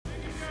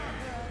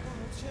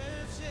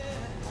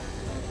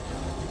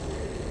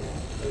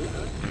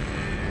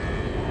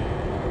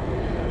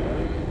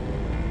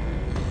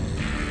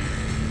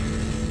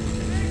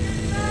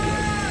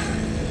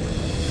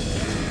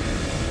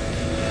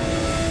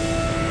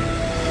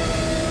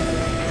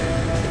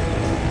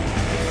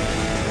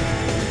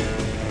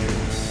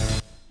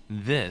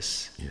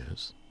This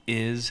Yes.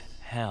 is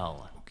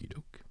hell. Okie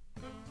doke.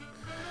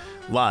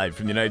 Live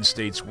from the United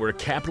States, where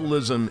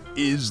capitalism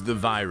is the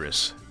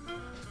virus.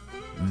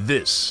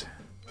 This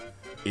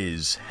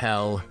is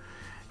hell.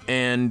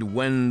 And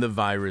when the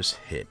virus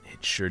hit,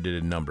 it sure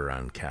did a number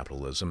on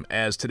capitalism.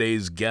 As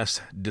today's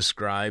guest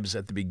describes,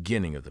 at the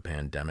beginning of the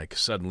pandemic,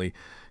 suddenly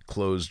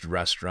closed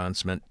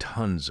restaurants meant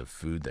tons of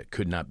food that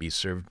could not be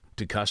served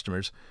to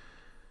customers.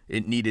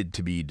 It needed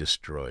to be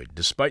destroyed,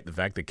 despite the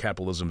fact that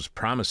capitalism's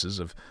promises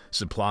of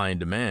supply and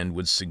demand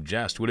would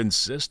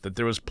insist that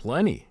there was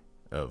plenty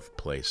of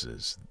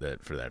places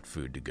for that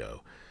food to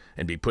go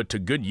and be put to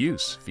good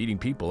use, feeding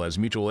people as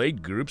mutual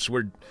aid groups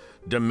were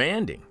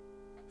demanding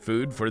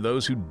food for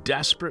those who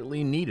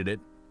desperately needed it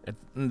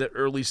in the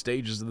early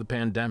stages of the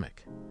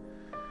pandemic.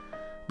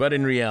 But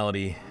in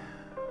reality,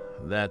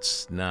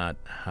 that's not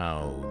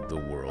how the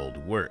world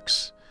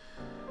works.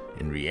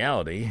 In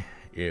reality,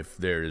 if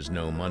there is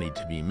no money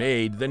to be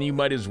made, then you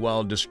might as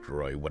well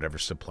destroy whatever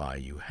supply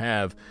you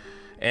have,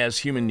 as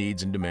human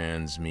needs and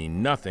demands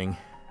mean nothing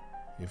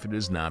if it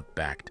is not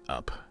backed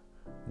up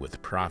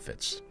with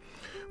profits.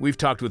 We've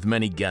talked with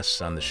many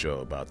guests on the show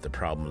about the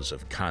problems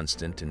of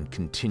constant and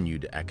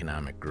continued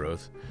economic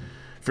growth.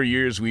 For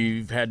years,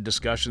 we've had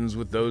discussions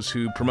with those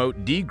who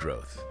promote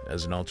degrowth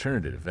as an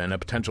alternative and a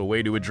potential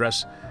way to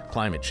address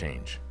climate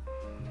change.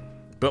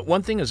 But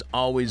one thing has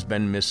always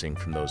been missing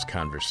from those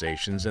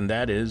conversations, and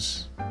that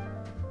is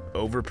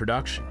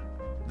overproduction.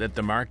 That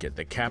the market,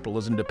 that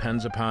capitalism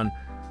depends upon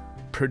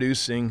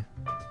producing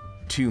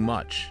too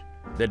much.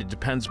 That it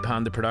depends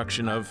upon the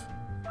production of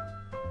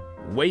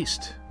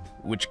waste,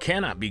 which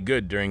cannot be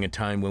good during a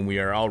time when we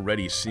are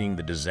already seeing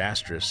the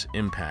disastrous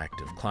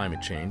impact of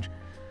climate change.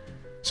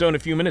 So in a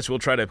few minutes, we'll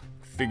try to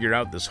figure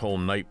out this whole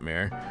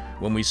nightmare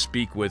when we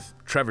speak with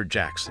Trevor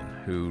Jackson,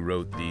 who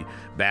wrote the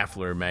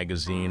Baffler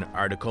magazine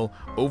article,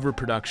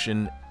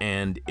 Overproduction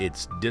and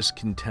Its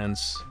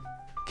Discontents,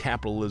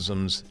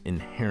 Capitalism's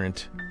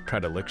Inherent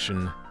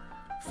Predilection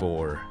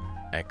for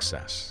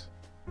Excess.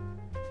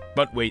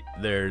 But wait,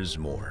 there's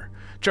more.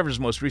 Trevor's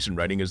most recent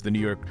writing is the New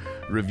York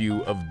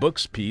Review of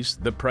Books piece,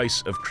 The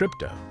Price of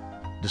Crypto.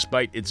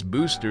 Despite its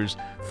boosters'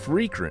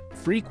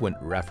 frequent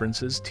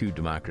references to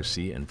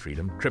democracy and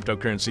freedom,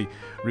 cryptocurrency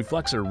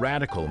reflects a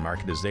radical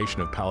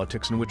marketization of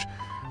politics in which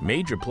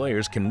major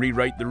players can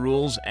rewrite the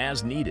rules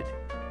as needed.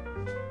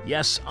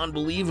 Yes,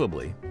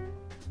 unbelievably,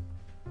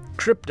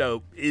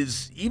 crypto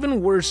is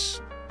even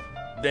worse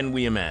than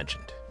we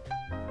imagined.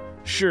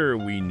 Sure,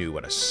 we knew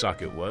what a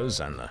suck it was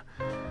on the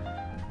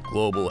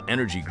global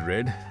energy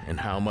grid and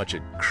how much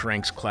it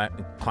cranks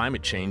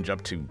climate change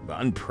up to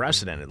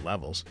unprecedented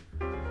levels.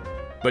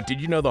 But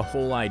did you know the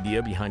whole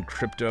idea behind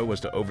crypto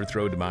was to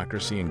overthrow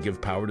democracy and give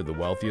power to the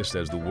wealthiest,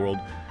 as the world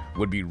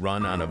would be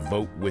run on a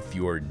vote with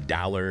your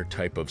dollar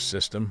type of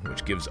system,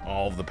 which gives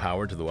all of the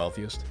power to the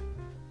wealthiest?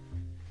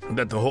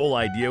 That the whole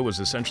idea was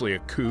essentially a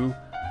coup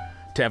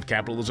to have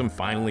capitalism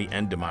finally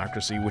end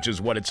democracy, which is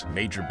what its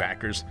major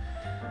backers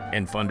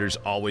and funders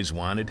always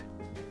wanted?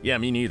 Yeah,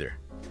 me neither.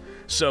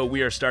 So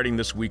we are starting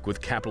this week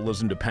with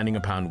capitalism depending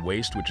upon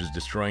waste, which is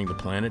destroying the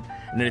planet,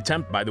 in an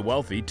attempt by the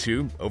wealthy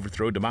to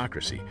overthrow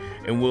democracy.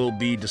 And we'll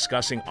be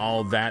discussing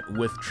all that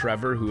with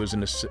Trevor, who is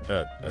an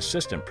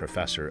assistant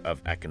professor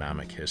of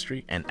economic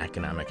history and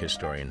economic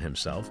historian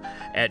himself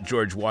at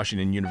George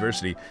Washington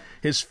University.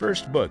 His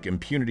first book,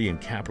 Impunity and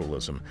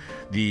Capitalism,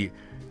 The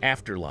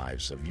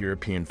Afterlives of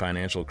European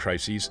Financial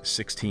Crises,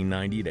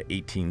 1690 to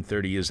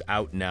 1830, is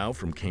out now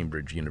from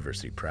Cambridge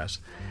University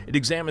Press. It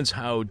examines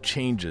how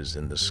changes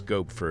in the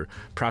scope for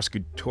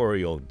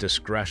prosecutorial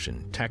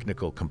discretion,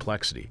 technical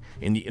complexity,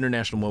 and the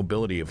international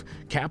mobility of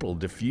capital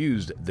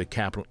diffused the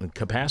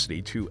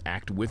capacity to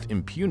act with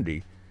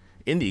impunity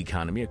in the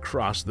economy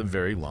across the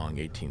very long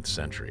 18th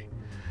century.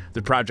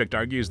 The project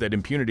argues that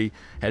impunity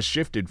has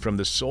shifted from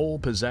the sole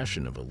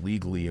possession of a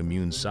legally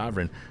immune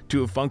sovereign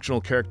to a functional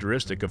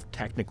characteristic of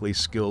technically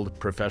skilled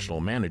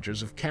professional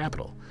managers of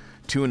capital,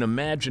 to an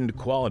imagined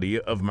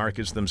quality of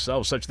markets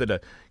themselves, such that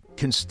a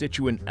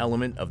constituent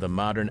element of the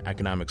modern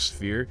economic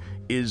sphere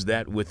is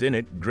that within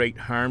it great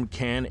harm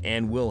can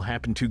and will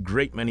happen to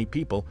great many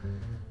people,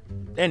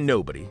 and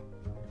nobody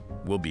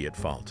will be at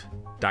fault.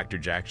 Dr.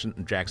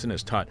 Jackson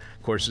has taught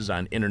courses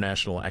on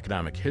international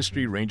economic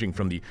history ranging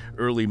from the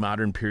early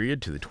modern period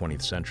to the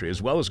 20th century,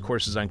 as well as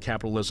courses on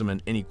capitalism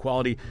and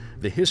inequality,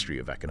 the history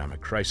of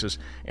economic crisis,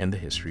 and the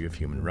history of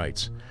human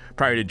rights.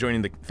 Prior to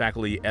joining the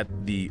faculty at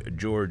the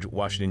George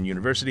Washington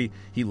University,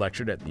 he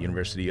lectured at the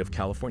University of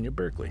California,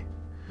 Berkeley.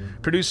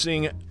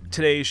 Producing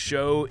today's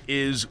show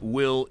is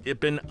Will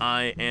Ippen.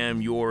 I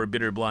am your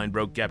bitter, blind,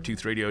 broke,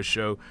 gap-toothed radio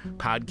show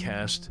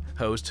podcast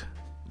host,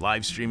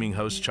 live streaming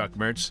host, Chuck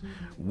Mertz.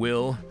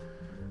 Will,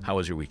 how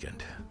was your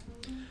weekend?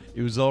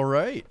 It was all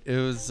right. It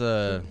was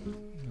a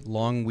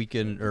long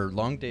weekend or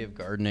long day of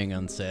gardening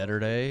on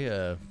Saturday.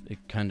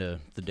 The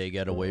day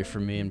got away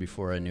from me, and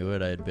before I knew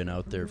it, I had been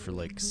out there for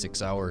like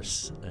 6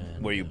 hours.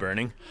 And, were you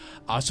burning?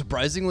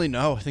 Surprisingly,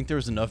 no. I think there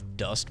was enough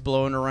dust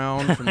blowing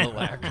around from the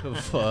lack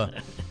of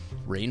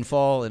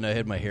rainfall, and I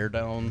had my hair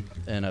down,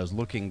 and I was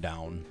looking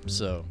down.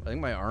 So I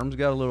think my arms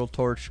got a little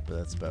torched, but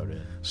that's about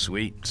it.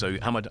 Sweet. So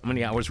how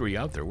many hours were you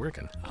out there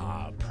working?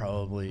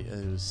 Probably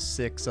it was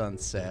 6 on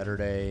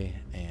Saturday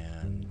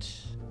and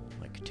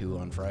like 2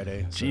 on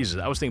Friday. So.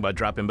 Jesus, I was thinking about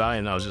dropping by,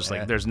 and I was just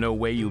like, "There's no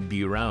way you'd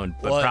be around,"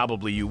 but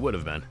probably you would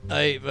have been.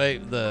 I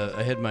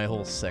had my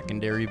whole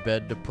secondary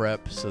bed to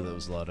prep, so there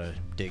was a lot of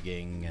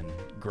digging, and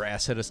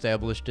grass had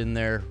established in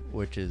there,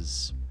 which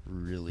is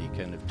really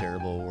kind of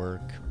terrible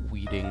work.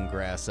 Weeding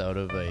grass out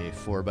of a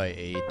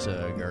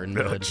 4x8 garden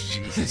bed. Oh,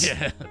 jeez.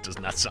 Yeah, that does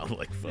not sound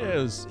like fun.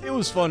 Yeah, it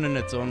was fun in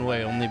its own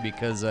way, only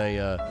because I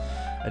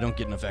don't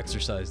get enough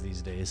exercise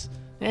these days.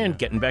 And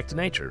getting back to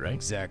nature, right?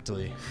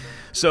 Exactly.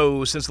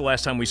 So, since the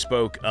last time we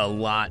spoke, a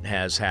lot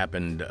has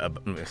happened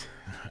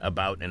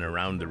about and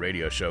around the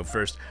radio show.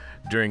 First,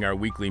 during our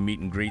weekly meet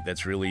and greet,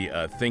 that's really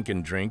Think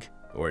and Drink,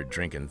 or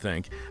Drink and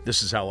Think.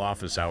 This is Hell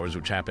Office Hours,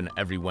 which happen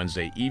every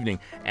Wednesday evening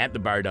at the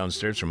bar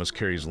downstairs from us,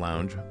 Carrie's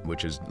Lounge,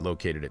 which is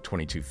located at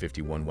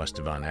 2251 West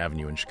Devon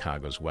Avenue in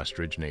Chicago's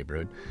Westridge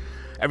neighborhood.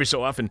 Every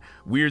so often,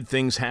 weird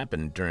things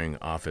happen during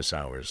office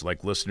hours,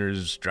 like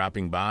listeners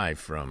dropping by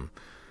from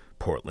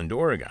Portland,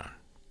 Oregon,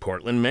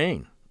 Portland,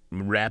 Maine,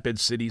 Rapid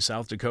City,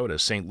 South Dakota,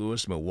 St.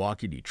 Louis,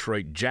 Milwaukee,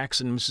 Detroit,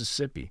 Jackson,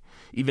 Mississippi,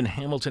 even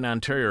Hamilton,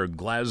 Ontario, or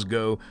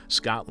Glasgow,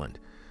 Scotland.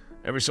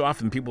 Every so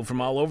often, people from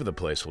all over the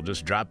place will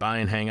just drop by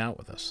and hang out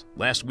with us.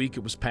 Last week,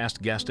 it was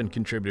past guest and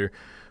contributor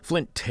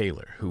Flint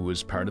Taylor, who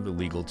was part of the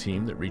legal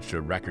team that reached a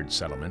record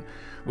settlement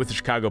with the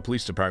Chicago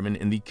Police Department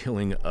in the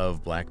killing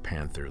of Black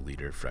Panther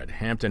leader Fred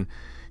Hampton.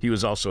 He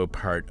was also a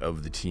part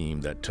of the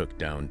team that took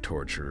down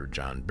torturer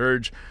John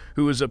Burge,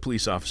 who was a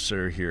police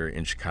officer here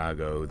in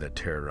Chicago that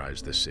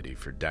terrorized the city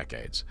for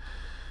decades.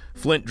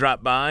 Flint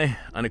dropped by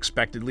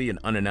unexpectedly and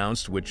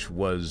unannounced, which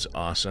was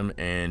awesome,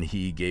 and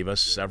he gave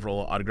us several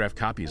autographed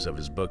copies of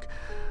his book,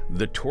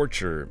 The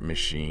Torture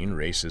Machine,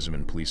 Racism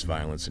and Police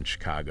Violence in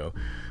Chicago.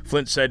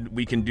 Flint said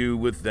we can do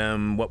with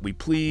them what we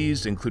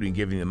pleased, including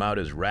giving them out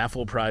as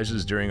raffle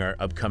prizes during our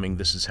upcoming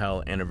This Is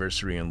Hell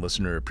anniversary and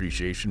listener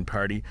appreciation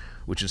party,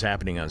 which is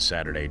happening on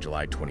Saturday,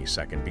 July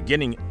 22nd,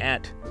 beginning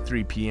at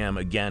 3 p.m.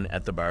 again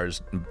at the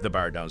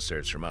bar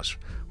downstairs from us,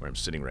 where I'm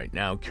sitting right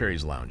now,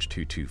 Carrie's Lounge,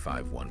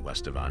 2251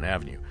 West Devon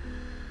Avenue.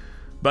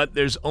 But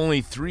there's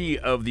only 3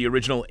 of the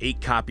original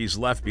 8 copies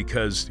left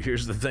because,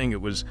 here's the thing,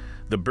 it was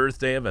the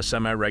birthday of a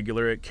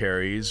semi-regular at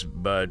Carrie's,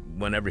 but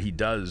whenever he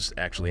does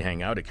actually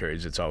hang out at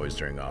Carrie's, it's always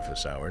during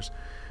office hours.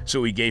 So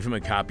we gave him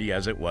a copy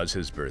as it was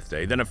his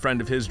birthday. Then a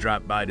friend of his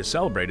dropped by to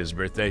celebrate his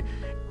birthday,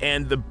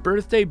 and the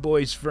birthday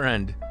boy's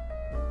friend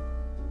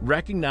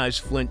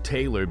recognized Flint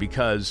Taylor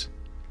because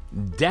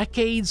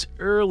decades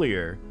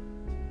earlier,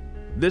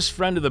 this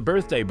friend of the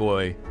birthday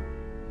boy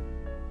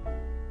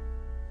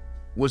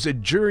was a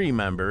jury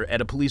member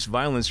at a police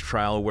violence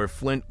trial where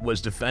Flint was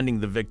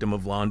defending the victim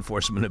of law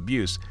enforcement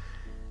abuse.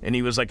 And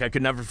he was like, I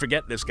could never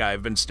forget this guy.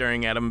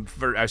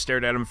 I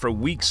stared at him for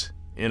weeks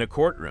in a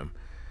courtroom.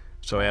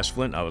 So I asked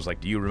Flint, I was like,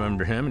 do you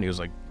remember him? And he was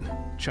like,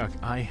 Chuck,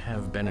 I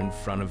have been in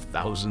front of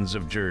thousands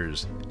of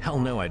jurors. Hell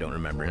no, I don't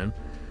remember him.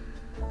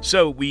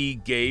 So we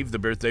gave the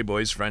birthday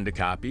boy's friend a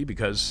copy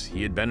because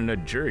he had been in a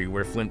jury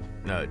where Flint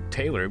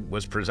Taylor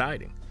was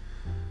presiding.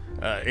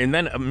 And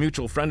then a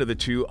mutual friend of the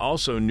two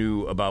also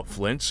knew about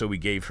Flint, so we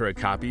gave her a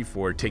copy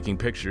for taking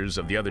pictures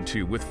of the other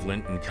two with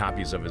Flint and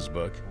copies of his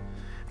book.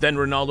 Then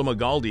Ronaldo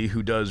Magaldi,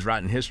 who does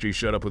Rotten History,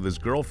 showed up with his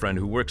girlfriend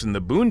who works in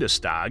the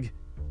Bundestag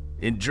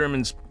in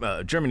Germany's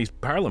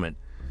parliament.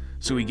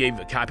 So we gave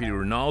a copy to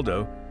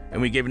Ronaldo,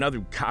 and we gave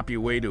another copy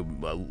away to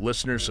a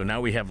listener, so now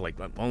we have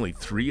only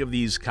 3 of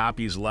these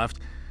copies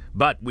left.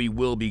 But we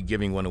will be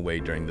giving one away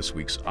during this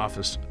week's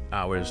office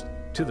hours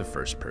to the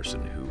first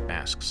person who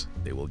asks.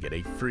 They will get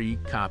a free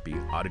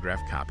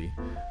autographed copy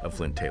of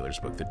Flint Taylor's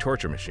book, The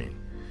Torture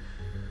Machine.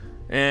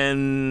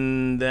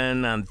 And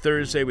then on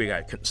Thursday, we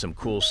got some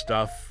cool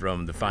stuff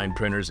from the fine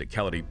printers at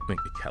Kennedy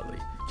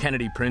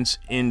Prints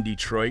in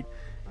Detroit,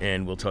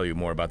 and we'll tell you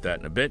more about that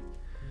in a bit.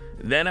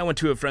 Then I went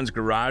to a friend's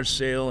garage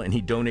sale, and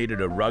he donated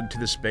a rug to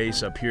the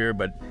space up here,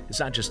 but it's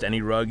not just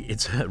any rug.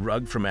 It's a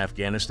rug from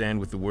Afghanistan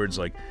with the words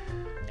like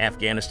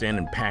Afghanistan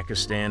and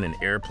Pakistan and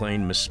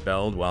airplane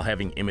misspelled while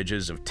having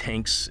images of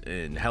tanks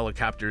and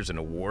helicopters and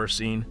a war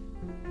scene.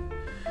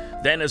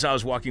 Then as I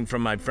was walking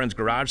from my friend's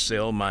garage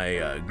sale,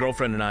 my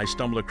girlfriend and I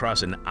stumbled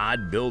across an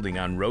odd building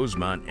on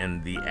Rosemont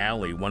and the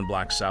alley 1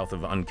 block south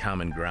of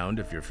Uncommon Ground,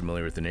 if you're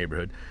familiar with the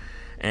neighborhood.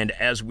 And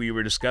as we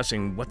were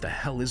discussing what the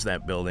hell is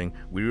that building,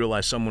 we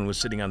realized someone was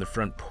sitting on the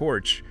front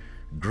porch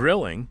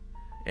grilling,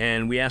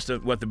 and we asked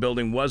what the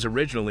building was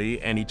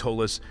originally, and he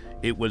told us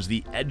it was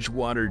the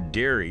Edgewater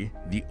Dairy,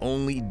 the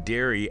only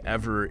dairy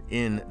ever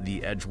in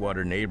the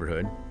Edgewater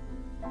neighborhood,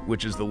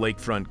 which is the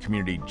lakefront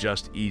community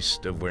just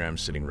east of where I'm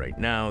sitting right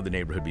now, the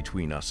neighborhood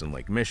between us and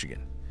Lake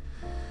Michigan.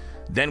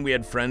 Then we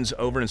had friends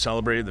over and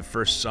celebrated the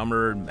first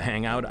summer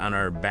hangout on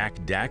our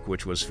back deck,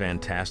 which was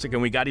fantastic.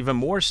 And we got even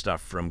more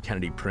stuff from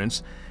Kennedy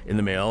Prince in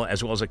the mail,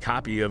 as well as a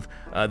copy of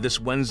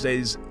this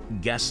Wednesday's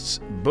guest's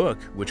book,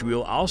 which we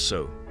will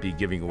also be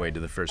giving away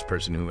to the first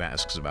person who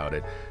asks about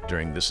it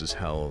during This Is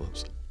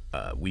Hell's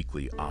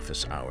weekly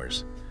office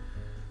hours.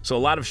 So a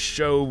lot of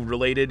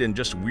show-related and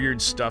just weird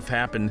stuff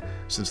happened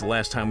since the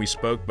last time we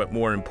spoke, but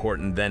more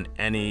important than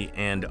any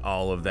and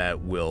all of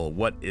that, Will,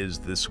 what is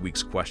this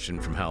week's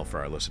question from hell for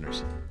our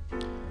listeners?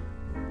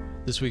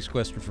 This week's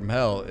question from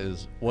hell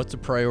is, what's a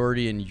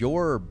priority in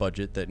your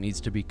budget that needs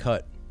to be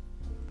cut?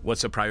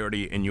 What's a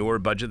priority in your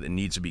budget that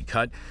needs to be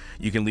cut?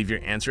 You can leave your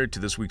answer to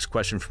this week's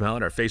question from hell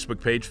at our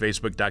Facebook page,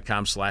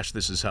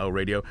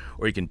 facebook.com/thisishellradio,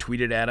 or you can tweet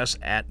it at us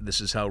at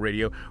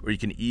thisishellradio, or you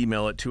can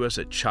email it to us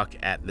at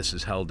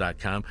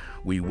chuck@thisishell.com.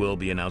 We will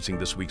be announcing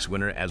this week's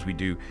winner, as we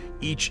do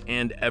each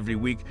and every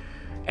week,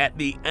 at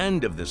the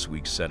end of this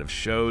week's set of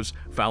shows,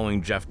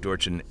 following Jeff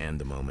Dorchin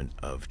and the Moment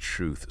of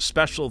Truth.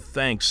 Special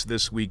thanks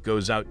this week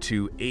goes out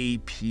to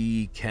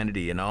A.P.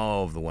 Kennedy and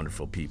all of the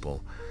wonderful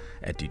people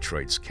at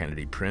Detroit's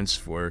Kennedy Prince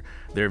for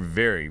their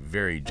very,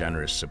 very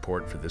generous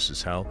support for This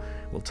Is Hell.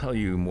 We'll tell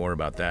you more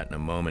about that in a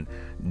moment.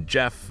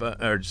 Jeff,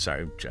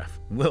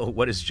 Will,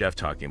 what is Jeff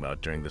talking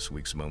about during this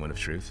week's Moment of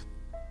Truth?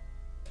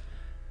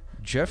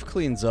 Jeff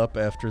cleans up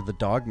after the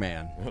dog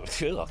man.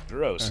 Ugh,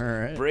 gross. All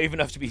right. Brave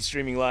enough to be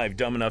streaming live,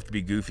 dumb enough to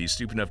be goofy,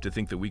 stupid enough to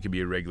think that we could be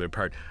a regular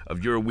part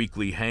of your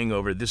weekly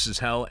hangover. This is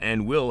Hell,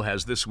 and Will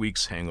has this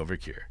week's hangover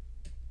cure.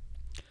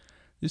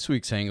 This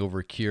week's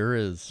hangover cure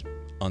is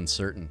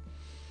uncertain.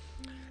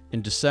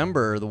 In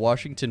December, the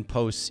Washington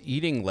Post's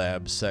Eating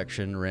Lab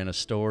section ran a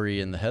story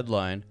in the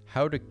headline,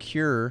 How to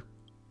Cure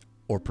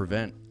or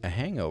Prevent a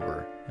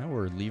Hangover. Now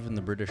we're leaving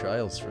the British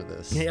Isles for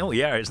this. Hell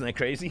yeah, isn't that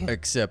crazy?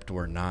 Except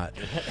we're not.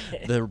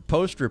 The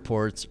Post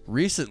reports,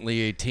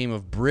 recently a team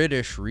of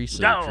British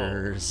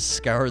researchers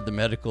scoured the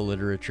medical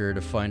literature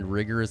to find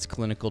rigorous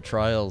clinical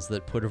trials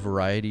that put a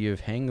variety of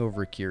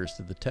hangover cures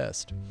to the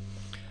test.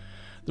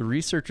 The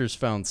researchers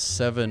found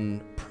 7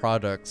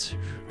 products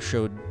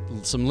showed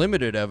some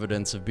limited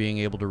evidence of being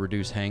able to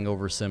reduce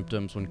hangover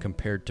symptoms when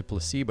compared to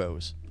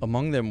placebos.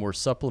 Among them were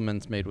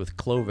supplements made with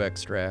clove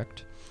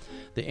extract,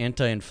 the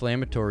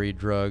anti-inflammatory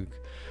drug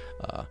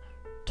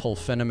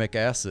tolfenamic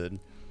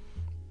acid,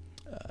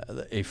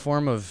 a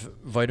form of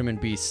vitamin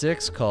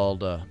B6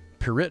 called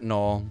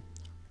pyritinol,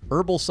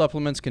 herbal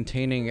supplements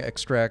containing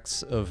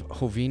extracts of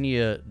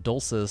Hovenia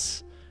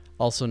dulcis,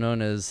 also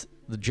known as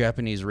the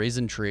Japanese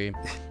raisin tree,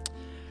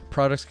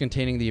 products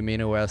containing the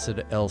amino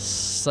acid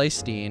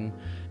L-cysteine,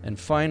 and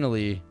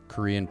finally,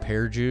 Korean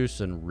pear juice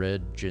and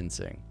red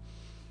ginseng.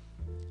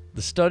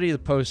 The study the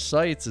Post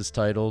cites is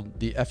titled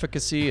The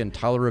Efficacy and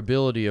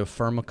Tolerability of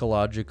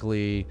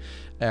Pharmacologically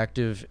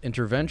Active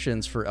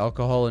Interventions for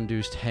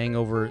Alcohol-Induced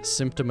Hangover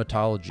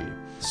Symptomatology.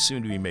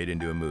 Soon to be made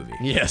into a movie.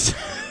 Yes.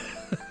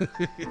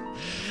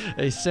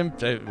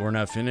 We're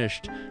not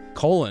finished.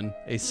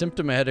 A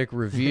symptomatic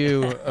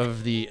review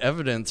of the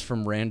evidence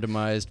from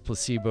randomized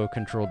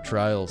placebo-controlled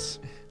trials.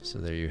 So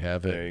there you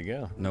have it. There you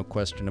go. No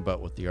question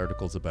about what the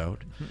article's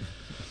about.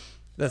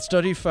 That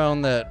study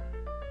found that,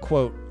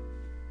 quote,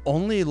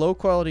 only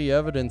low-quality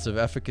evidence of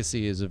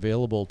efficacy is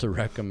available to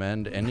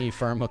recommend any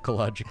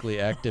pharmacologically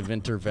active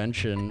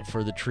intervention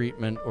for the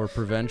treatment or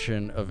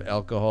prevention of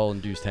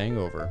alcohol-induced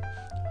hangover.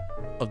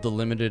 Of the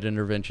limited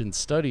interventions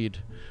studied,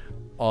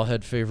 all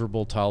had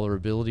favorable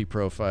tolerability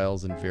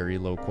profiles and very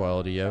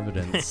low-quality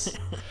evidence.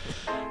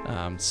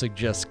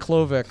 Suggests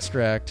clove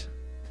extract,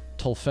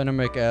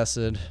 tolfenamic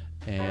acid,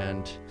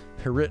 and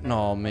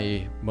pyritinol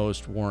may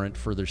most warrant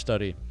further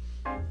study.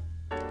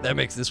 That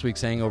makes this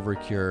week's hangover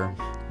cure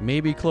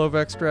maybe clove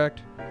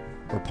extract,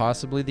 or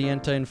possibly the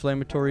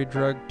anti-inflammatory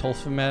drug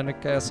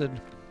tolfenamic acid,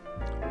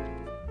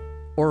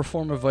 or a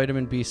form of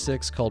vitamin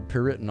B6 called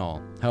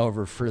pyritinol.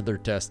 However, further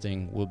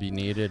testing will be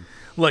needed.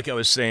 Like I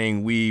was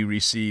saying, we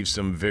received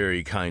some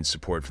very kind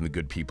support from the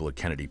good people at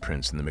Kennedy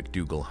Prince in the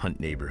McDougal Hunt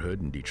neighborhood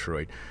in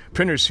Detroit.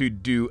 Printers who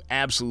do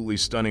absolutely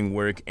stunning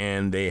work,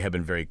 and they have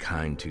been very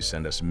kind to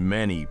send us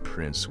many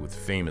prints with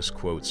famous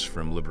quotes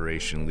from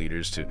liberation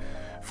leaders to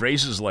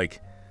phrases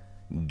like,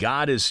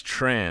 God is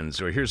trans,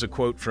 or here's a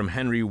quote from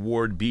Henry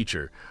Ward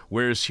Beecher,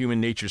 where is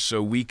human nature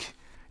so weak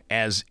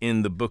as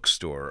in the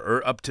bookstore,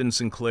 or Upton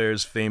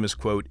Sinclair's famous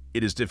quote,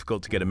 it is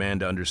difficult to get a man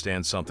to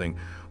understand something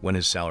when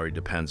his salary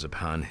depends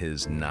upon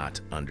his not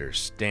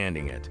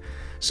understanding it.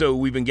 So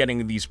we've been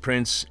getting these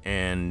prints,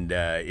 and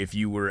if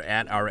you were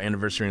at our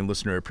anniversary and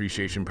listener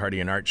appreciation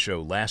party and art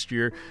show last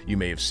year, you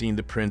may have seen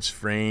the prints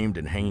framed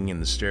and hanging in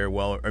the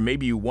stairwell, or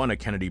maybe you won a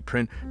Kennedy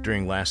print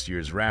during last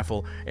year's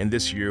raffle, and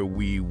this year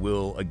we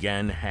will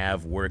again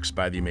have works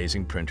by the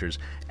amazing printers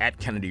at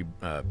Kennedy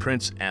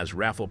Prints as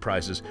raffle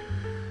prizes.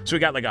 So we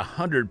got like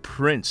 100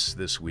 prints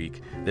this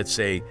week that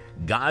say,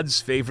 God's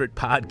favorite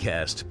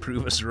podcast,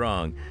 prove us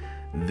wrong.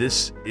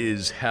 This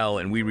is hell.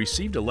 And we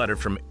received a letter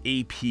from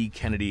A.P.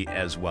 Kennedy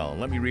as well.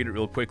 And let me read it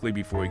real quickly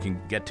before we can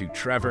get to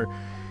Trevor.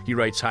 He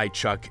writes, "Hi,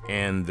 Chuck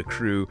and the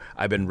crew.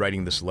 I've been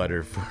writing this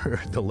letter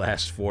for the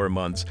last 4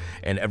 months,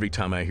 and every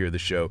time I hear the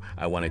show,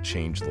 I want to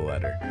change the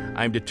letter.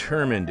 I'm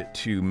determined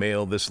to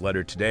mail this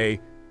letter today,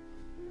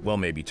 well,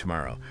 maybe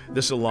tomorrow.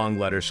 This is a long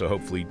letter, so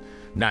hopefully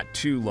not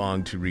too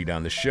long to read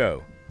on the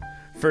show.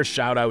 First,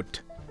 shout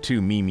out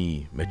to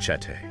Mimi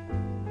Machete.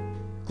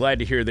 Glad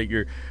to hear that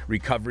your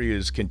recovery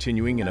is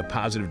continuing in a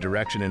positive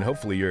direction, and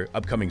hopefully your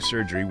upcoming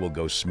surgery will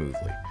go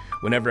smoothly.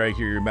 Whenever I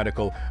hear your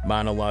medical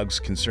monologues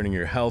concerning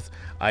your health,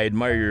 I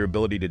admire your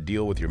ability to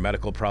deal with your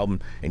medical problem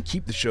and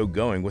keep the show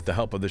going with the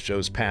help of the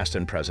show's past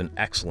and present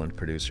excellent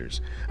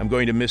producers. I'm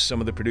going to miss some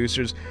of the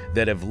producers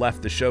that have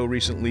left the show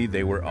recently.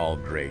 They were all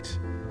great.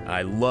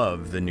 I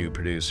love the new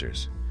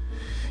producers."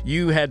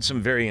 You had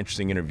some very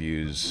interesting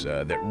interviews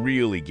that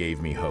really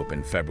gave me hope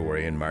in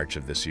February and March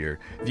of this year.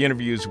 The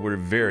interviews were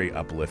very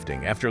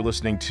uplifting. After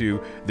listening to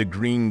The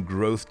Green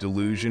Growth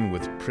Delusion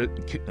with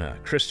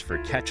Christopher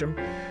Ketchum,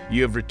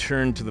 you have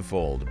returned to the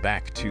fold,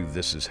 back to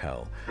This Is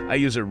Hell. I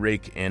use a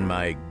rake, and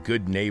my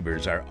good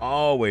neighbors are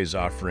always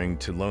offering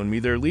to loan me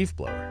their leaf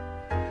blower.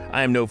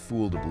 I am no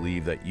fool to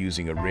believe that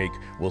using a rake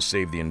will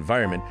save the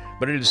environment,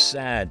 but it is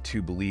sad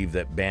to believe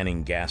that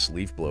banning gas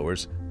leaf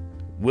blowers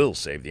will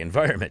save the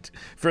environment.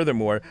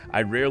 Furthermore,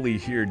 I rarely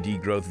hear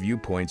degrowth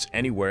viewpoints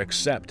anywhere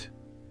except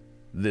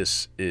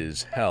This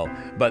Is Hell.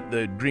 But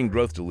the green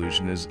growth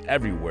delusion is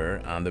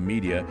everywhere on the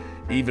media.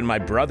 Even my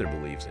brother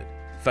believes it.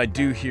 If I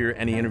do hear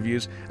any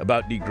interviews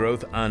about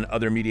degrowth on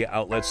other media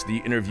outlets,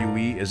 the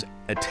interviewee is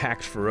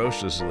attacked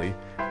ferociously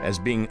as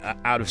being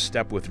out of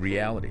step with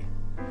reality.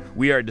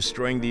 We are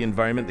destroying the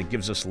environment that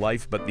gives us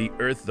life, but the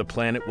earth, the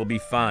planet, will be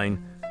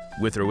fine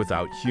with or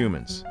without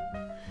humans.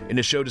 In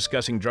a show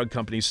discussing drug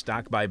companies'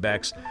 stock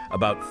buybacks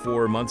about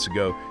 4 months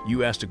ago,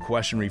 you asked a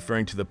question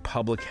referring to the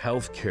public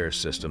health care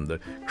system. The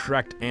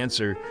correct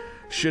answer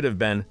should have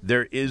been,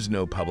 there is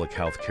no public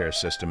health care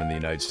system in the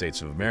United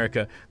States of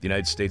America. The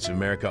United States of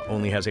America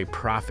only has a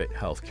profit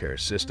health care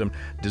system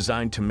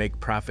designed to make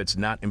profits,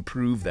 not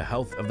improve the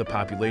health of the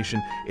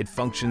population. It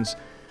functions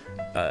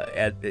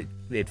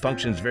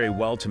very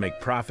well to make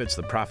profits.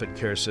 The profit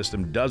care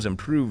system does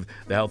improve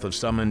the health of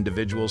some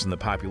individuals in the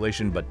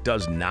population, but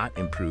does not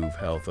improve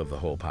health of the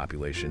whole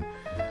population.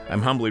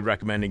 I'm humbly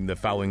recommending the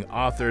following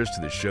authors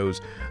to the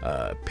show's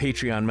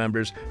Patreon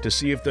members to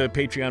see if the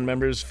Patreon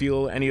members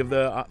feel any of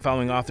the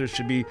following authors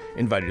should be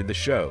invited to the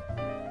show.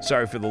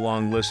 Sorry for the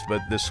long list,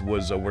 but this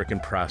was a work in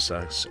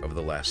process over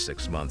the last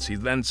 6 months. He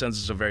then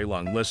sends us a very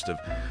long list of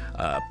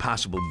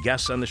possible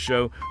guests on the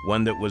show.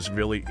 One that was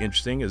really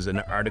interesting is an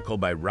article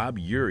by Rob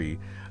Urey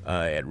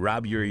at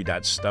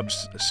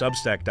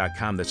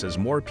roburi.substack.com that says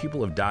more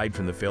people have died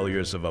from the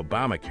failures of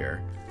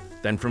Obamacare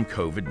than from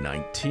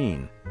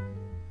COVID-19.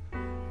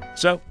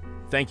 So,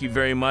 thank you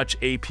very much,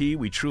 AP.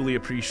 We truly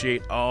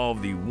appreciate all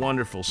of the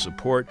wonderful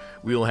support.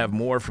 We will have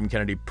more from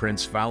Kennedy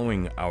Prince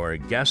following our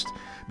guest,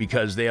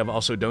 because they have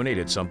also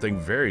donated something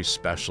very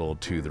special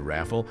to the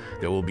raffle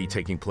that will be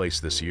taking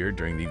place this year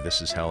during the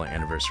This Is Hell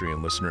Anniversary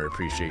and Listener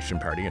Appreciation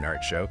Party and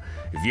Art Show.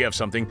 If you have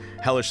something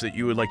hellish that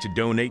you would like to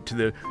donate to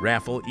the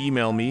raffle,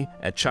 email me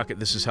at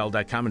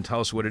chuck@thisishell.com and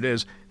tell us what it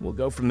is. We'll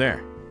go from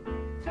there.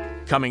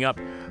 Coming up,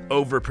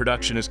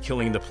 overproduction is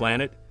killing the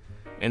planet.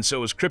 And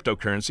so is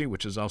cryptocurrency,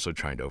 which is also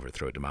trying to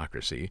overthrow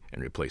democracy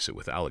and replace it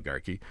with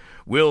oligarchy.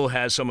 Will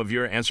has some of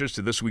your answers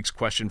to this week's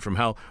question from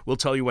hell. We'll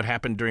tell you what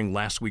happened during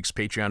last week's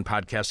Patreon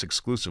podcast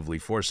exclusively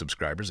for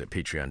subscribers at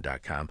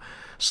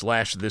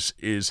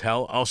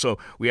patreon.com/thisishell. Also,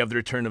 we have the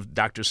return of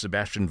Dr.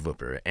 Sebastian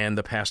Wupper and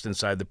the past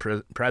inside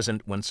the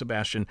present when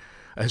Sebastian,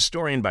 a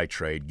historian by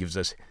trade, gives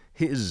us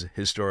his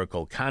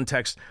historical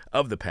context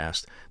of the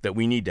past that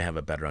we need to have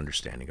a better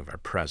understanding of our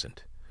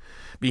present.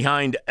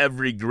 Behind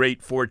every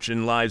great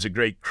fortune lies a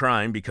great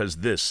crime, because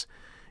this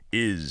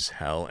is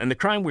hell. And the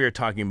crime we are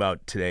talking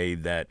about today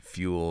that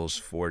fuels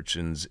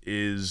fortunes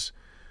is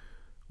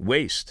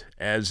waste,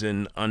 as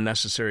in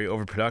unnecessary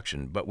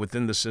overproduction. But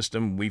within the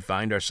system we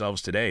find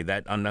ourselves today,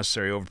 that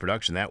unnecessary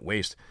overproduction, that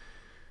waste,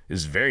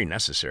 is very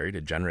necessary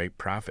to generate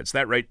profits.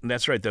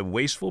 That's right, the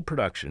wasteful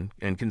production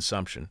and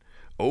consumption,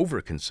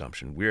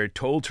 overconsumption, we are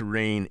told to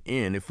rein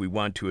in if we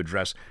want to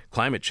address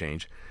climate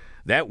change.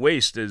 That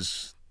waste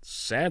is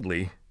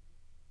sadly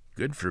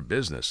good for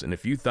business. And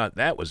if you thought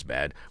that was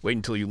bad, wait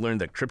until you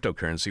learned that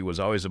cryptocurrency was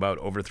always about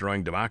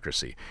overthrowing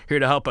democracy. Here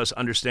to help us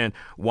understand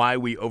why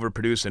we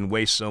overproduce and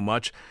waste so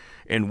much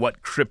and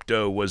what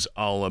crypto was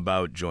all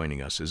about,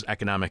 joining us is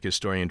economic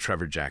historian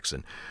Trevor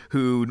Jackson,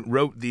 who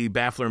wrote the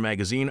Baffler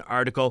magazine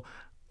article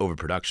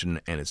Overproduction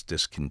and Its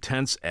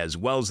Discontents, as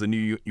well as the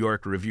New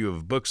York Review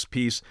of Books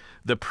piece,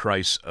 The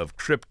Price of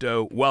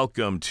Crypto.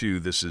 Welcome to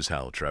This Is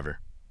Hell, Trevor.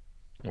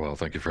 Well,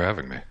 thank you for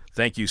having me.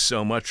 Thank you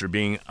so much for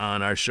being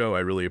on our show. I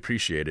really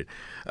appreciate it.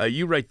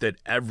 You write that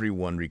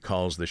everyone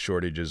recalls the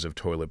shortages of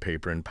toilet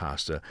paper and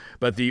pasta,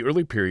 but the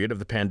early period of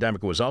the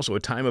pandemic was also a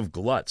time of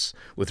gluts,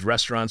 with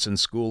restaurants and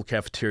school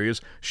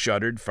cafeterias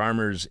shuttered.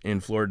 Farmers in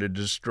Florida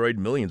destroyed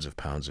millions of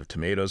pounds of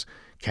tomatoes,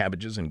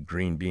 cabbages, and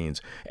green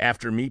beans.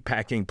 After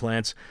meatpacking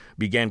plants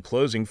began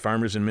closing,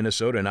 farmers in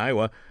Minnesota and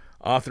Iowa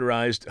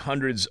authorized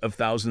hundreds of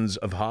thousands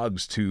of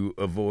hogs to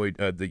avoid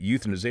the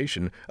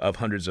euthanization of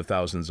hundreds of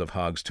thousands of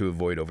hogs to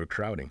avoid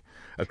overcrowding.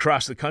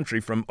 Across the country,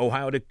 from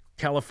Ohio to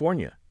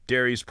California,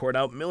 dairies poured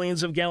out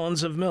millions of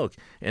gallons of milk,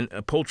 and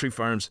poultry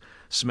farms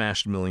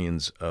smashed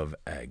millions of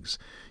eggs.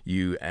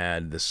 You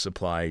add the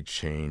supply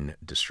chain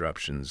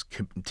disruptions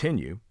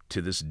continue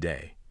to this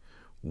day.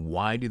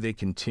 Why do they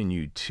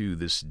continue to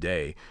this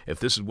day? If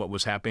this is what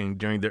was happening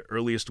during the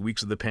earliest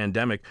weeks of the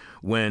pandemic,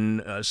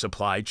 when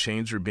supply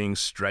chains were being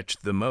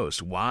stretched the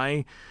most,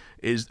 why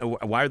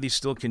are these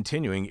still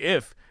continuing?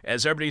 If,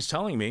 as everybody's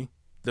telling me,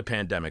 the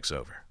pandemic's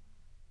over.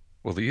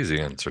 Well, the easy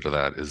answer to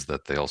that is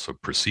that they also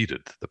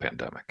preceded the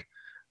pandemic,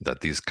 that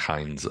these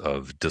kinds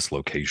of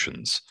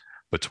dislocations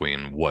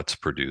between what's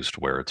produced,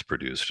 where it's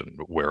produced, and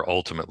where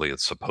ultimately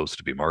it's supposed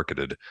to be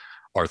marketed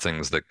are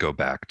things that go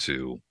back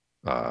to,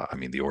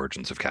 the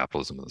origins of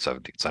capitalism in the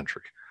 17th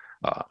century.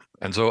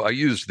 And so I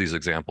used these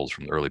examples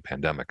from the early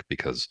pandemic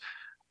because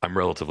I'm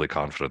relatively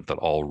confident that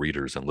all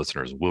readers and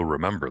listeners will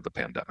remember the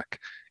pandemic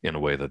in a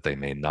way that they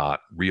may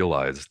not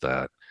realize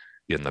that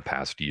in the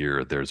past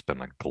year, there's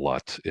been a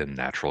glut in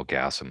natural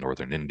gas in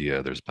northern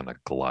India. There's been a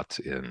glut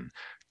in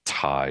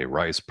Thai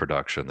rice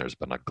production. There's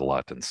been a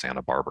glut in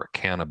Santa Barbara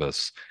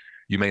cannabis.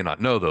 You may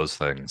not know those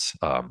things,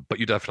 but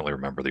you definitely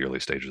remember the early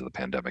stages of the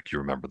pandemic. You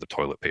remember the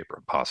toilet paper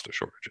and pasta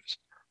shortages.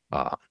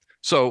 Uh,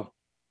 so,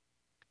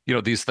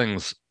 these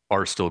things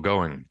are still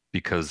going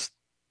because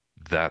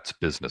that's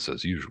business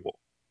as usual.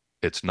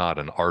 It's not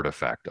an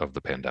artifact of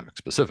the pandemic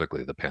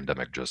specifically. The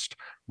pandemic just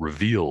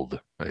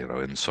revealed,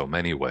 in so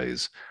many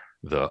ways,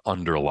 the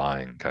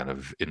underlying kind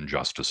of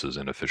injustices,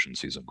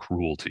 inefficiencies, and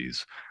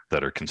cruelties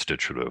that are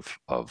constitutive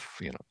of,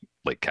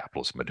 late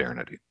capitalist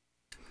modernity.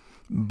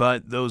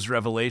 But those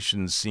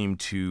revelations seem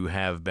to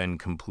have been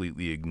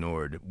completely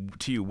ignored.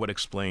 To you, what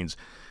explains,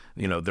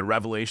 the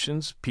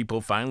revelations?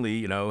 People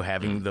finally,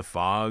 having the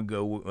fog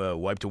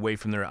wiped away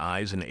from their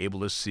eyes and able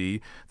to see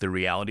the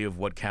reality of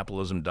what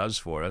capitalism does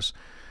for us,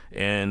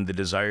 and the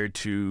desire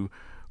to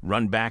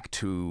run back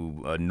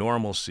to a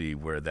normalcy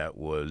where that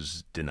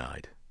was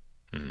denied.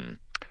 Mhm.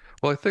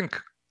 Well, I think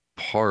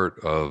part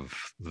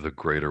of the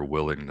greater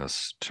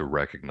willingness to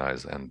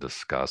recognize and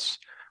discuss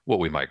what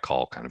we might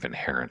call kind of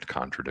inherent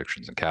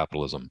contradictions in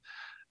capitalism,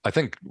 I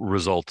think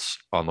results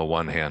on the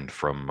one hand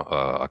from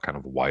a kind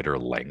of wider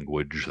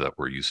language that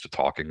we're used to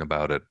talking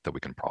about it, that we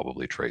can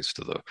probably trace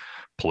to the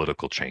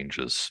political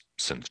changes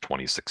since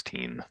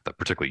 2016, that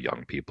particularly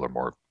young people are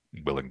more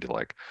willing to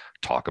like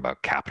talk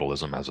about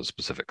capitalism as a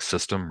specific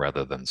system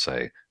rather than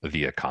say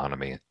the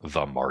economy,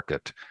 the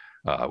market,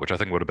 which I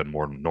think would have been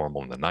more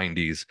normal in the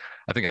 90s.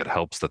 I think it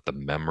helps that the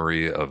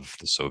memory of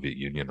the Soviet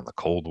Union and the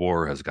Cold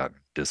War has gotten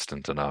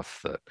distant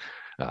enough that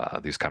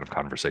these kind of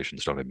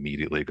conversations don't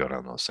immediately go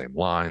down those same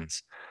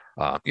lines.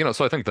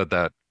 So I think that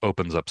that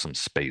opens up some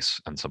space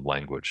and some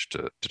language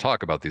to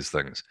talk about these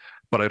things.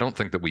 But I don't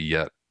think that we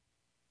yet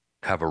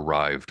have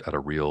arrived at a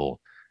real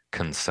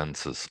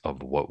consensus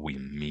of what we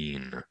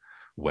mean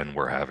when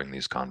we're having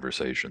these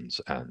conversations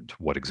and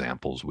what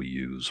examples we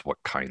use, what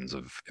kinds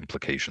of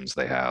implications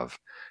they have.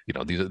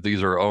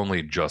 These are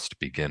only just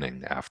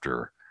beginning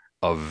after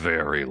a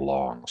very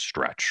long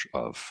stretch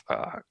of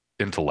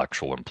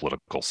intellectual and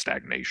political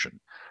stagnation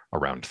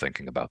around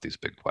thinking about these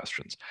big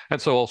questions.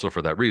 And so also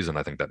for that reason,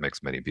 I think that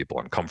makes many people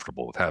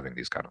uncomfortable with having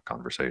these kind of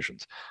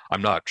conversations.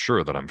 I'm not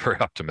sure that I'm very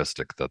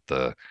optimistic that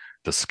the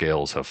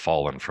scales have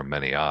fallen from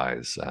many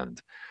eyes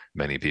and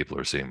many people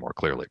are seeing more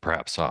clearly,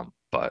 perhaps some.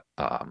 But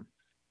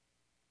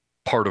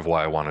part of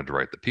why I wanted to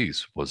write the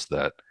piece was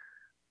that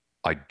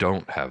I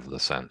don't have the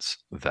sense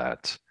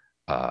that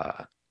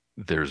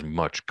there's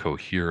much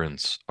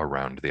coherence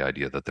around the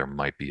idea that there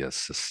might be a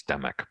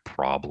systemic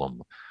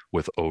problem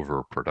with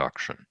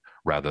overproduction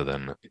rather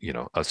than,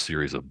 a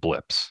series of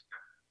blips.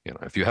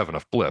 If you have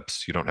enough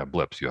blips, you don't have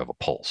blips, you have a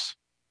pulse,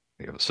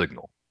 you have a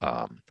signal.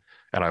 And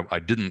I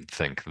didn't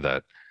think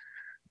that,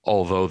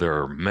 although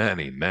there are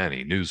many,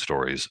 many news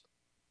stories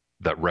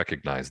that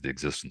recognize the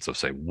existence of,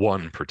 say,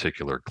 one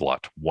particular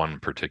glut, one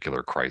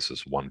particular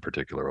crisis, one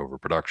particular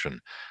overproduction,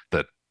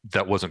 that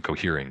wasn't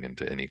cohering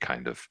into any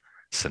kind of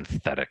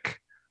synthetic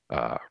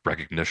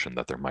recognition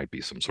that there might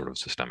be some sort of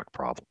systemic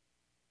problem.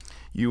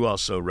 You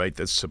also write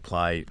that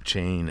supply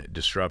chain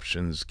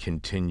disruptions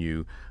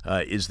continue.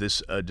 Is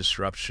this a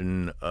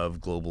disruption of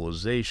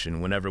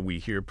globalization? Whenever we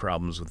hear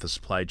problems with the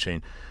supply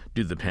chain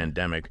due to the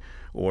pandemic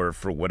or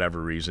for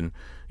whatever reason,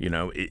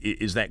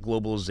 is that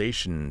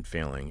globalization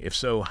failing? If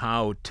so,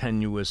 how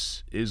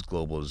tenuous is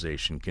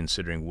globalization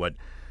considering what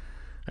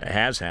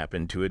has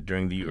happened to it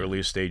during the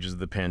earliest stages of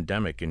the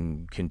pandemic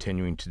and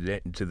continuing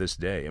to this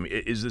day? I mean,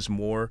 is this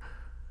more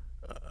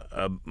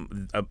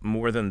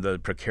than the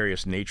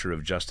precarious nature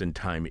of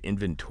just-in-time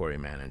inventory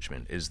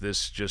management? Is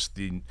this just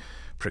the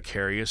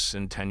precarious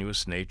and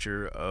tenuous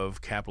nature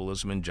of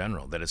capitalism in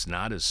general, that it's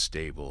not as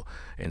stable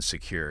and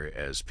secure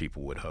as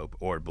people would hope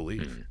or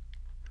believe? Mm.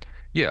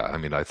 Yeah,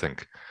 I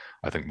think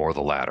more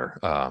the latter.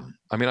 I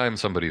am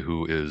somebody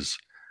who is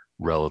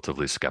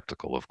relatively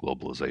skeptical of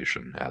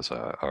globalization as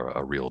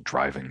a real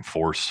driving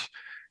force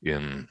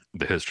in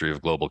the history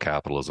of global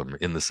capitalism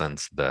in the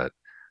sense that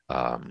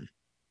um,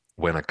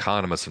 when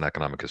economists and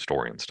economic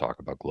historians talk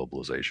about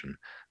globalization,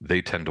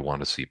 they tend to want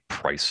to see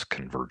price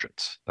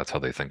convergence. That's how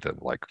they think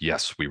that, like,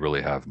 yes, we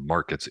really have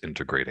markets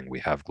integrating, we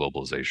have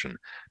globalization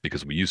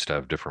because we used to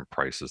have different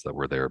prices that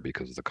were there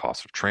because of the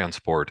cost of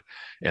transport,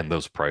 and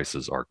those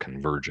prices are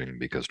converging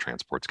because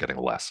transport's getting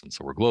less, and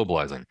so we're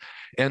globalizing.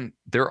 And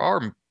there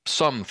are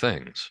some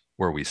things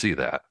where we see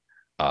that,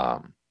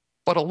 um,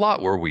 but a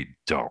lot where we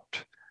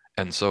don't.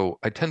 And so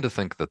I tend to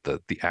think that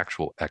the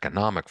actual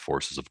economic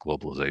forces of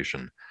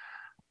globalization,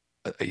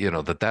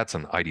 that's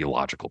an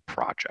ideological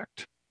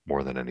project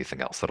more than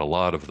anything else. That a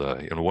lot of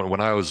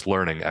when I was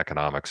learning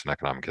economics and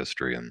economic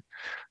history in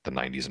the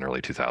 90s and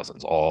early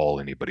 2000s, all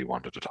anybody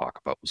wanted to talk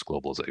about was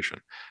globalization.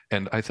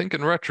 And I think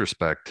in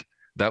retrospect,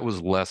 that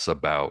was less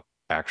about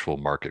actual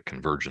market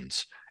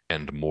convergence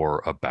and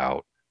more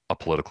about a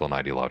political and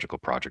ideological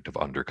project of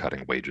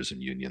undercutting wages and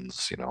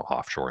unions,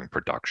 offshoring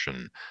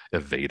production,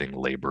 evading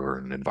labor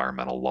and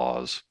environmental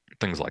laws,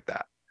 things like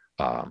that.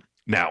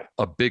 Now,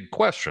 a big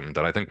question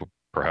that I think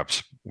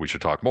perhaps we should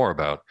talk more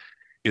about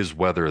is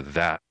whether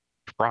that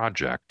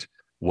project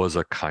was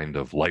a kind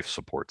of life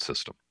support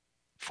system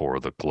for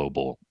the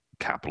global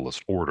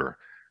capitalist order.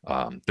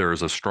 There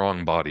is a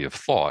strong body of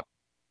thought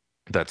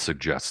that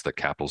suggests that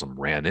capitalism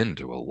ran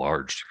into a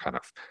large kind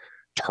of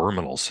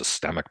terminal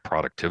systemic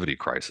productivity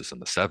crisis in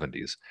the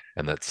 70s,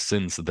 and that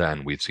since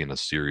then we've seen a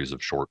series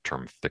of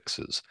short-term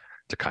fixes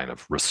to kind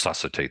of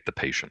resuscitate the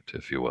patient,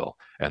 if you will,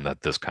 and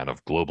that this kind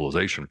of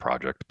globalization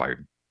project by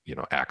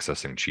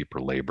accessing cheaper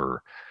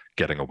labor,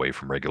 getting away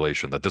from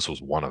regulation, that this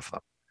was one of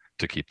them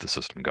to keep the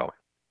system going.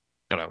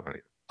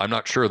 I'm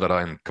not sure that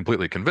I'm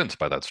completely convinced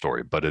by that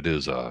story, but it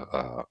is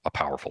a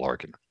powerful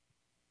argument.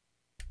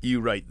 You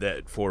write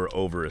that for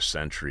over a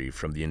century,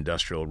 from the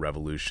Industrial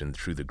Revolution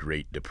through the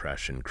Great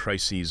Depression,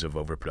 crises of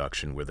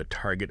overproduction were the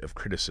target of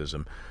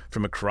criticism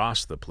from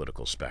across the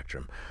political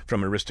spectrum,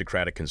 from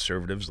aristocratic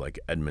conservatives like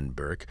Edmund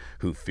Burke,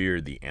 who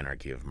feared the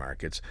anarchy of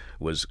markets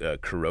was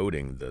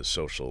corroding the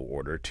social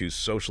order, to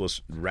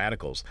socialist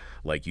radicals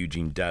like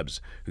Eugene Debs,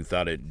 who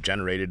thought it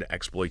generated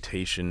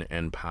exploitation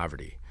and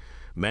poverty.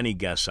 Many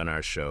guests on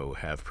our show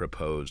have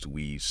proposed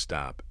we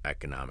stop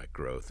economic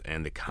growth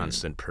and the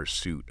constant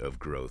pursuit of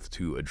growth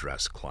to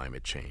address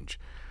climate change.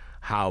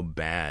 How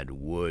bad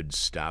would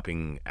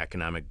stopping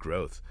economic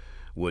growth,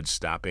 would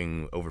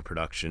stopping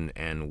overproduction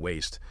and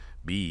waste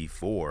be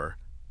for,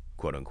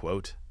 quote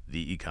unquote,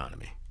 the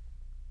economy?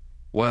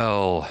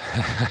 Well,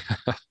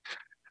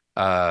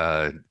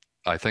 uh,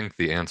 I think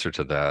the answer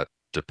to that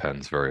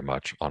depends very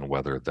much on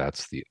whether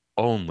that's the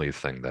only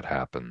thing that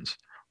happens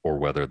or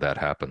whether that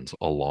happens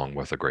along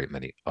with a great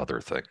many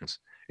other things.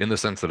 In the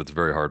sense that it's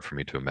very hard for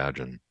me to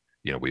imagine,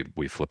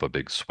 we flip a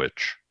big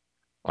switch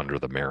under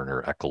the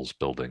Mariner Eccles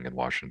building in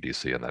Washington,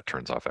 D.C., and that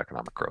turns off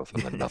economic growth,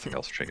 and then nothing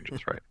else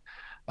changes,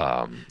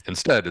 right?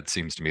 Instead, it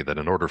seems to me that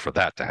in order for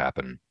that to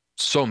happen,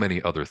 so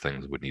many other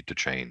things would need to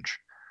change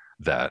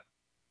that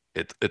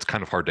it's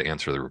kind of hard to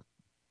answer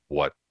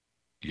what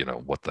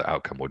what the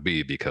outcome would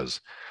be because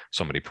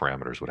so many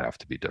parameters would have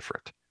to be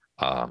different.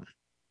 Um,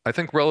 I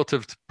think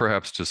relative to,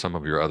 perhaps to some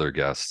of your other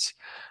guests,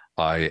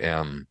 I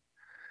am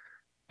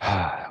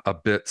a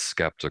bit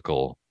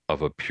skeptical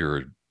of a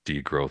pure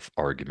degrowth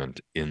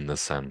argument in the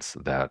sense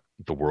that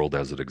the world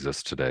as it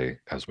exists today,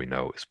 as we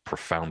know, is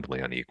profoundly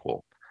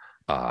unequal.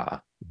 Uh,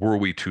 were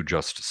we to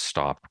just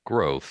stop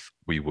growth,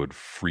 we would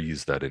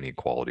freeze that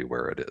inequality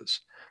where it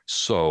is.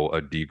 So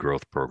a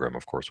degrowth program,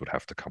 of course, would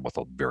have to come with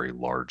a very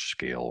large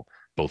scale,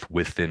 both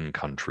within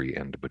country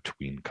and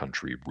between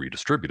country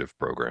redistributive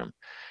program.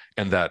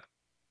 And that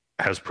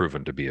has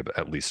proven to be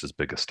at least as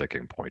big a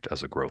sticking point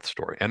as a growth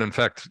story. And in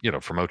fact,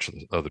 for much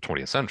of the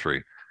 20th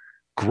century,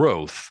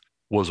 growth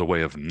was a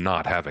way of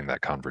not having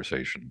that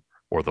conversation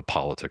or the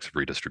politics of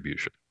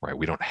redistribution, right?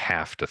 We don't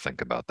have to think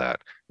about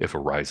that if a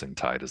rising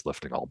tide is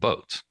lifting all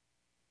boats.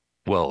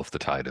 Well, if the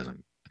tide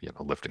isn't,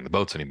 lifting the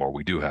boats anymore,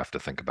 we do have to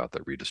think about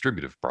that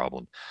redistributive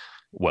problem.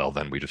 Well,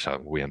 then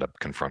we end up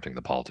confronting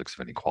the politics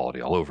of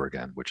inequality all over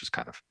again, which is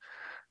kind of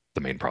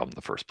the main problem in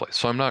the first place.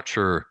 So I'm not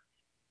sure.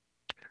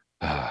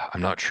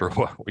 I'm not sure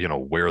what,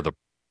 where the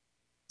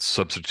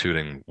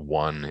substituting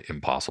one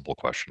impossible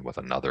question with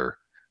another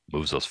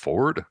moves us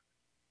forward.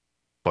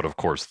 But of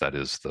course, that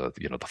is the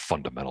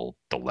fundamental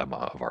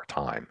dilemma of our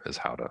time is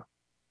how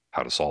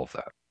to solve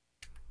that.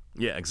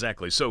 Yeah,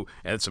 exactly. So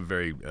that's a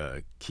very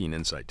keen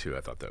insight, too.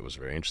 I thought that was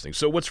very interesting.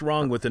 So, what's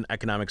wrong with an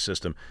economic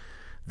system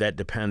that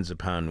depends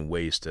upon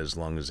waste as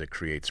long as it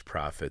creates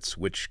profits,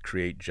 which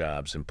create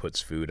jobs and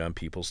puts food on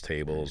people's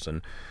tables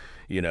and,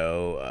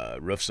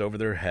 roofs over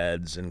their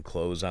heads and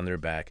clothes on their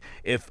back?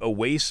 If a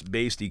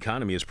waste-based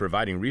economy is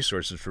providing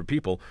resources for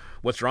people,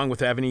 what's wrong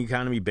with having an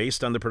economy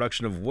based on the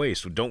production of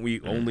waste? Don't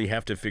we only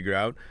have to figure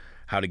out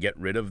how to get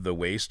rid of the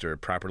waste or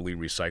properly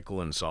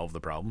recycle and solve the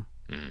problem?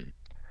 Mm.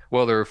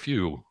 Well, there are a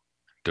few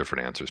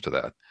different answers to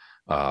that.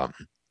 Um,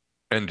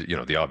 and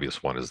the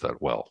obvious one is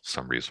that, well,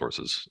 some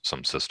resources,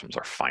 some systems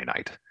are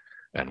finite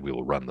and we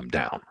will run them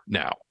down.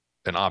 Now,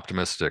 an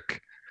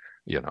optimistic,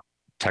 you know,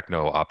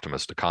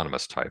 techno-optimist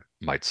economist type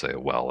might say,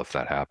 well, if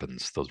that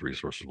happens, those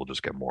resources will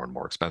just get more and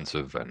more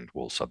expensive and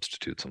we'll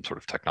substitute some sort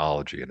of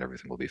technology and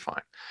everything will be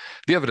fine.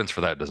 The evidence for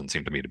that doesn't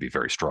seem to me to be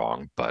very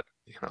strong, but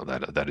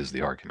that is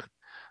the argument.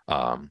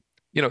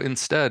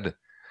 Instead,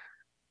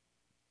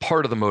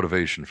 part of the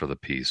motivation for the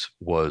piece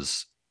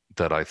was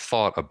that I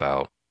thought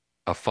about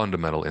a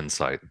fundamental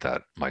insight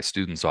that my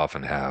students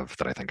often have,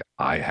 that I think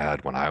I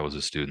had when I was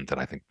a student, that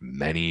I think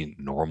many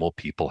normal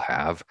people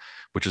have,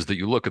 which is that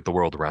you look at the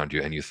world around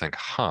you and you think,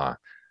 huh,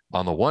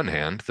 on the one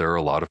hand, there are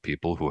a lot of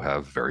people who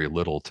have very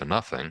little to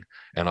nothing.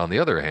 And on the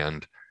other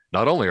hand,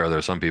 not only are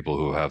there some people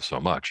who have so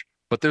much,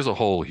 but there's a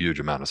whole huge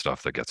amount of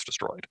stuff that gets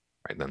destroyed.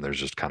 Right. And then there's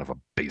just kind of a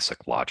basic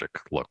logic.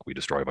 Look, we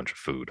destroy a bunch of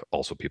food.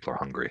 Also, people are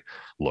hungry.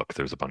 Look,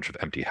 there's a bunch of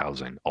empty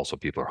housing. Also,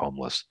 people are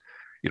homeless.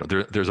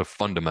 There's a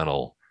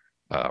fundamental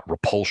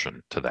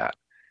repulsion to that.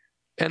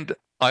 And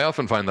I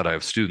often find that I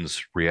have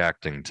students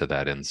reacting to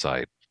that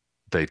insight.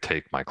 They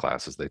take my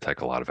classes, they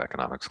take a lot of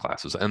economics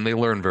classes, and they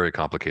learn very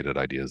complicated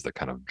ideas that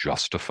kind of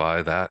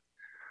justify that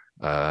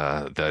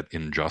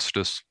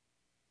injustice.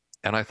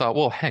 And I thought,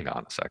 well, hang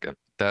on a second.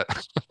 That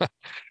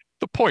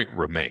the point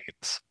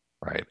remains,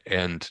 right?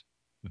 And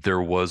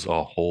there was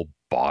a whole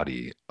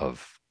body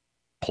of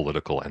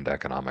political and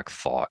economic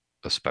thought,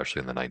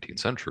 especially in the 19th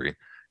century,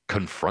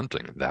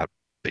 confronting that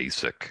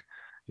basic,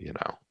 you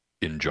know,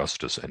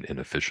 injustice and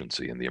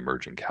inefficiency in the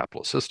emerging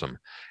capitalist system.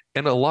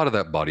 And a lot of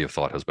that body of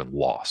thought has been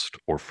lost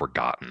or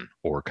forgotten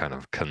or kind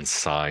of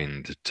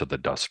consigned to the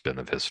dustbin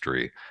of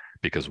history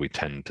because we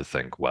tend to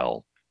think,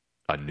 well,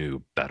 a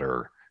new,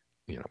 better,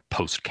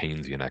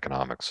 post-Keynesian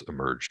economics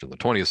emerged in the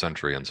 20th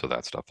century, and so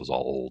that stuff was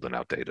all old and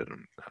outdated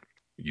and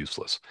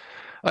useless.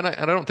 And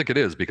I don't think it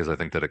is, because I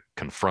think that it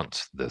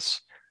confronts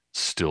this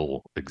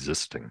still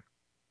existing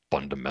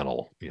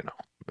fundamental,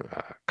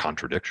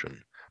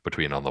 contradiction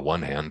between, on the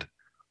one hand,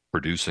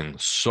 producing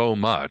so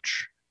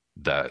much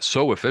that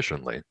so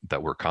efficiently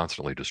that we're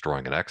constantly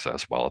destroying in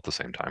excess, while at the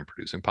same time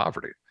producing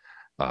poverty.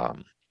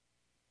 Um,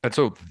 and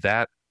so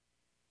that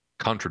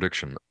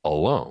contradiction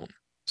alone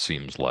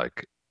seems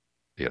like,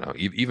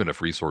 even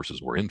if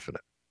resources were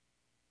infinite,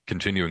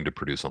 continuing to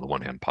produce on the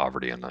one hand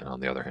poverty and on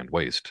the other hand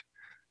waste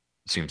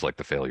seems like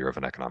the failure of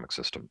an economic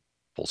system,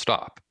 full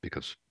stop,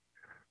 because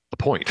the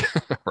point,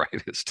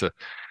 right, is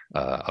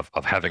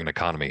of having an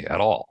economy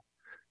at all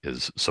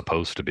is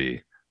supposed to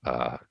be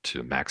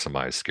to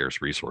maximize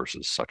scarce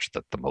resources such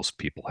that the most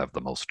people have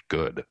the most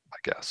good, I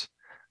guess,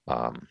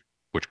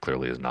 which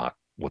clearly is not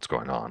what's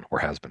going on or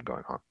has been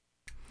going on.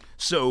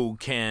 So,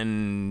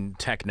 can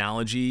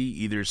technology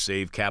either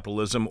save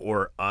capitalism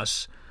or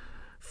us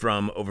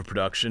from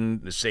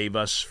overproduction, save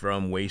us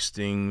from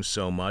wasting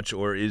so much,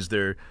 or is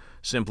there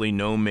simply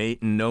no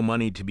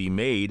money to be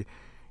made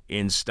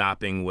in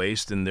stopping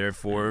waste, and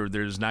therefore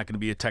there's not going to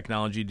be a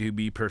technology to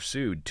be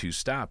pursued to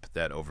stop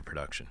that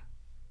overproduction?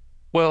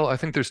 Well, I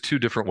think there's two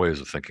different ways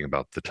of thinking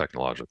about the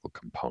technological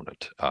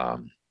component.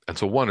 And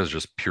so one is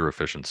just pure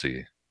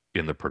efficiency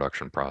in the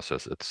production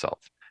process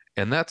itself.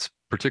 And that's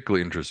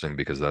particularly interesting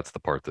because that's the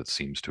part that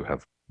seems to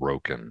have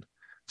broken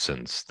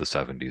since the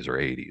 70s or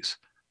 80s.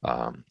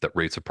 That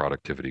rates of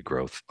productivity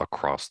growth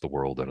across the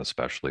world, and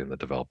especially in the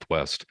developed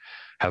West,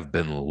 have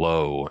been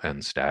low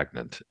and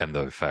stagnant. And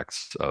the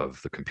effects of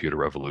the computer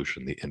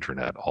revolution, the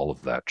internet, all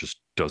of that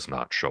just does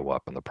not show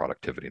up in the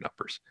productivity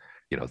numbers.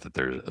 That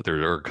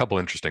there are a couple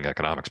interesting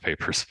economics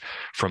papers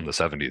from the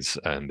 70s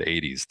and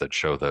 80s that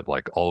show that,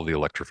 like, all of the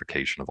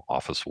electrification of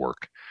office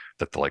work,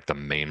 that the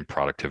main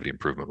productivity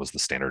improvement was the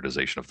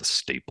standardization of the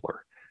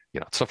stapler,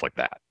 stuff like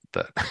that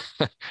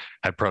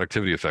had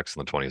productivity effects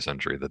in the 20th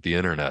century, that the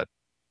internet,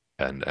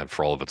 and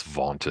for all of its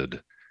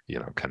vaunted,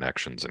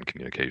 connections and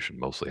communication,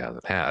 mostly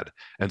hasn't had.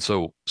 And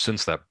so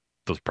since that,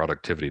 those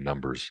productivity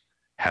numbers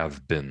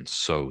have been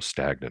so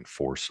stagnant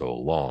for so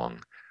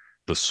long,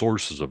 the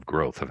sources of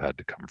growth have had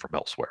to come from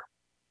elsewhere,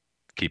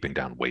 keeping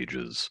down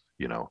wages,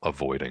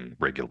 avoiding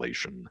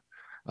regulation,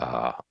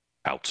 uh,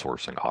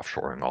 outsourcing,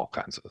 offshoring, all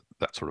kinds of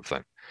that sort of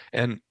thing.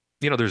 And,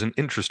 there's an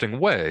interesting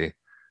way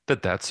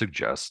that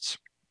suggests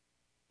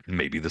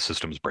maybe the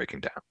system's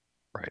breaking down,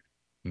 right?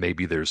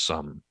 Maybe there's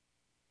some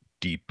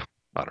deep,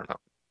 I don't know,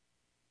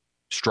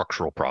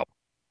 structural problem.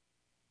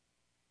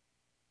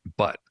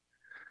 But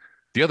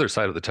the other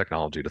side of the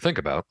technology to think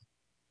about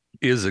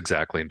is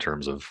exactly in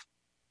terms of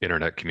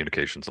internet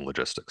communications and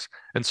logistics.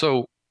 And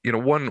so,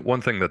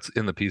 one thing that's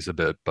in the piece a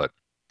bit, but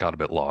got a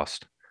bit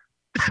lost,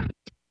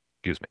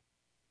 excuse me,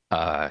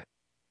 uh,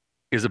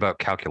 is about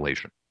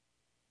calculation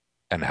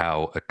and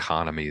how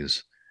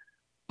economies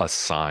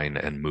assign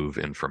and move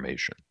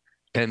information.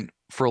 And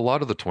for a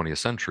lot of the 20th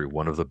century,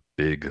 one of the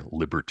big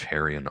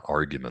libertarian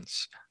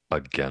arguments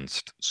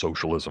against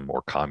socialism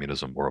or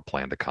communism or a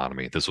planned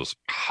economy, this was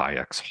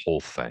Hayek's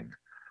whole thing,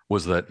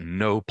 was that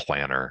no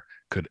planner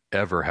could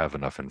ever have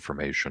enough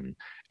information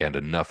and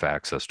enough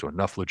access to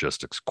enough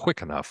logistics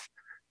quick enough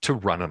to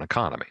run an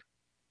economy.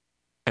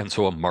 And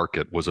so a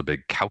market was a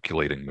big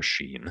calculating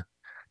machine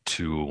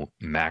to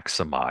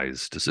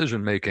maximize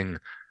decision making,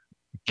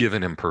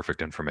 given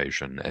imperfect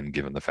information and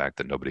given the fact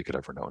that nobody could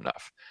ever know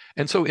enough.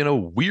 And so, in a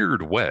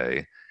weird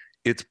way,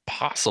 it's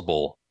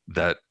possible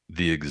that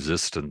the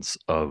existence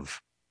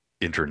of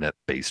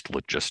internet-based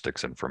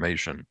logistics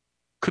information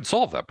could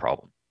solve that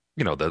problem.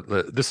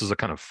 This is a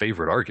kind of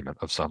favorite argument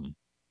of some,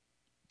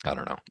 I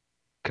don't know,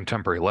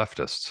 contemporary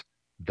leftists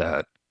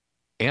that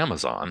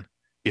Amazon,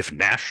 if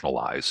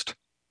nationalized,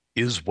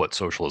 is what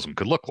socialism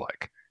could look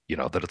like.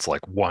 That it's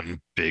like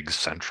one big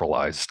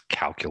centralized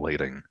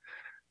calculating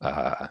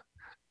uh,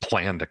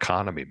 planned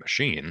economy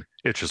machine.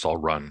 It's just all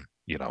run,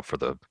 for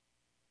the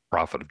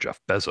profit of Jeff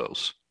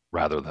Bezos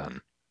rather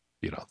than,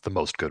 the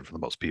most good for the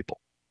most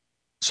people.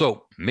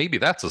 So maybe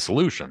that's a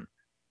solution,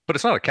 but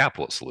it's not a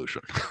capitalist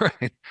solution,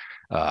 right?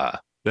 Uh,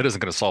 that isn't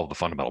going to solve the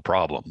fundamental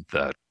problem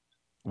that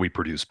we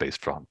produce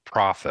based on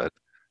profit,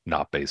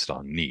 not based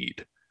on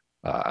need.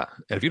 And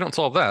if you don't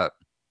solve that,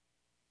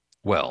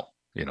 well,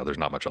 there's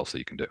not much else that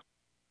you can do.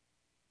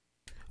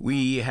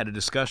 We had a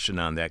discussion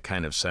on that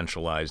kind of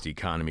centralized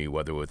economy,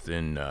 whether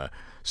within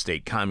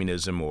state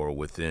communism or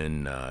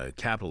within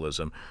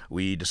capitalism.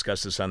 We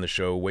discussed this on the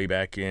show way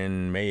back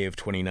in May of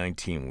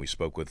 2019. We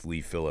spoke with Lee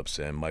Phillips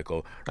and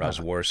Michael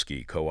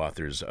Rozworski,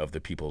 co-authors of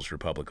The People's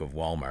Republic of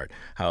Walmart,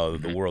 how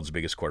the world's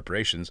biggest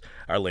corporations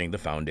are laying the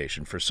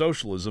foundation for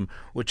socialism,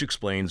 which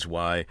explains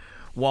why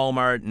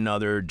Walmart and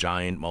other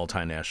giant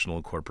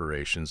multinational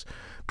corporations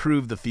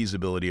prove the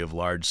feasibility of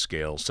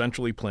large-scale,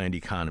 centrally planned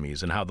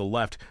economies and how the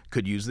left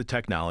could use the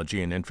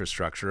technology and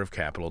infrastructure of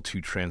capital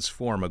to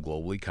transform a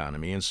global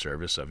economy in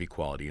service of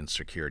equality and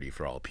security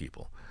for all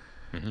people.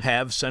 Mm-hmm.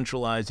 Have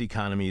centralized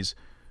economies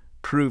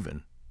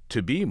proven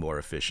to be more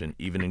efficient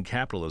even in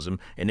capitalism?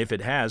 And if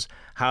it has,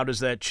 how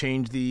does that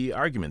change the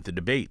argument, the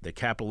debate, that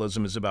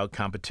capitalism is about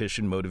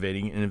competition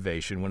motivating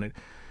innovation when it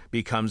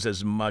becomes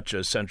as much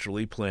a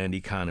centrally planned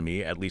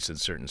economy, at least in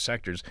certain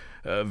sectors,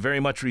 very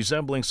much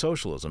resembling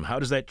socialism? How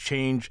does that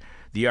change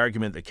the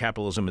argument that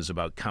capitalism is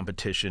about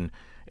competition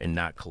and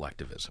not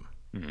collectivism?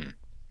 Mm-hmm.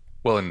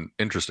 Well, and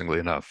interestingly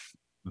enough,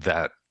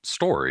 that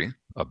story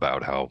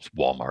about how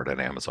Walmart and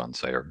Amazon,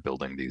 say, are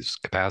building these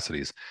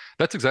capacities,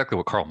 that's exactly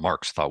what Karl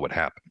Marx thought would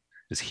happen,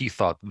 is he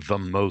thought the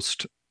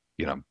most,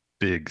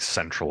 big,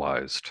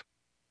 centralized,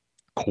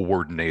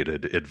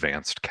 coordinated,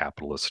 advanced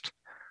capitalist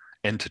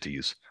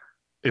entities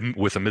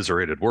with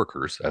immiserated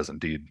workers, as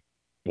indeed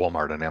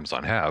Walmart and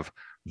Amazon have,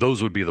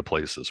 those would be the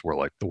places where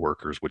like the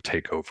workers would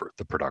take over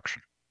the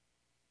production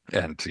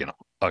and,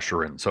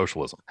 usher in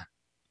socialism.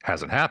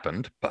 Hasn't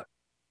happened, but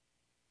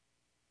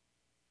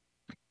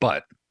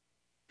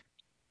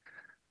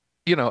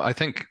I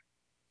think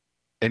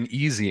an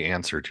easy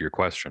answer to your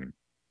question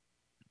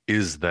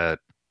is that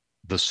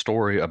the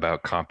story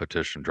about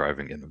competition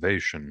driving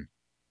innovation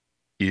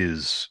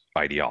is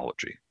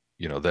ideology.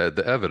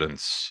 The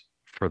evidence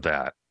for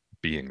that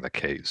being the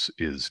case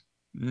is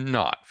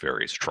not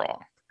very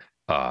strong,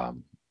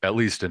 at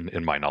least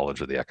in my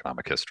knowledge of the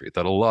economic history,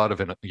 that a lot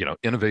of,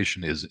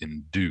 innovation is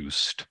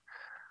induced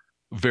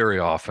very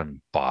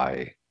often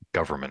by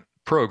government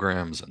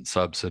programs and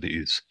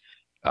subsidies.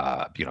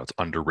 It's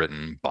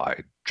underwritten by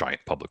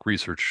giant public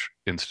research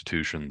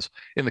institutions.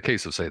 In the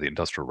case of, say, the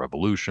Industrial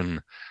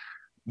Revolution,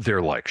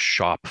 they're like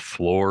shop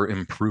floor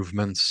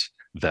improvements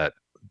that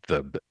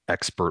the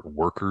expert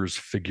workers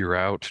figure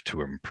out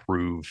to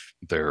improve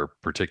their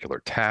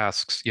particular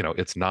tasks.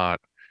 It's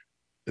not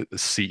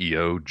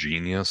CEO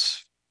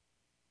genius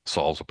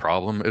solves a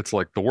problem. It's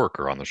like the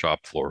worker on the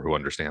shop floor who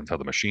understands how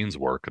the machines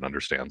work and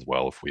understands,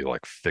 well, if we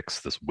like fix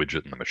this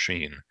widget in the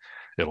machine,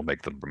 it'll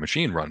make the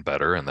machine run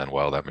better. And then,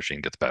 well, that machine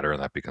gets better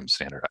and that becomes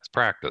standardized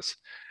practice.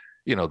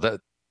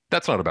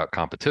 That's not about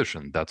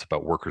competition. That's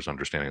about workers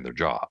understanding their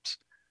jobs.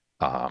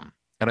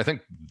 And I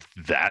think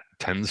that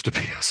tends to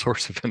be a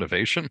source of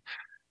innovation.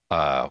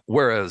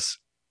 Whereas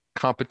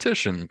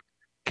competition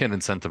can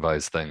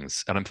incentivize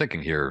things. And I'm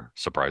thinking here,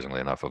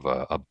 surprisingly enough, of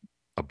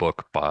a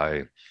book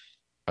by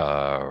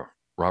uh,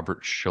 Robert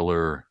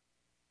Schiller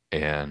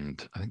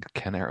and I think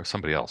Ken Arrow,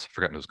 somebody else, I've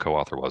forgotten who his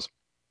co-author was,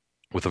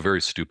 with a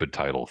very stupid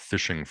title,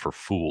 Fishing for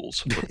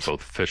Fools, with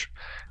both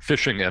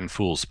fishing and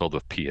fools spelled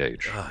with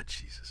PH. Oh,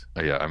 Jesus.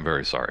 Yeah, I'm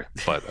very sorry.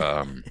 But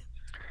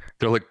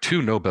they're like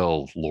two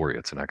Nobel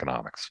laureates in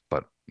economics,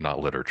 but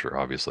not literature,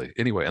 obviously.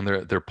 Anyway, and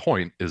their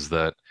point is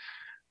that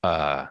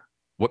uh,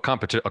 what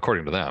competition,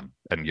 according to them,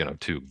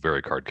 and two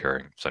very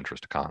card-carrying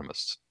centrist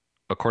economists,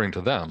 according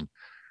to them,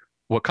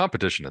 what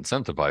competition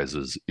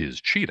incentivizes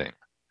is cheating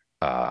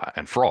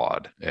and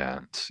fraud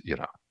and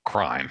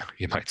crime,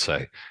 you might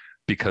say,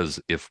 because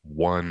if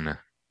one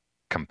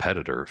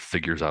competitor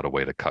figures out a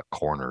way to cut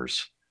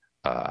corners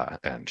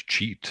and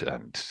cheat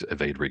and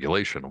evade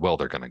regulation, well,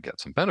 they're going to get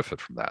some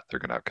benefit from that. They're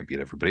going to outcompete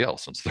everybody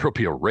else, and so there will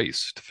be a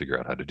race to figure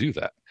out how to do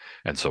that.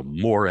 And so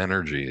more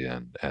energy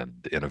and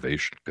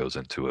innovation goes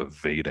into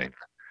evading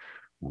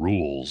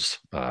rules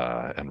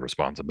and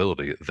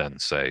responsibility than,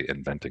 say,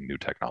 inventing new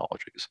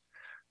technologies.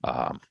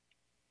 Um,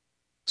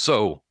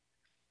 so,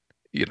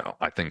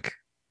 I think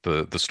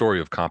the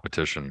story of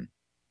competition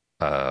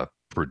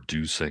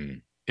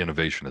producing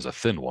innovation is a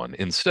thin one.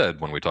 Instead,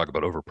 when we talk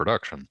about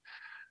overproduction,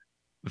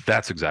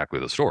 That's exactly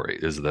the story,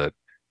 is that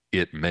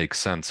it makes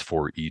sense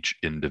for each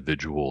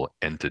individual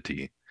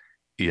entity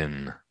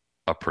in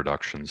a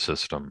production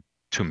system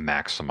to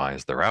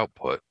maximize their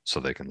output so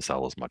they can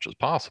sell as much as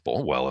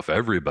possible. Well, if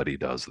everybody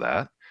does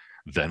that,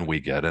 then we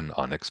get an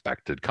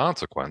unexpected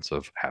consequence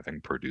of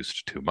having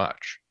produced too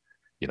much.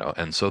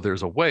 And so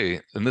there's a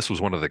way, and this was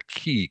one of the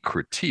key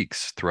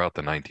critiques throughout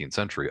the 19th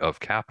century of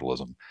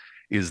capitalism,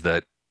 is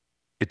that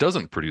it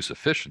doesn't produce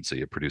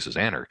efficiency, it produces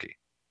anarchy.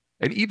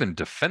 And even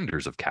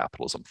defenders of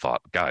capitalism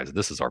thought, guys,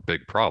 this is our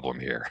big problem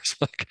here. It's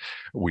like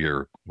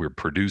we're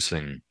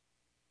producing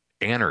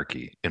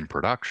anarchy in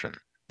production.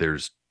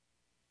 There's,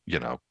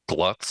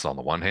 gluts on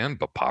the one hand,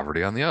 but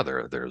poverty on the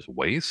other. There's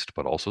waste,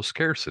 but also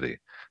scarcity.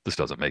 This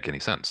doesn't make any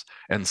sense.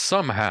 And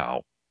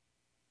somehow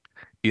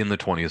in the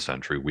 20th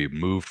century, we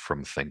moved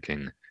from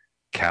thinking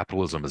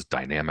capitalism is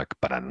dynamic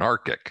but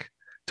anarchic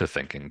to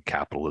thinking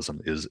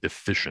capitalism is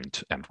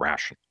efficient and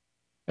rational.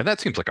 And that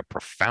seems like a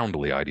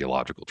profoundly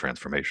ideological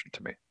transformation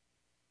to me.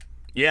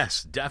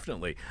 Yes,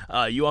 definitely.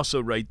 You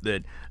also write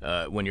that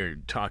when you're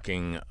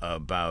talking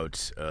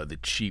about the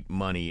cheap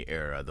money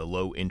era, the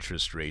low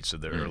interest rates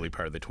of the early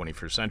part of the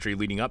 21st century,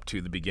 leading up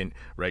to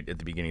right at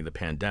the beginning of the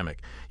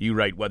pandemic, you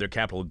write, whether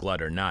capital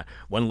glut or not,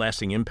 one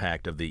lasting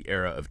impact of the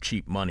era of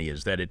cheap money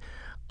is that it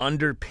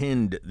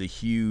underpinned the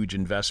huge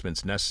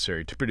investments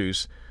necessary to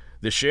produce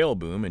the shale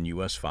boom in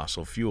U.S.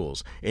 fossil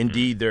fuels.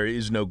 Indeed, there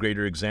is no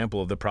greater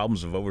example of the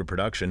problems of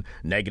overproduction,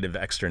 negative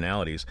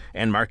externalities,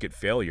 and market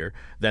failure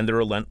than the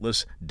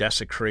relentless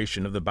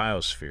desecration of the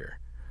biosphere.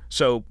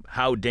 So,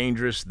 how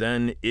dangerous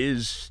then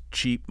is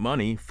cheap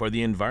money for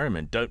the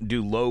environment?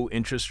 Do low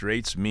interest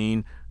rates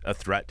mean a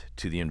threat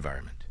to the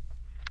environment?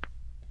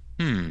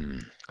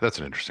 That's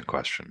an interesting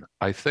question.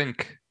 I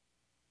think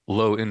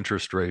low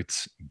interest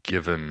rates,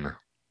 given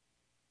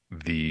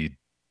the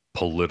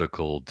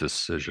political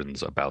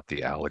decisions about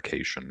the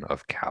allocation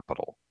of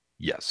capital,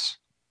 yes.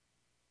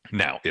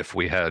 Now, if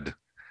we had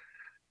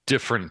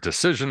different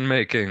decision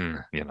making,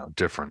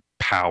 different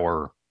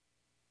power,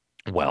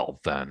 well,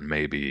 then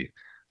maybe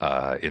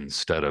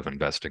instead of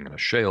investing in a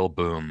shale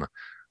boom,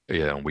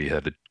 we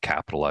had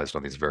capitalized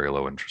on these very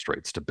low interest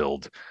rates to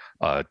build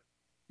a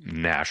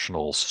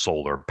national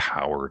solar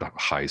powered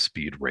high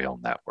speed rail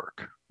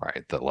network,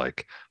 right? That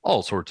like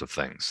all sorts of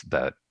things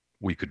that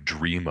we could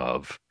dream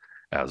of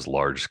as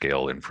large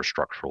scale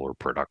infrastructural or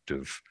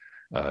productive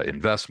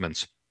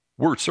investments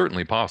were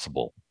certainly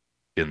possible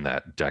in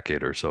that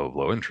decade or so of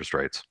low interest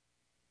rates.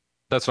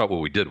 That's not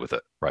what we did with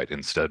it, right?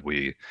 Instead,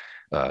 we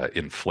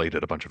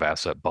inflated a bunch of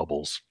asset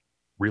bubbles,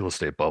 real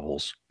estate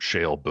bubbles,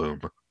 shale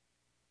boom,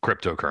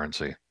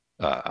 cryptocurrency,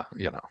 uh,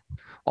 you know,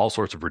 all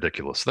sorts of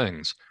ridiculous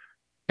things,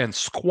 and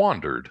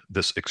squandered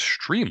this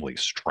extremely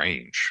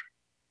strange,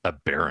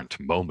 aberrant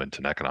moment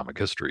in economic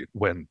history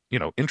when,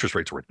 interest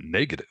rates were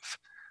negative.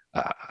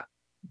 Uh,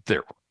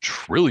 there were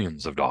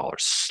trillions of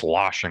dollars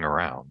sloshing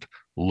around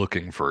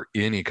looking for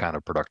any kind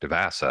of productive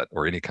asset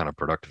or any kind of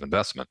productive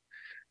investment.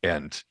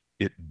 And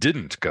it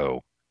didn't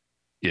go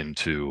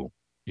into,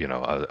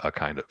 a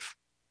kind of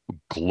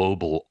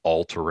global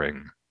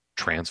altering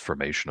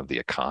transformation of the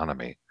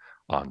economy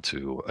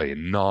onto a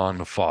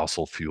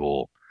non-fossil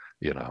fuel,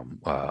 you know,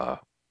 uh,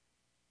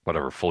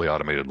 whatever fully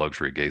automated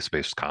luxury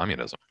gas-based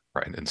communism,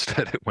 right?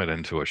 Instead, it went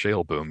into a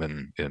shale boom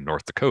in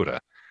North Dakota,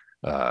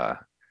 uh,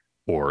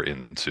 or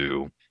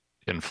into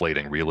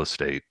inflating real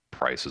estate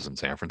prices in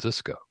San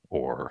Francisco,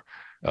 or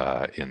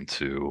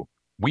into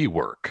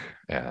WeWork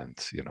and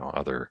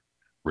other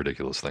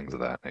ridiculous things of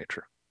that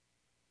nature.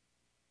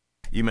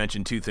 You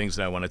mentioned two things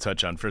that I want to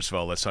touch on. First of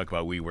all, let's talk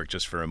about WeWork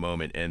just for a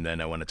moment, and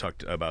then I want to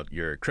talk about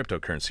your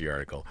cryptocurrency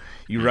article.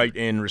 You write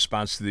in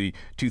response to the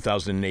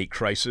 2008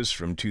 crisis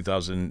from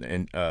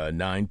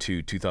 2009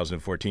 to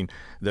 2014,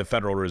 the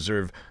Federal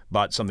Reserve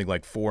bought something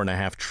like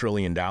 $4.5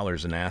 trillion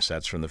in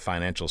assets from the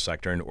financial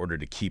sector in order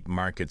to keep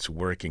markets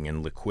working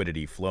and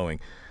liquidity flowing.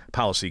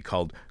 Policy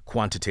called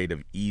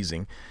quantitative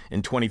easing.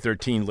 In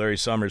 2013, Larry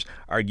Summers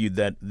argued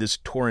that this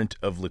torrent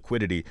of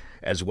liquidity,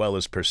 as well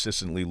as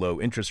persistently low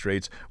interest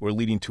rates, were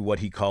leading to what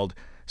he called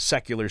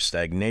secular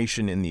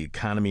stagnation in the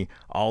economy.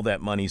 All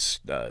that money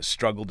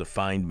struggled to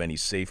find many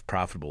safe,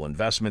 profitable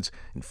investments,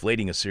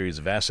 inflating a series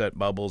of asset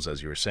bubbles,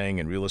 as you were saying,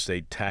 in real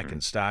estate, tech,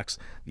 and stocks.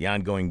 The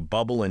ongoing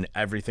bubble in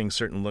everything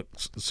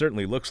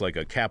certainly looks like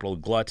a capital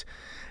glut,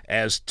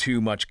 as too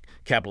much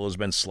capital has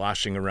been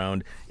sloshing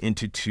around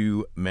into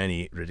too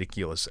many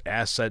ridiculous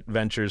asset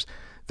ventures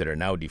that are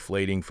now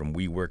deflating, from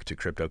WeWork to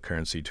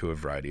cryptocurrency to a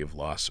variety of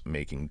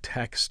loss-making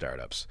tech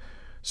startups.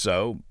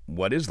 So,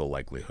 what is the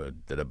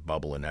likelihood that a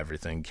bubble in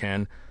everything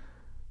can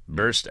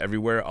burst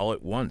everywhere all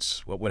at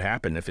once? What would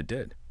happen if it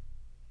did?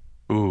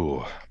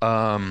 Ooh,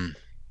 um,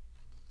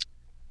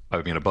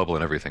 I mean, a bubble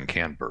and everything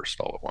can burst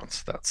all at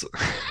once. That's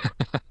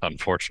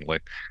unfortunately.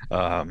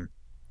 Um,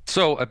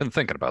 so I've been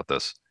thinking about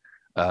this,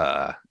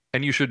 uh,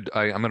 and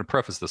I'm going to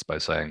preface this by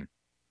saying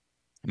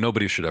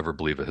nobody should ever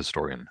believe a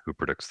historian who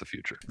predicts the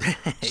future.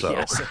 So,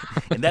 Yes.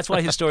 And that's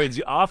why historians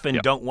often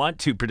yeah, don't want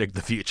to predict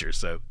the future.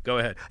 So go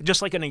ahead.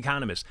 Just like an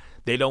economist,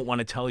 they don't want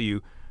to tell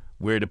you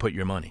where to put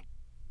your money.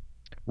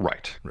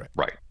 Right. Right.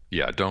 Right.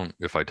 Yeah. Don't,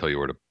 if I tell you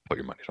where to put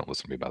your money, don't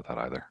listen to me about that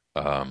either.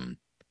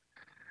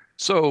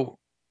 So,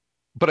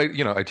 but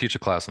I teach a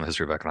class on the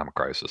history of economic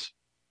crisis,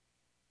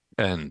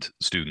 and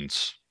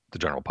students, the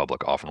general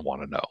public, often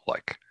want to know,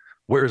 like,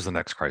 where's the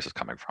next crisis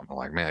coming from? I'm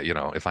like, man,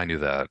 if I knew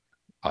that,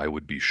 I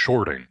would be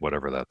shorting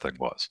whatever that thing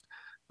was.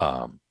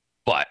 Um,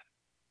 but,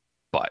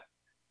 but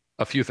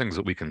a few things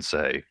that we can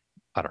say,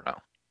 I don't know,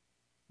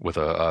 with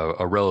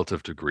a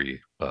relative degree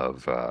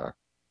of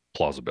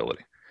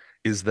plausibility,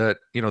 is that,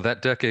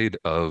 that decade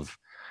of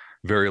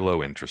very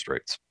low interest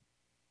rates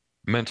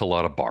meant a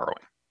lot of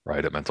borrowing,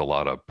 right? It meant a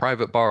lot of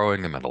private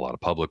borrowing. It meant a lot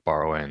of public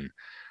borrowing,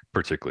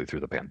 particularly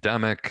through the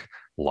pandemic.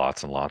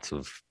 Lots and lots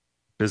of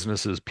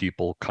businesses,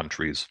 people,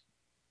 countries,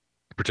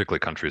 particularly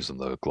countries in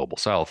the global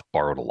south,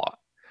 borrowed a lot.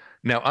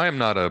 Now, I am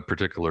not a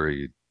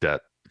particularly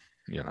debt,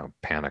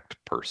 panicked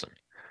person.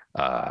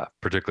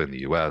 Particularly in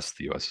the U.S.,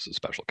 the U.S. is a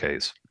special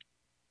case,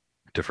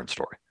 different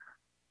story.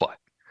 But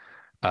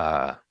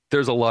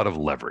there's a lot of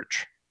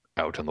leverage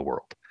out in the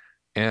world,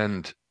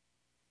 and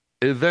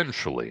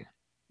eventually,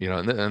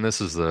 and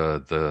this is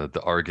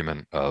the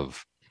argument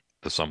of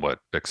the somewhat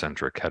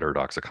eccentric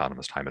heterodox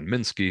economist Hyman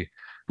Minsky,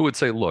 who would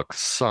say, look,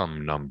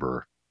 some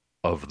number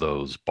of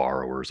those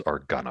borrowers are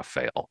gonna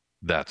fail.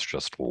 That's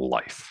just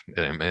life.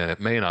 It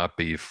may not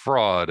be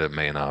fraud. It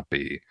may not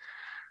be,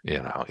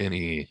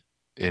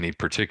 any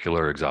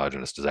particular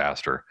exogenous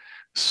disaster.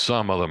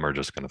 Some of them are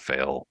just going to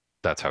fail.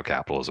 That's how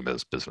capitalism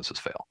is. Businesses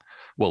fail.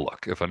 Well,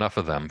 look, if enough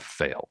of them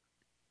fail,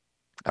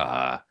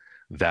 uh,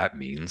 that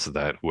means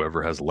that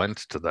whoever has lent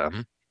to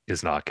them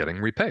is not getting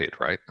repaid,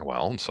 right?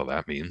 Well, so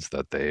that means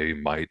that they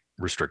might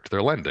restrict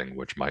their lending,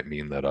 which might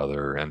mean that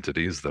other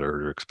entities that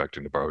are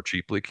expecting to borrow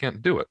cheaply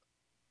can't do it,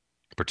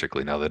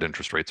 particularly now that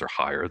interest rates are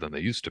higher than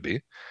they used to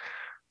be.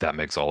 That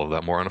makes all of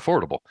that more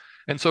unaffordable.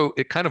 And so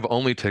it kind of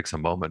only takes a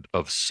moment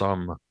of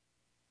some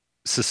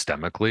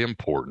systemically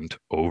important,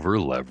 over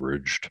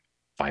leveraged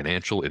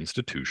financial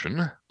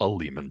institution, a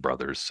Lehman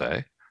Brothers,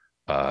 say,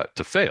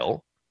 to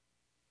fail,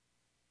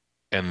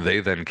 and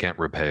they then can't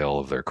repay all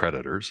of their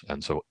creditors.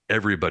 And so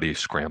everybody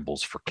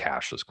scrambles for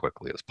cash as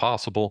quickly as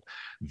possible.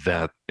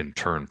 That in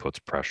turn puts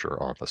pressure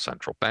on the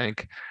central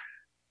bank.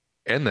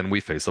 And then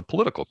we face a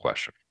political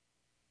question.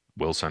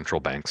 Will central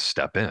banks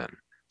step in?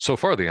 So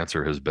far, the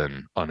answer has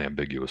been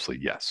unambiguously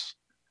yes.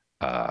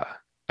 Uh,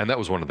 and that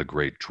was one of the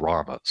great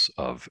dramas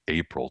of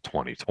April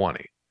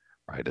 2020,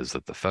 right? Is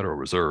that the Federal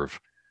Reserve,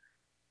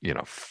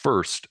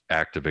 first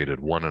activated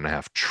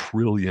 $1.5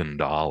 trillion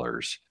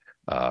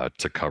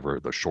to cover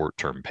the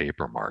short-term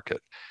paper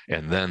market,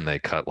 and then they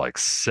cut like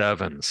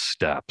 7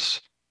 steps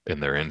in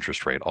their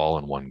interest rate all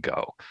in one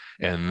go,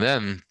 and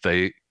then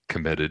they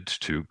committed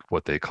to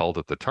what they called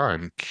at the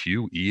time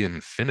QE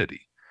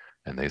infinity.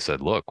 And they said,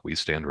 look, we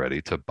stand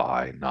ready to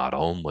buy not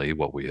only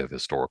what we have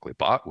historically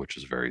bought, which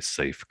is very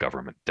safe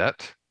government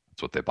debt.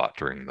 That's what they bought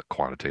during the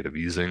quantitative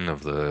easing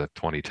of the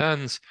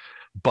 2010s,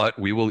 but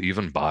we will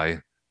even buy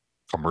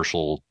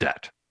commercial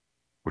debt,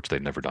 which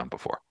they'd never done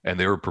before. And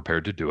they were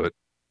prepared to do it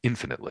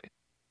infinitely.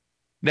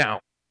 Now,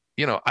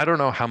 I don't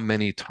know how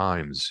many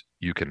times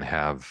you can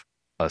have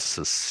a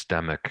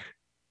systemic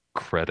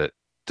credit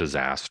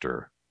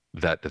disaster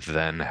that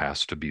then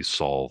has to be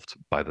solved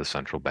by the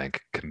central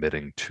bank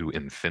committing to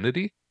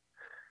infinity.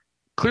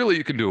 Clearly,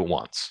 you can do it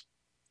once.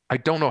 I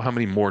don't know how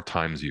many more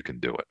times you can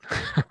do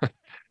it.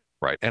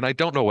 Right. And I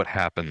don't know what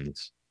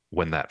happens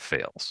when that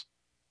fails,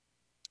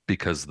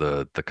 because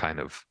the kind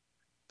of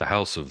the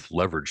house of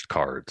leveraged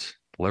cards,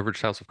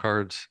 leveraged house of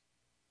cards,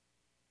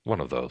 one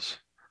of those,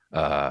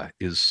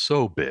 is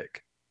so big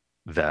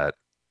that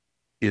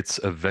its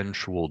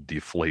eventual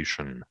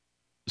deflation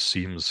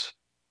seems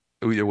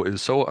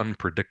is so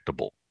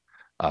unpredictable,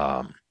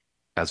 um,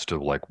 as to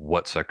like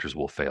what sectors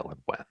will fail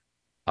and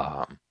when.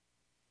 Um,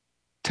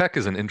 Tech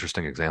is an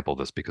interesting example of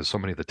this because so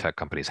many of the tech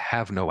companies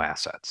have no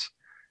assets.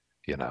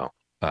 You know,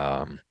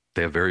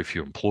 they have very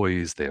few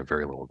employees, they have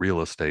very little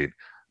real estate.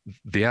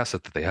 The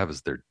asset that they have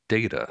is their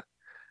data.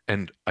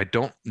 And I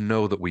don't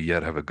know that we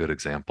yet have a good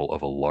example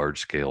of a large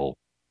scale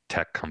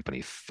tech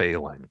company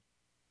failing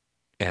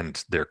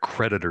and their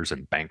creditors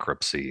in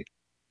bankruptcy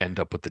end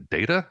up with the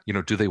data.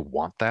 Do they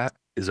want that?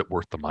 Is it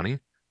worth the money?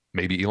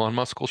 Maybe Elon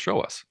Musk will show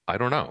us. I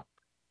don't know.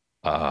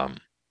 Um,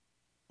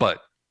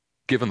 but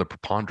given the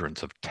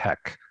preponderance of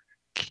tech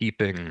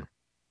keeping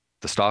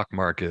the stock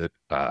market,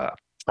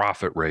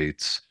 profit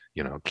rates,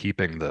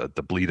 keeping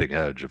the bleeding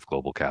edge of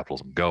global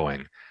capitalism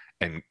going,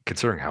 and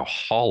considering how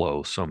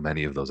hollow so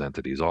many of those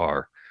entities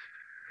are,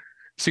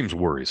 seems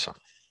worrisome.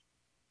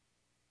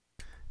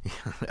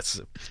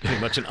 That's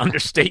pretty much an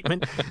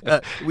understatement.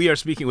 We are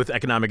speaking with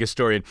economic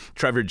historian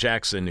Trevor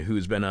Jackson,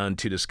 who's been on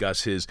to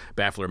discuss his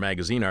Baffler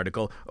magazine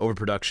article,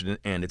 Overproduction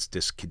and Its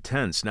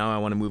Discontents. Now I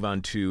want to move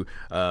on to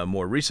a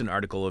more recent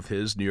article of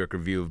his, New York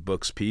Review of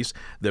Books piece,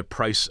 The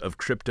Price of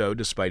Crypto,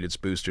 Despite Its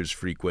Boosters'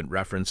 Frequent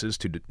References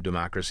to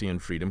Democracy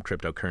and Freedom,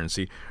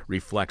 Cryptocurrency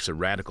reflects a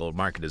radical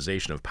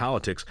marketization of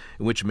politics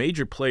in which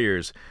major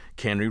players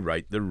can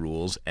rewrite the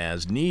rules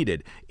as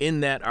needed. In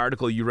that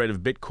article, you write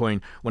of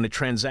Bitcoin, when a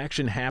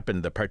transaction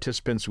happened, the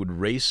participants would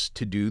race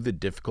to do the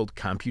difficult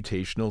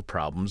computational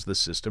problems the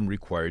system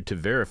required to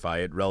verify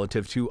it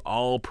relative to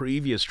all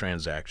previous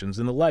transactions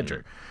in the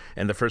ledger.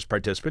 And the first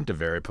participant to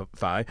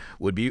verify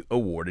would be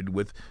awarded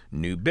with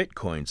new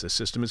Bitcoins. The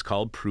system is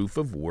called proof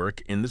of work.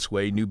 In this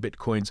way, new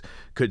Bitcoins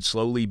could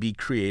slowly be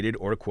created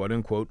or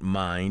quote-unquote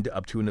mined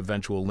up to an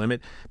eventual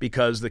limit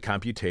because the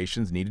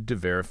computations needed to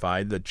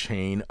verify the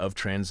chain of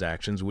transactions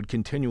would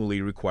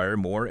continually require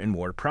more and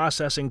more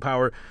processing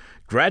power,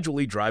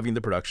 gradually driving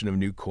the production of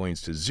new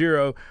coins to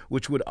zero,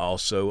 which would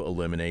also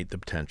eliminate the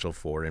potential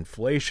for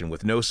inflation.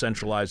 With no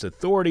centralized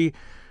authority,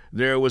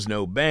 there was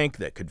no bank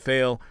that could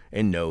fail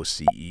and no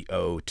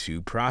CEO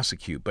to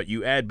prosecute. But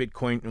you add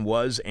Bitcoin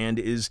was and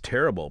is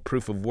terrible.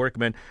 Proof of work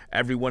meant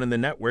everyone in the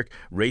network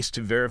raced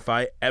to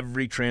verify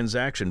every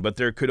transaction, but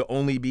there could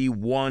only be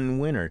one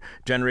winner,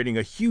 generating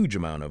a huge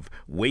amount of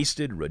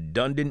wasted,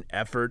 redundant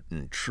effort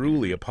and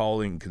truly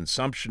appalling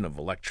consumption of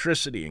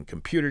electricity and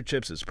computer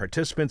chips as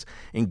participants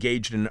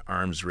engaged in an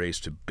arms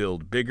race to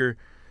build bigger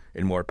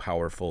and more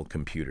powerful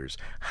computers.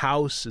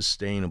 How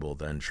sustainable,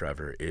 then,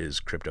 Trevor, is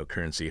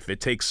cryptocurrency if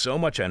it takes so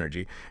much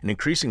energy and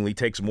increasingly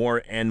takes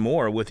more and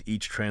more with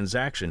each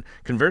transaction?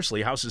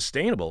 Conversely, how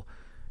sustainable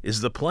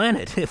is the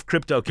planet if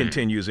crypto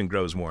continues and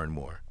grows more and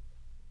more?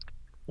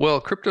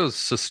 Well, crypto's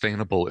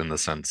sustainable in the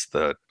sense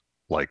that,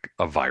 like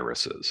a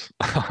virus is,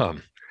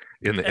 um,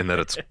 in that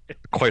it's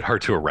quite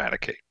hard to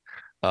eradicate.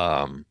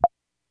 Um,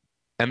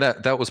 and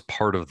that was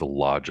part of the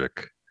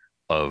logic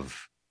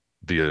of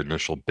the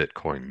initial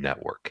Bitcoin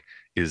network,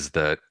 is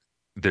that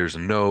there's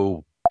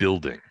no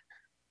building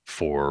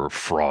for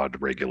fraud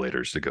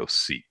regulators to go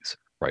seize,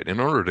 right? In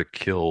order to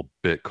kill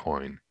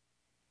Bitcoin,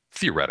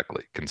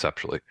 theoretically,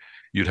 conceptually,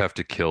 you'd have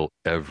to kill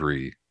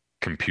every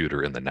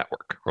computer in the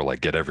network or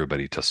like get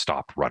everybody to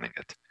stop running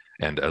it.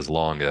 And as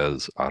long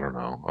as, I don't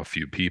know, a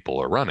few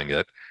people are running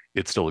it,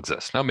 it still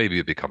exists. Now, maybe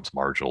it becomes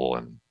marginal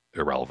and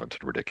irrelevant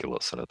and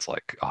ridiculous and it's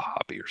like a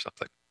hobby or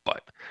something,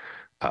 but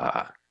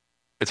uh,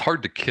 it's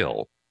hard to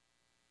kill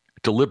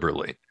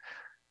deliberately.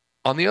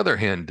 On the other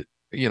hand,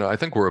 I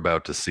think we're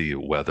about to see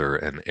whether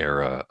an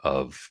era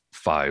of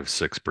 5,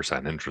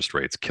 6% interest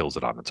rates kills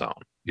it on its own.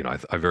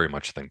 I very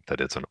much think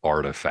that it's an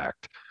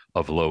artifact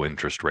of low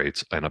interest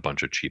rates and a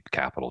bunch of cheap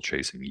capital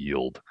chasing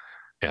yield.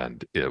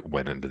 And it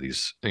went into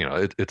these,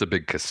 it's a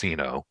big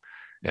casino.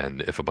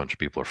 And if a bunch of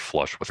people are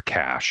flush with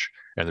cash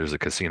and there's a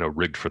casino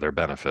rigged for their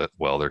benefit,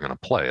 well, they're going to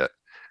play it.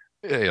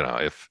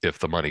 If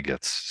the money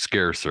gets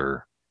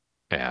scarcer,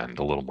 and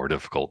a little more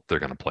difficult, they're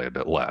going to play a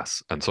bit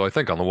less. And so I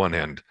think on the one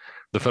hand,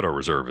 the Federal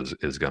Reserve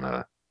is going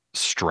to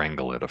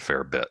strangle it a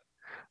fair bit,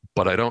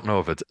 but I don't know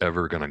if it's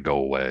ever going to go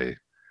away.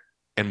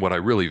 And my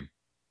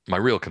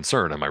real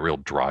concern and my real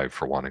drive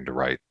for wanting to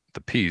write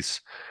the piece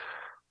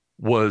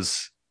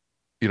was,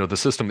 the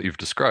system that you've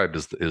described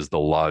is the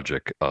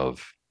logic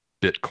of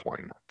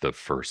Bitcoin, the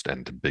first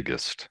and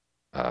biggest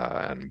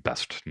and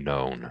best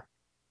known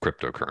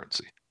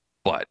cryptocurrency.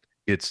 But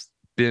it's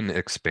been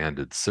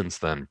expanded since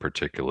then,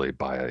 particularly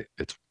by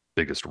its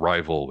biggest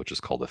rival, which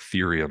is called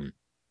Ethereum,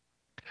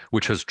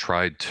 which has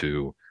tried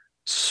to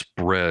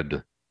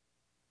spread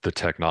the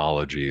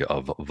technology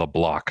of the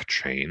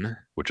blockchain,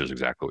 which is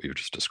exactly what you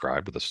just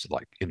described. This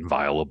like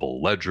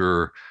inviolable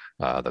ledger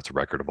that's a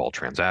record of all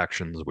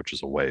transactions, which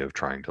is a way of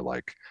trying to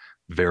like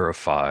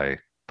verify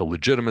the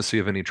legitimacy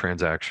of any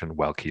transaction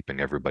while keeping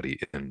everybody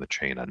in the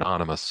chain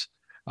anonymous.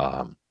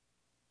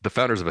 The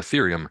founders of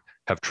Ethereum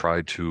have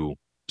tried to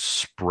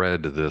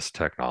spread this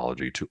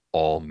technology to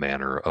all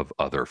manner of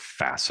other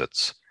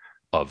facets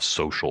of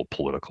social,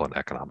 political, and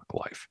economic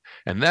life.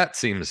 And that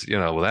seems,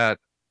 that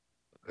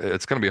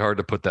it's going to be hard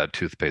to put that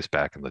toothpaste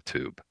back in the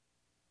tube.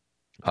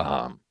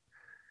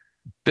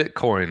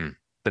 Bitcoin,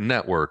 the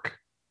network,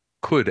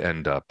 could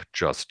end up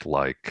just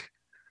like,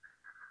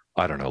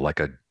 I don't know, like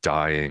a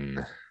dying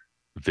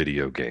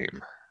video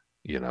game,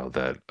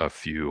 that a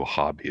few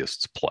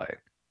hobbyists play.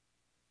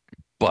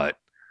 But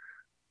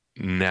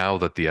now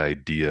that the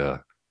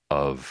idea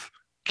of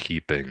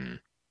keeping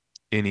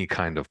any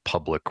kind of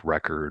public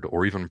record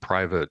or even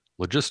private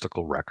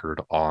logistical record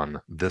on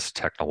this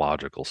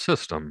technological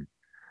system,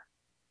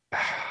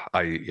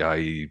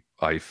 I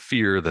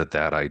fear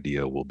that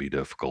idea will be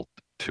difficult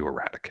to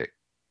eradicate.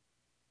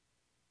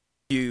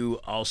 You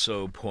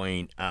also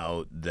point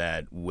out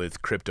that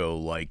with crypto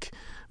like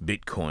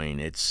Bitcoin,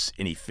 it's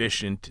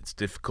inefficient, it's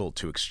difficult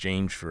to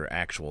exchange for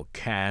actual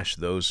cash.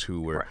 Those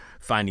who were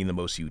finding the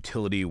most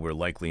utility were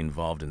likely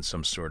involved in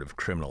some sort of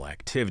criminal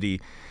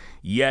activity.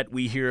 Yet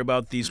we hear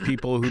about these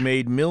people who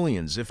made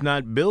millions, if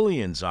not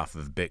billions, off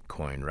of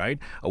Bitcoin, right?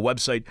 A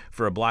website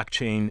for a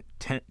blockchain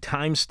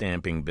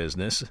timestamping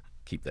business,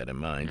 keep that in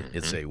mind,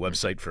 it's a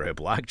website for a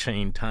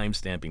blockchain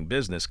timestamping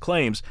business,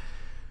 claims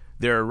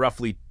there are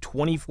roughly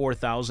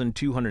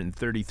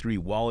 24,233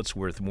 wallets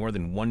worth more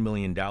than $1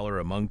 million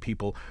among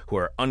people who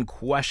are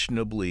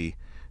unquestionably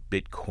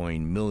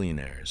Bitcoin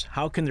millionaires.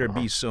 How can there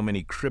be so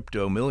many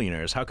crypto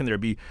millionaires? How can there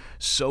be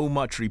so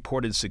much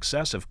reported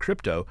success of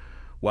crypto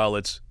while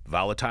it's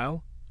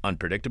volatile,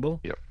 unpredictable,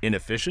 Yep.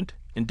 inefficient,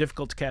 and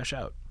difficult to cash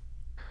out.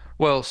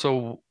 Well,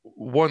 so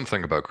one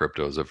thing about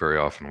crypto is that very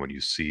often when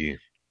you see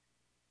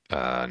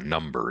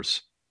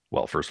numbers,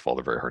 well, first of all,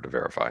 they're very hard to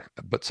verify.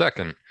 But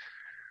second,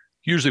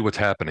 usually what's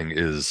happening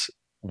is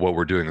what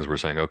we're doing is we're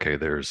saying, okay,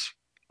 there's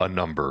a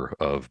number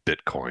of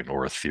Bitcoin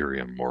or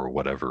Ethereum or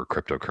whatever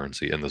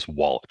cryptocurrency in this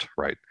wallet,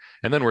 right?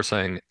 And then we're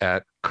saying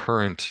at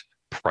current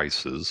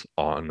prices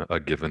on a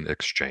given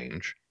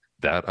exchange,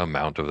 that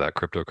amount of that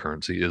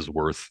cryptocurrency is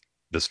worth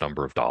this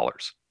number of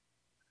dollars.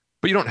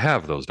 But you don't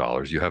have those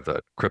dollars. You have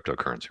that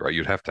cryptocurrency, right?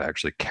 You'd have to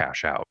actually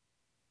cash out.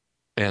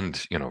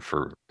 And,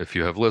 for if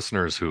you have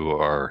listeners who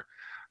are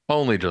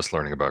only just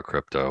learning about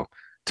crypto,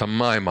 to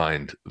my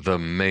mind, the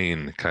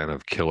main kind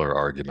of killer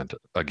argument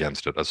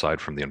against it,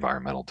 aside from the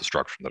environmental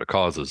destruction that it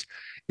causes,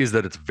 is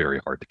that it's very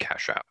hard to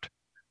cash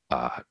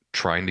out.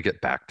 Trying to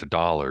get back to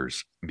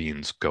dollars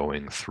means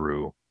going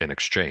through an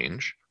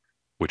exchange,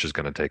 which is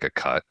going to take a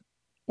cut,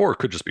 or it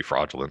could just be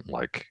fraudulent,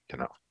 like,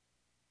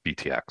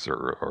 BTX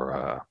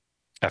or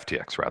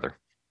FTX rather.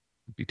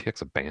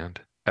 BTX a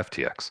band?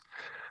 FTX,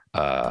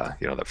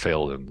 that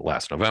failed in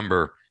last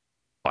November.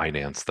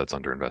 Finance that's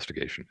under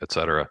investigation, et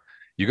cetera.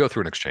 You go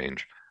through an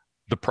exchange.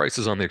 The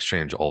prices on the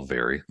exchange all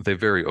vary. They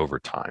vary over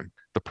time.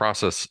 The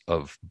process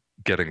of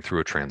getting through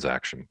a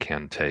transaction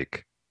can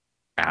take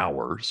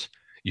hours.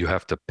 You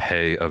have to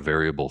pay a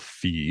variable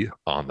fee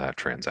on that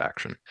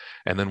transaction.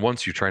 And then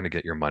once you're trying to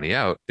get your money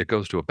out, it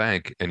goes to a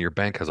bank, and your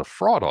bank has a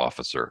fraud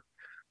officer,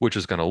 which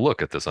is going to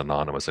look at this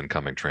anonymous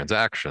incoming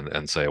transaction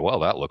and say, well,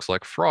 that looks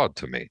like fraud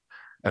to me,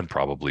 and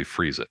probably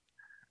freeze it.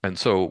 And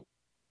so,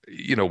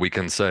 we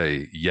can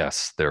say,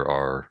 yes, there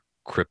are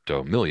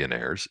crypto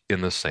millionaires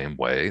in the same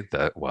way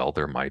that, well,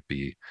 there might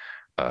be,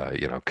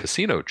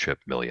 casino chip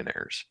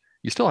millionaires.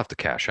 You still have to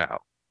cash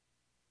out,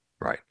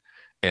 right?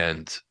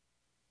 And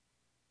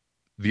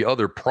the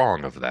other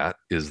prong of that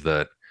is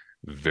that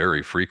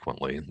very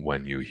frequently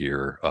when you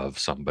hear of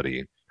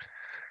somebody,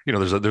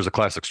 there's a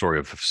classic story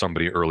of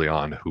somebody early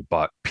on who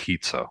bought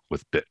pizza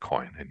with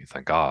Bitcoin, and you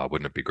think,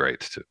 wouldn't it be great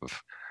to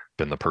have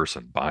been the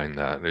person buying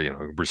that,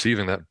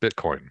 receiving that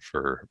Bitcoin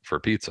for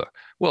pizza?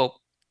 Well,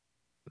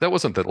 that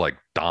wasn't that like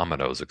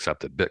Domino's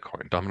accepted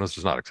Bitcoin. Domino's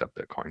does not accept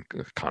Bitcoin,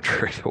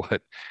 contrary to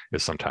what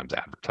is sometimes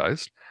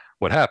advertised.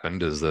 What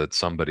happened is that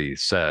somebody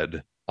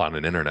said on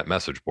an internet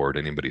message board,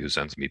 anybody who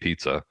sends me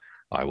pizza,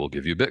 I will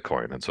give you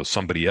Bitcoin. And so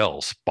somebody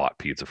else bought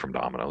pizza from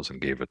Domino's and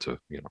gave it to,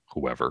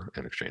 whoever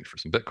in exchange for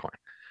some Bitcoin.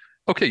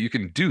 Okay, you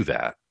can do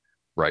that,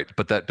 right?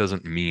 But that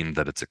doesn't mean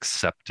that it's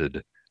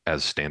accepted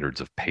as standards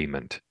of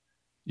payment,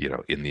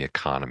 in the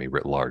economy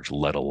writ large,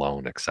 let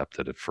alone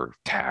accepted for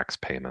tax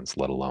payments,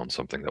 let alone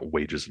something that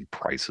wages and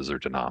prices are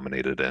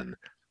denominated in.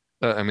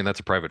 I mean, that's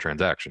a private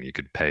transaction. You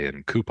could pay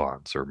in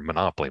coupons or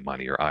monopoly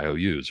money or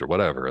IOUs or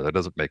whatever. That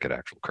doesn't make it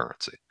actual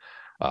currency.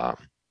 Um,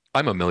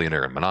 I'm a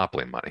millionaire in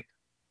monopoly money.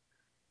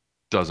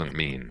 Doesn't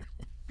mean,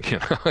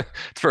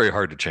 it's very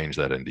hard to change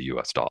that into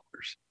US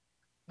dollars.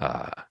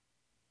 Uh,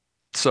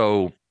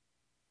 so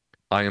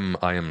I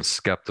am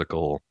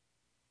skeptical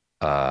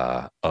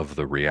of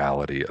the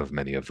reality of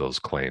many of those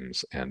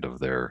claims and of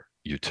their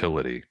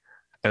utility.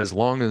 As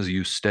long as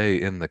you stay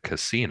in the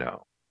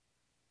casino,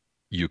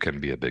 you can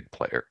be a big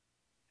player.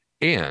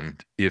 And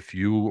if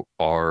you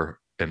are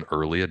an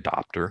early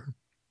adopter,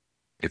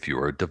 if you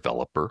are a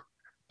developer,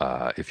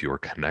 if you are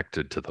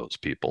connected to those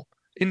people,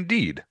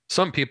 indeed,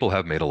 some people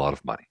have made a lot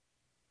of money.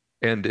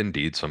 And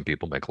indeed, some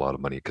people make a lot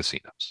of money at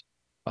casinos.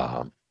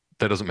 Um,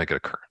 that doesn't make it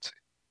a currency.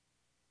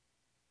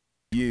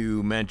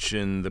 You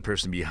mentioned the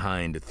person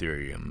behind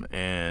Ethereum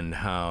and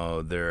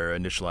how their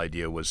initial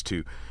idea was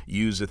to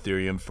use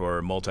Ethereum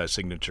for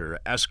multi-signature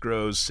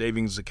escrows,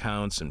 savings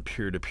accounts, and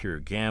peer-to-peer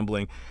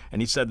gambling. And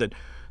he said that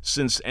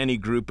since any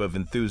group of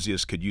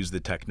enthusiasts could use the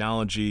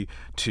technology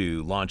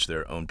to launch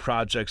their own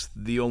projects,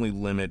 the only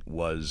limit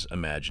was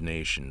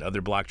imagination.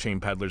 Other blockchain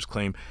peddlers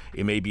claim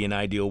it may be an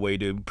ideal way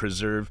to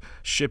preserve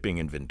shipping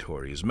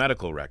inventories,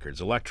 medical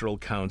records, electoral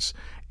counts,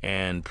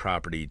 and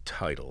property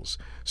titles.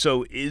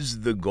 So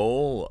is the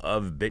goal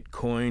of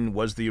Bitcoin,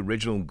 was the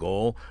original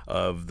goal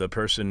of the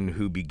person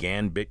who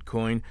began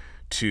Bitcoin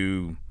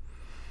to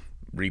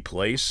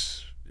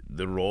replace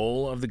the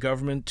role of the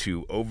government,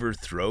 to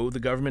overthrow the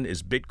government?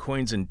 Is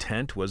Bitcoin's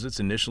intent, was its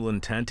initial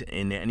intent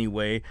in any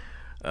way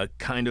a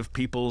kind of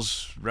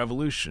people's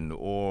revolution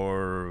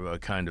or a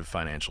kind of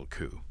financial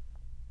coup?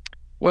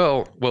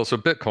 So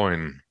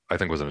Bitcoin, I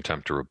think, was an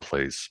attempt to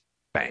replace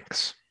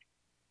banks.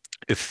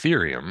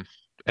 Ethereum,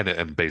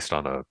 and based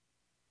on a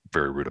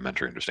very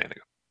rudimentary understanding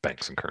of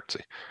banks and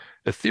currency,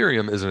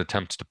 Ethereum is an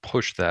attempt to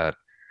push that.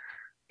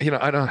 You know,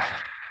 I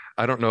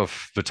don't know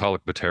if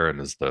Vitalik Buterin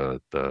is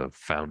the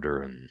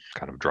founder and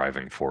kind of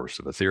driving force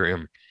of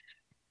Ethereum.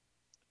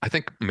 I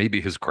think maybe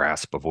his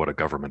grasp of what a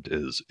government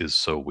is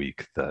so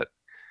weak that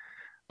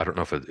I don't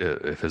know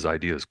if his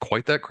idea is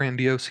quite that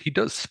grandiose. He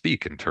does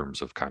speak in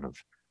terms of kind of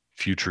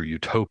future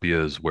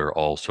utopias where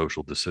all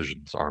social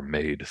decisions are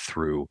made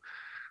through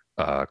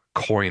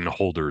coin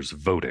holders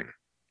voting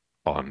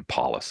on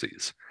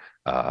policies.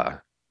 Uh,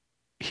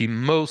 he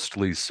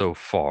mostly so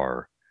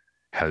far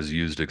has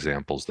used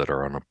examples that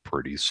are on a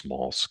pretty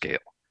small scale.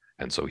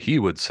 And so he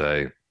would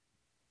say,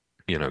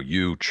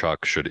 you,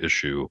 Chuck, should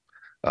issue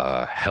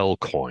hell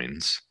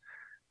coins,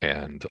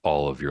 and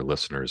all of your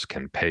listeners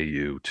can pay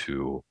you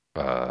to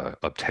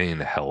obtain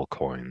hell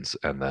coins,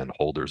 and then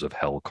holders of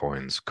hell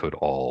coins could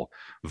all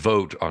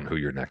vote on who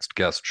your next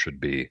guest should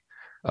be.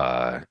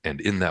 And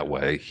in that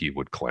way, he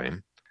would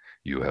claim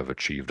you have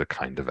achieved a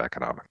kind of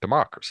economic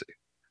democracy.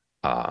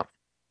 Uh,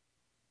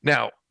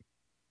 Now,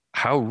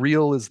 how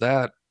real is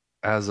that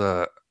as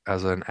a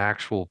as an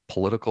actual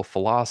political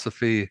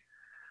philosophy?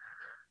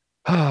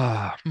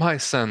 My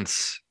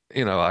sense,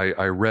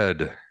 I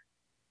read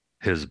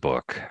his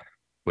book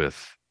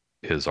with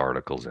his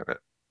articles in it.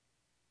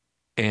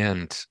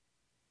 And,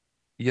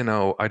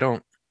 I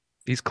don't,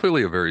 he's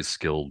clearly a very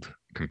skilled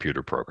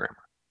computer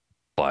programmer,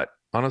 but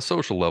on a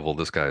social level,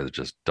 this guy is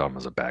just dumb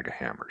as a bag of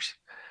hammers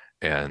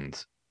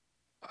and,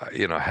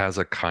 has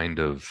a kind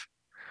of,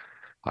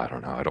 I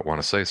don't know, I don't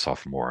want to say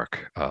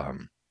sophomoric,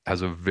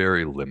 has a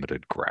very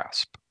limited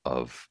grasp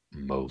of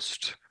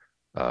most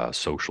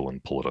social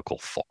and political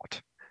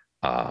thought.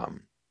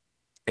 Um,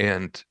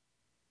 and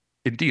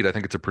Indeed, I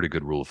think it's a pretty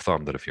good rule of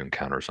thumb that if you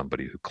encounter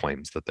somebody who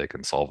claims that they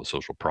can solve a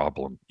social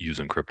problem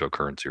using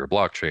cryptocurrency or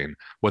blockchain,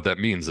 what that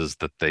means is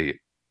that they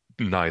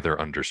neither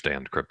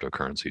understand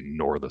cryptocurrency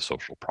nor the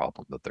social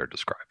problem that they're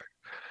describing.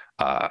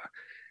 Uh,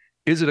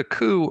 is it a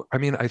coup? I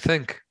mean, I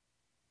think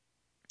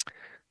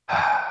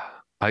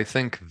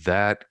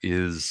that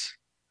is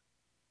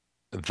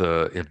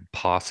the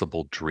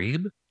impossible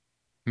dream,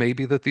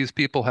 maybe, that these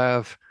people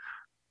have.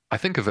 I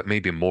think of it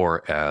maybe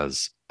more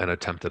as an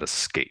attempt at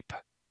escape.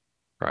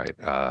 Right.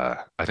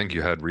 I think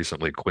you had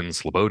recently Quinn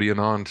Slobodian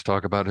on to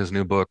talk about his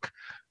new book.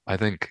 I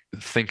think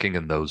thinking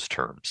in those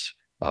terms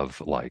of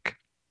like,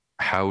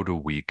 how do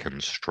we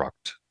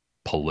construct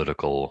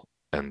political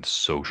and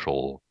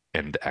social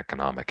and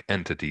economic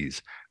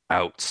entities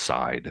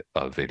outside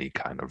of any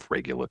kind of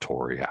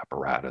regulatory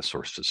apparatus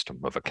or system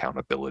of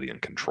accountability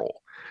and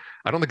control?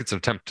 I don't think it's an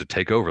attempt to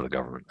take over the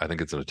government. I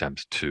think it's an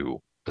attempt to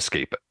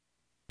escape it.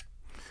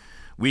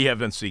 We have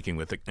been speaking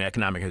with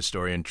economic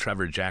historian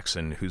Trevor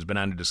Jackson, who's been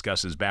on to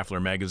discuss his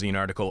Baffler magazine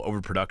article,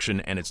 Overproduction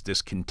and its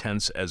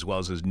Discontents, as well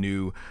as his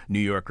new New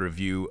York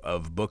Review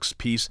of Books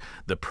piece,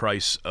 The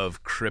Price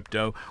of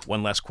Crypto.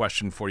 One last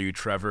question for you,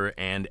 Trevor,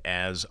 and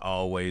as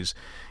always,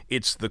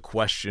 it's the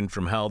question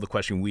from hell, the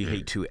question we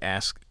hate to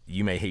ask.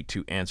 You may hate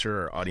to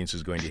answer. Our audience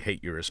is going to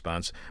hate your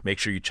response. Make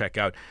sure you check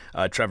out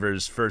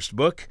Trevor's first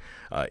book,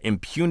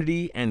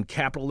 Impunity and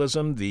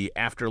Capitalism, The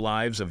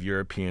Afterlives of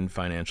European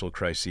Financial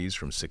Crises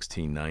from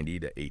 1690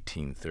 to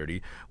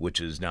 1830,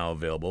 which is now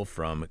available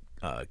from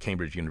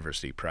Cambridge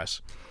University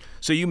Press.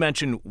 So you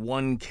mentioned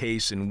one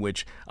case in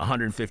which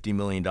 $150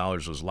 million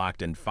was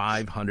locked in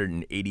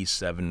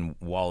 587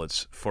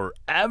 wallets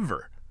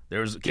forever. There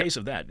was a case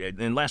of that.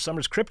 And last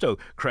summer's crypto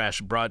crash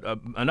brought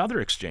another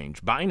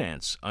exchange,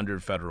 Binance,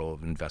 under federal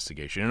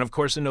investigation. And of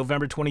course, in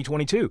November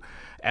 2022,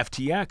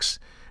 FTX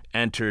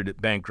entered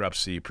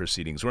bankruptcy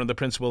proceedings. One of the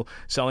principal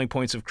selling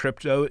points of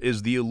crypto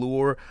is the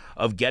allure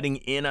of getting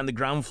in on the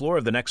ground floor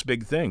of the next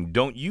big thing.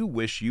 Don't you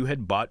wish you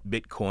had bought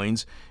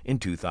Bitcoins in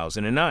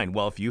 2009?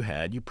 Well, if you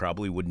had, you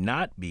probably would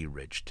not be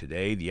rich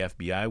today. The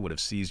FBI would have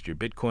seized your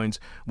Bitcoins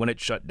when it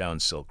shut down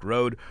Silk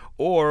Road,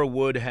 or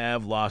would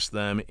have lost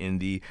them in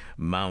the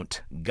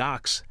Mt.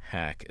 Gox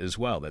hack as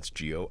well. That's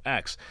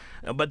GOX.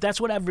 But that's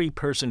what every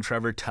person,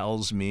 Trevor,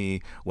 tells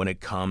me when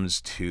it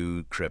comes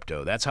to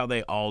crypto. That's how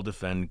they all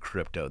defend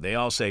crypto. They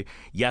all say,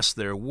 yes,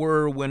 there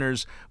were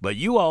winners, but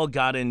you all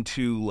got in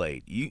too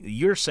late.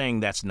 You're saying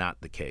that's not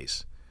the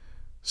case.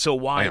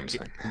 So I am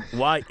saying.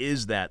 why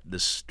is that the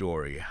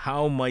story?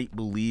 How might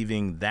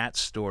believing that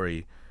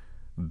story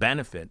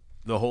benefit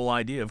the whole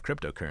idea of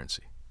cryptocurrency?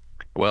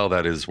 Well,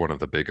 that is one of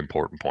the big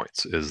important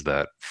points, is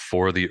that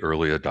for the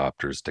early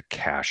adopters to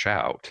cash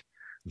out,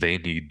 they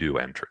need new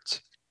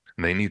entrants.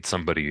 And they need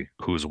somebody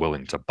who's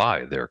willing to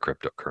buy their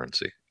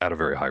cryptocurrency at a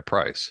very high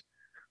price.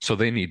 So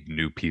they need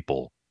new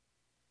people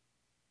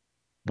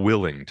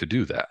willing to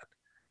do that.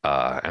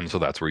 And so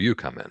that's where you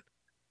come in.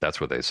 That's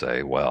where they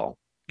say, well,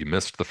 you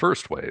missed the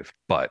first wave,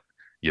 but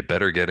you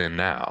better get in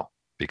now,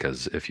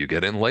 because if you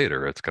get in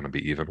later, it's going to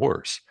be even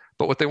worse.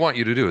 But what they want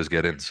you to do is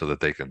get in so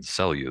that they can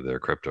sell you their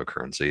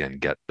cryptocurrency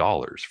and get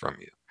dollars from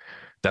you.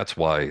 That's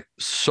why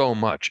so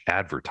much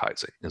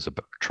advertising is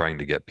about trying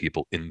to get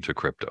people into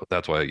crypto.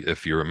 That's why,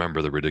 if you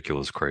remember the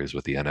ridiculous craze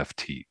with the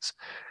NFTs,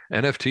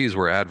 NFTs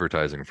were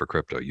advertising for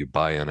crypto. You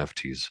buy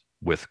NFTs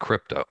with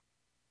crypto.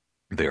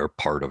 They are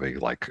part of a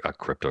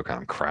crypto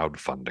kind of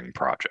crowdfunding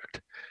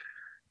project.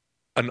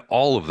 And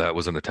all of that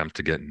was an attempt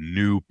to get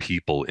new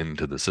people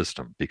into the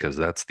system, because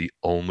that's the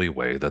only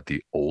way that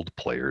the old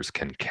players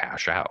can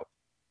cash out.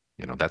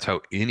 That's how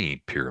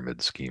any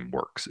pyramid scheme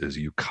works, is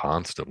you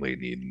constantly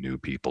need new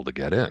people to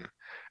get in.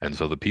 And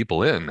so the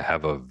people in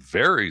have a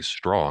very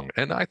strong,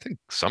 and I think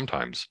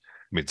sometimes,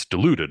 I mean, it's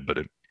diluted, but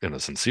in a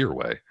sincere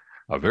way,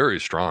 a very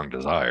strong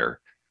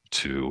desire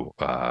to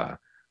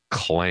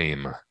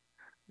claim,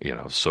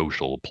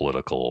 social,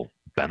 political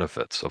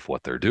benefits of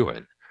what they're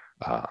doing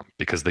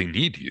because they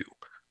need you.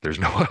 There's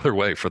no other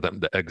way for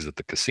them to exit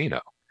the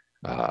casino.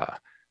 Uh,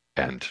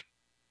 and,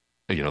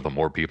 the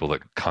more people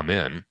that come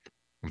in,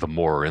 the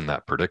more are in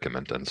that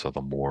predicament. And so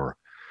the more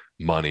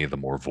money, the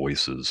more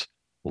voices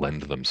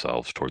lend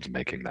themselves towards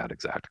making that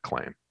exact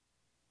claim.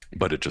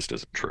 But it just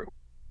isn't true.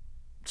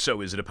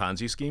 So is it a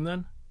Ponzi scheme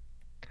then?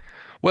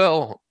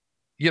 Well,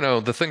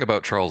 the thing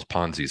about Charles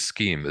Ponzi's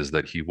scheme is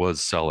that he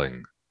was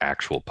selling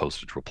actual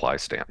postage reply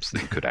stamps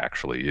that you could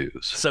actually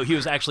use. So he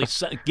was actually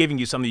giving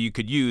you something you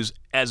could use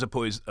as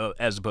opposed to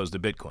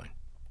Bitcoin.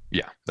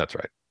 Yeah, that's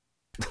right.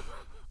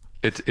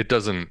 It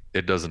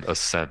doesn't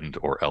ascend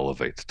or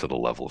elevate to the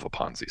level of a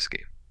Ponzi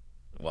scheme.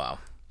 Wow.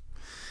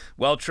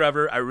 Well,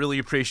 Trevor, I really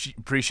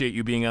appreciate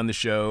you being on the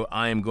show.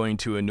 I am going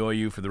to annoy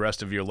you for the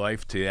rest of your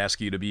life to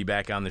ask you to be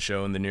back on the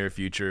show in the near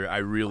future. I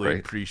really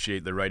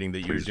appreciate the writing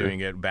that you're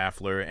doing at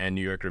Baffler and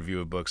New York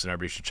Review of Books, and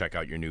everybody should check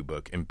out your new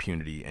book,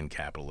 Impunity and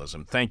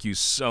Capitalism. Thank you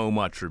so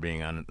much for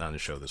being on the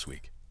show this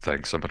week.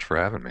 Thanks so much for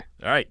having me.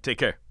 All right, take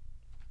care.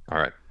 All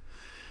right.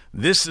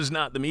 This is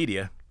not the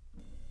media.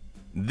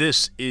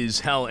 This is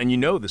hell, and you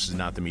know this is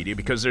not the media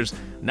because there's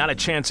not a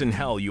chance in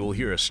hell you will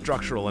hear a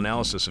structural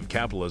analysis of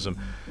capitalism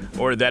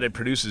or that it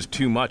produces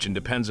too much and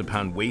depends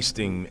upon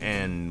wasting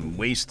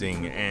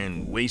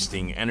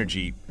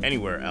energy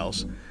anywhere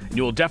else. And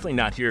you will definitely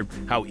not hear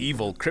how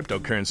evil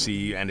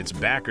cryptocurrency and its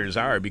backers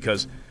are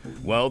because,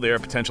 well, they are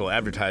potential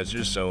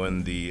advertisers, so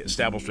in the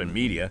establishment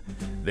media,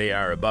 they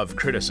are above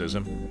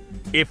criticism.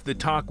 If the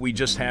talk we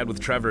just had with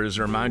Trevor is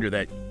a reminder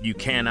that you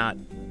cannot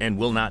and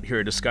will not hear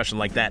a discussion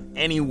like that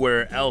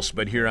anywhere else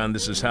but here on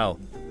This Is Hell,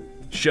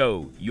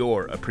 show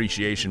your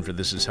appreciation for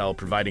This Is Hell,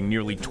 providing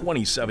nearly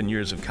 27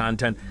 years of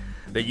content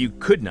that you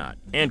could not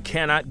and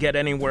cannot get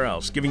anywhere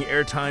else, giving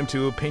airtime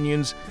to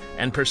opinions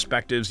and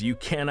perspectives you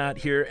cannot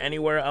hear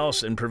anywhere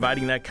else, and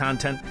providing that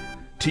content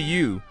to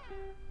you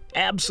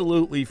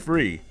absolutely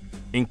free,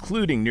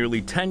 including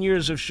nearly 10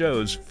 years of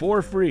shows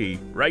for free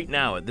right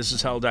now at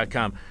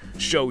thisishell.com.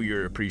 Show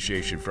your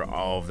appreciation for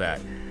all of that,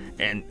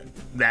 and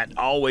that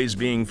always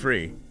being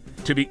free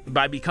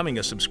by becoming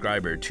a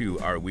subscriber to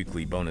our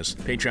weekly bonus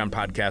Patreon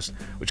podcast,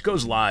 which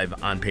goes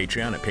live on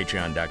Patreon at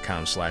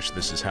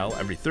patreon.com/thisishell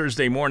every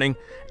Thursday morning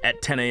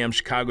at 10 a.m.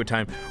 Chicago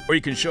time. Or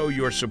you can show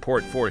your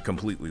support for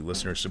completely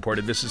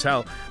listener-supported This Is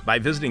Hell by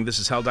visiting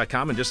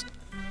thisishell.com and just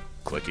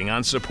clicking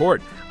on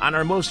support. On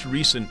our most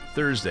recent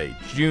Thursday,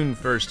 June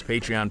 1st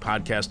Patreon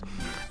podcast,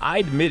 I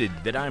admitted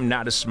that I'm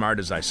not as smart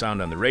as I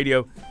sound on the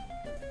radio,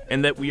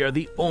 and that we are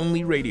the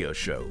only radio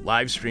show,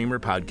 live stream, or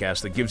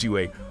podcast that gives you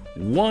a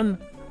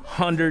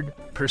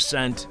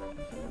 100%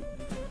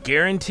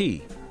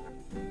 guarantee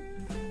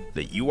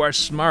that you are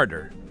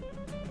smarter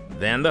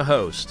than the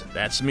host.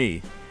 That's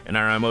me. And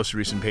on our most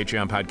recent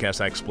Patreon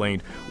podcast, I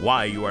explained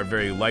why you are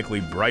very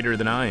likely brighter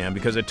than I am,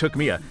 because it took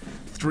me a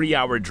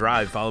 3-hour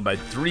drive followed by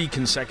 3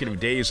 consecutive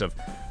days of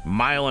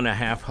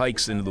 1.5-mile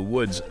hikes into the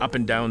woods, up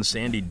and down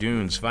sandy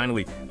dunes,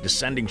 finally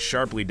descending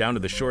sharply down to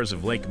the shores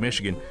of Lake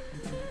Michigan,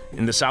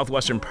 in the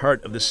southwestern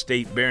part of the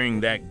state bearing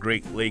that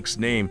Great Lakes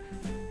name.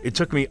 It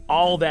took me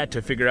all that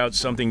to figure out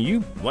something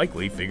you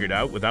likely figured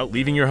out without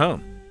leaving your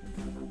home.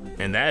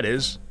 And that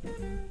is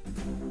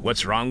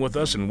what's wrong with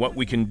us and what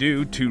we can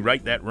do to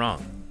right that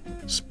wrong.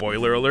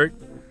 Spoiler alert,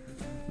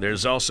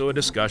 there's also a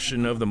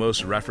discussion of the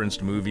most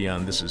referenced movie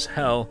on This Is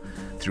Hell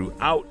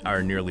throughout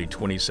our nearly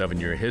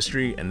 27-year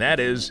history, and that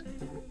is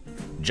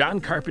John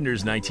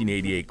Carpenter's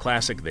 1988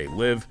 classic, They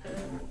Live,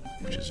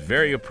 which is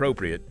very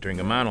appropriate during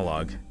a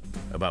monologue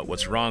about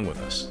what's wrong with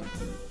us.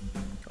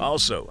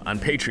 Also, on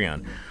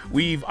Patreon,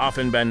 we've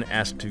often been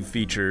asked to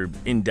feature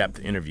in-depth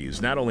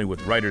interviews, not only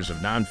with writers of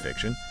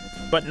nonfiction,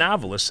 but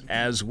novelists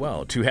as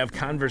well, to have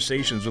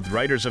conversations with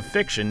writers of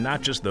fiction,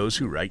 not just those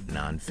who write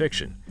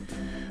nonfiction.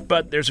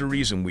 But there's a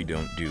reason we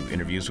don't do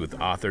interviews with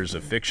authors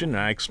of fiction, and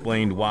I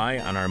explained why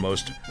on our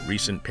most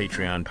recent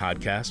Patreon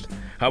podcast.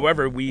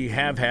 However, we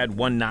have had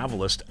one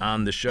novelist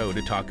on the show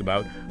to talk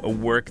about a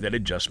work that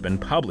had just been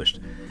published.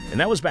 And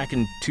that was back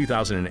in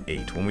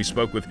 2008 when we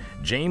spoke with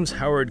James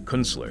Howard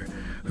Kunstler,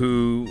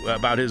 who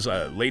about his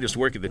latest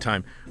work at the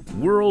time,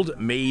 World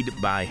Made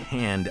by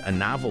Hand, a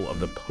novel of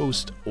the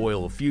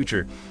post-oil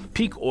future.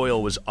 Peak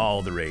oil was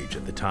all the rage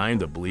at the time,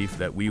 the belief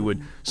that we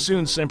would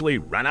soon simply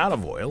run out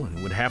of oil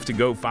and would have to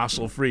go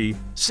fossil-free,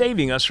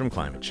 saving us from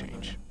climate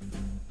change.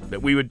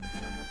 That we would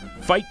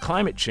fight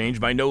climate change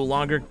by no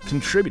longer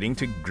contributing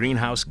to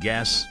greenhouse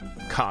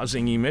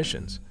gas-causing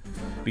emissions,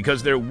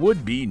 because there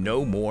would be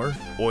no more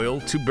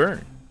oil to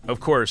burn. Of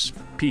course,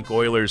 peak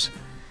oilers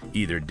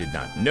either did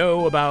not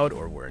know about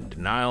or were in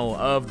denial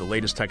of the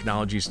latest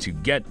technologies to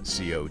get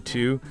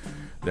CO2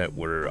 that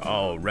were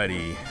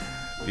already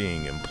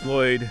being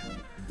employed,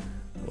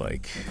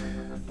 like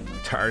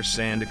tar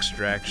sand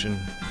extraction,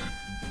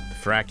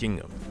 fracking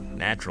of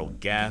natural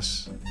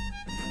gas,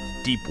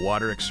 deep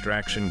water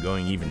extraction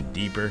going even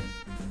deeper.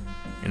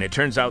 And it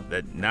turns out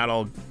that not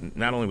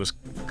only was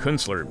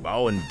Kunstler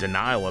all in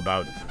denial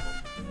about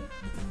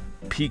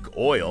peak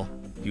oil,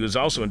 he was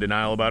also in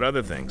denial about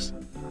other things,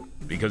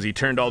 because he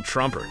turned all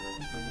Trumper.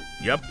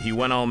 Yep, he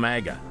went all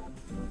MAGA.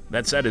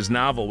 That said, his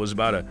novel was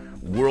about a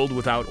world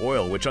without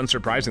oil, which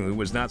unsurprisingly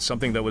was not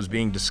something that was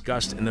being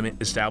discussed in the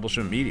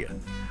establishment media.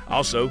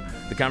 Also,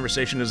 the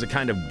conversation is a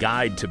kind of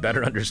guide to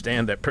better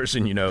understand that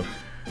person you know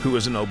who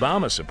is an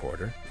Obama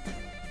supporter,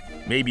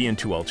 maybe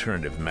into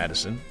alternative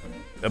medicine,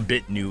 a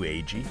bit new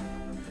agey,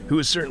 who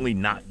is certainly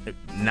not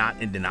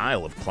in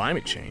denial of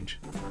climate change,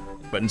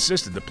 but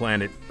insisted the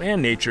planet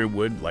and nature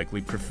would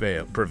likely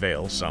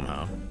prevail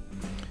somehow.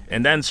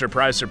 And then,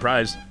 surprise,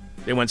 surprise,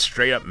 they went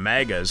straight up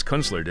MAGA as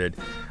Kunstler did,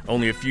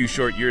 only a few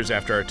short years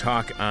after our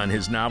talk on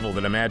his novel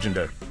that imagined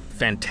a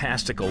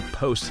fantastical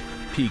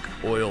post-peak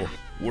oil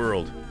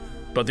world.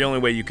 But the only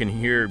way you can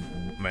hear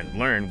and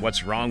learn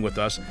what's wrong with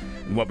us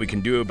and what we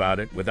can do about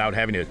it without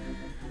having to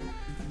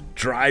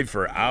drive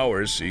for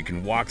hours so you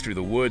can walk through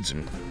the woods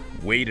and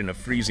wade in a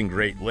freezing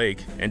Great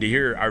Lake, and to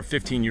hear our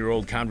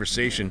 15-year-old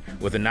conversation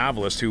with a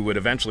novelist who would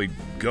eventually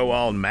go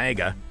all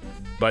MAGA,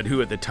 but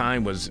who at the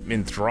time was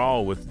in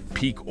thrall with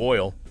peak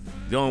oil.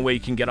 The only way you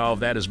can get all of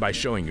that is by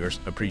showing your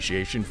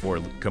appreciation for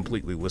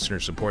completely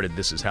listener-supported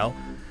This Is Hell,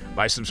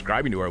 by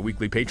subscribing to our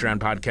weekly Patreon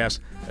podcast,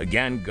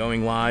 again,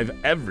 going live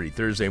every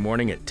Thursday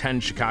morning at 10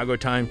 Chicago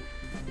time.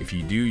 If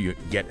you do, you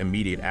get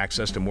immediate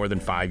access to more than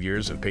 5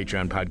 years of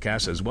Patreon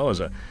podcasts, as well as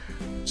a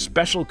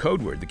special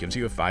code word that gives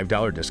you a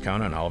 $5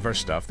 discount on all of our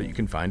stuff that you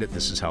can find at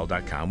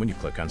thisishell.com when you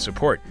click on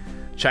support.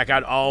 Check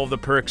out all the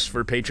perks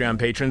for Patreon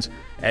patrons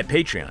at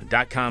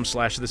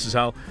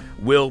patreon.com/thisishell.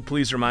 Will,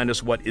 please remind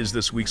us what is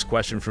this week's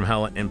question from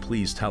hell, and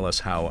please tell us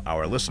how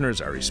our listeners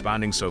are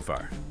responding so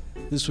far.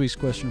 This week's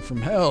question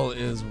from hell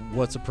is,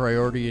 what's a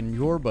priority in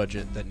your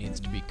budget that needs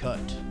to be cut?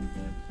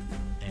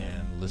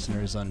 And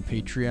listeners on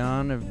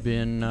Patreon have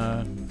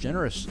been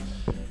generous.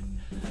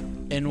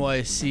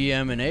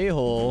 NYCM and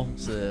A-hole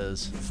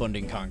says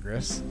funding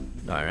Congress.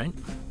 All right.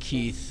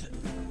 Keith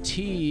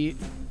T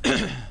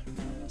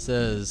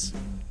says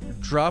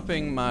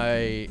dropping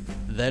my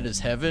That Is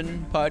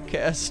Heaven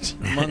podcast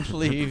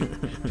monthly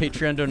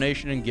Patreon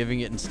donation and giving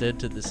it instead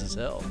to This Is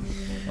Hell.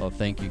 Oh,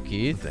 thank you,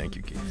 Keith. Thank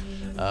you, Keith.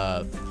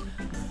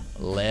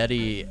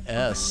 Laddie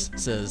S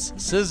says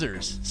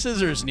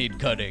scissors need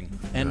cutting,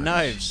 and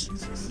knives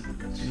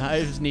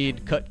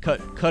need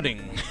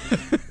cutting.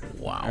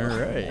 Wow. All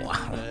right.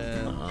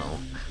 Wow.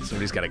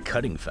 Somebody's got a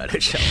cutting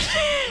fetish.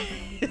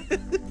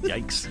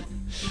 Yikes.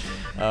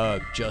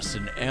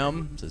 Justin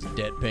M says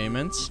debt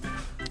payments.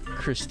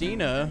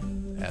 Christina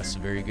asks a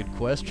very good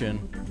question.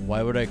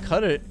 Why would I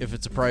cut it if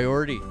it's a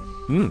priority?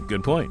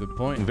 Good point. Good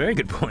point. Very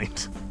good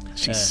point.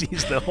 She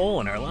sees the hole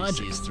in our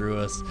logic. She sees through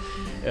us.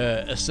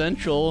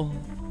 Essential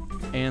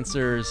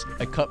answers,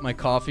 I cut my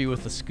coffee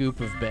with a scoop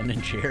of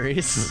Ben &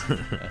 Jerry's. I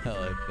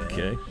like that.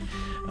 Okay.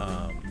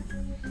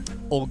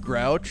 Old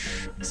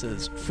Grouch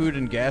says food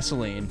and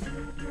gasoline.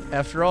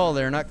 After all,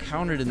 they're not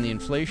counted in the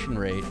inflation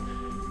rate,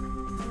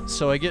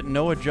 so I get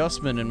no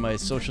adjustment in my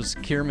social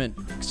security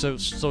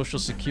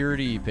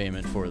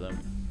payment for them.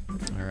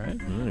 All right.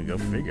 Go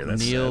figure.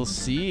 That's Neil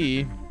sad.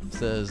 C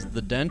says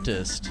the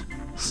dentist.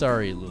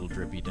 Sorry, little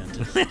drippy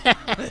dentist.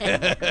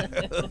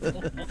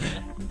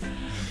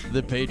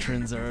 The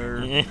patrons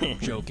are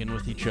joking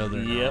with each other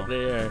now. Yep,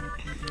 they are.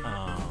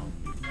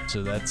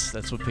 So that's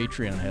what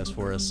Patreon has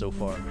for us so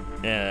far.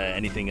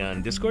 Anything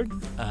on Discord?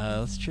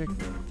 Let's check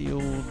the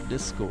old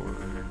Discord.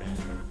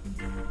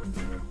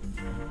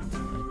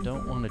 I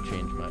don't want to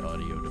change my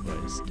audio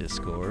device,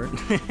 Discord.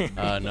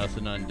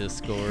 Nothing on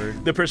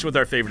Discord. The person with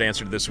our favorite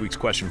answer to this week's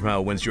question from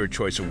hell wins your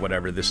choice of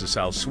whatever This Is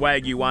Hell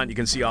swag you want. You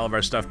can see all of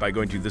our stuff by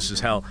going to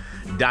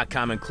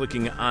thisishell.com and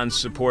clicking on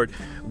support.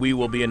 We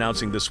will be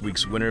announcing this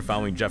week's winner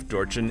following Jeff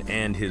Dorchin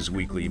and his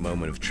weekly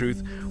moment of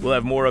truth. We'll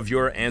have more of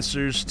your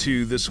answers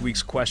to this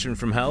week's question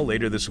from hell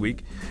later this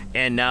week.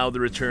 And now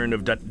the return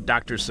of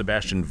Dr.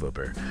 Sebastian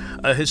Wupper,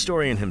 a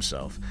historian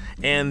himself,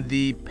 and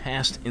the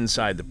past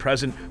inside the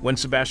present, when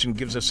Sebastian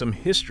gives us some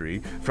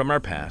history from our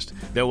past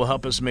that will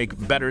help us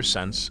make better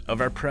sense of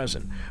our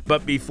present.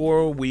 But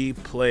before we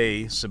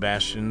play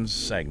Sebastian's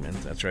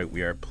segment, that's right,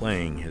 we are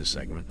playing his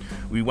segment,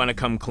 we want to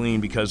come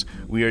clean because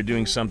we are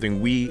doing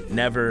something we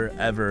never,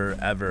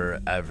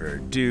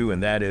 ever do,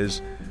 and that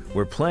is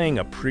we're playing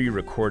a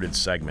pre-recorded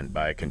segment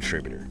by a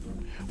contributor.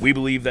 We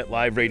believe that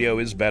live radio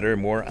is better,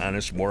 more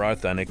honest, more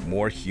authentic,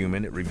 more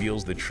human. It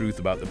reveals the truth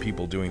about the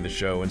people doing the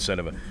show instead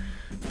of a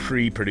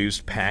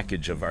pre-produced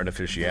package of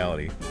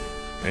artificiality.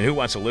 And who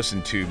wants to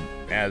listen to,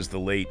 as the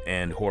late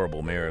and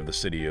horrible mayor of the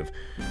city of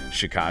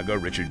Chicago,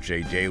 Richard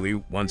J. Daley,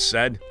 once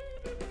said,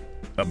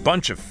 a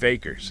bunch of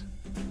fakers.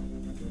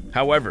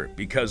 However,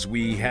 because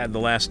we had the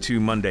last 2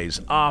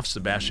 Mondays off,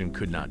 Sebastian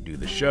could not do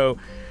the show.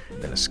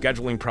 Then a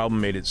scheduling problem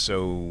made it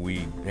so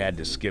we had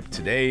to skip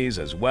today's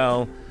as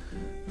well.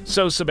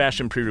 So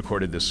Sebastian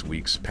pre-recorded this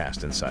week's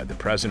Past Inside the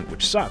Present,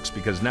 which sucks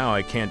because now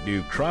I can't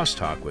do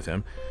crosstalk with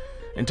him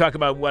and talk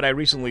about what I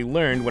recently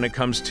learned when it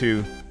comes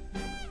to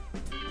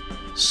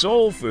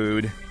soul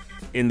food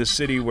in the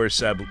city where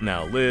Seb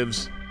now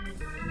lives,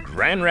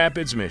 Grand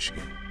Rapids,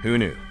 Michigan. Who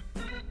knew?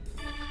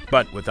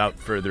 But without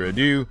further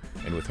ado,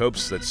 and with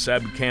hopes that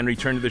Seb can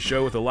return to the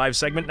show with a live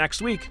segment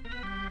next week,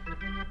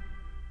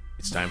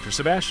 It's time for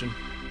Sebastian.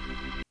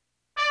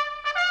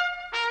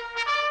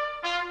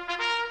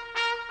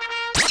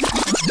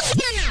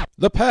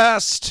 The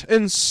past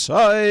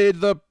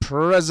inside the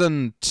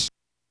present.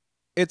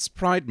 It's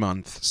Pride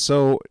Month,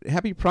 so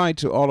happy Pride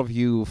to all of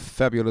you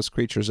fabulous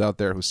creatures out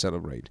there who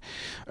celebrate.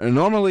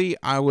 Normally,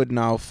 I would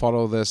now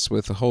follow this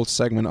with a whole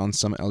segment on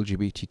some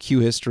LGBTQ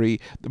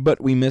history,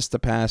 but we missed the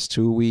past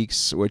 2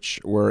 weeks, which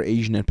were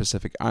Asian and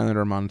Pacific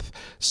Islander Month,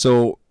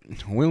 so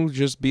we'll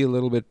just be a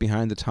little bit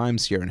behind the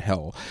times here in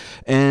hell.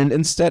 And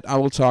instead, I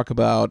will talk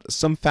about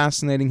some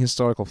fascinating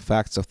historical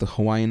facts of the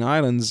Hawaiian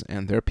Islands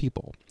and their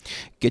people.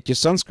 Get your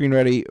sunscreen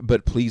ready,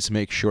 but please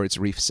make sure it's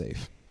reef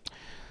safe.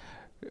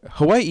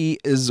 Hawaii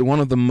is one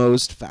of the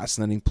most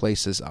fascinating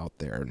places out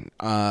there.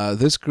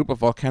 This group of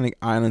volcanic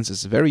islands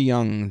is very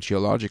young,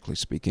 geologically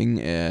speaking.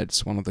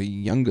 It's one of the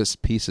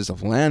youngest pieces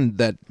of land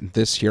that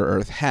this here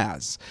Earth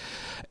has.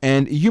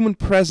 And human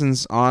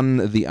presence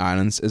on the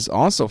islands is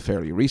also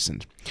fairly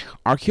recent.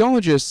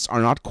 Archaeologists are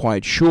not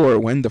quite sure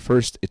when the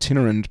first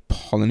itinerant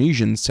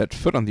Polynesians set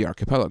foot on the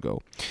archipelago.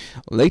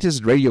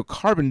 Latest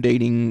radiocarbon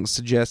dating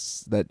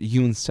suggests that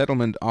human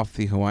settlement off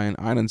the Hawaiian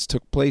Islands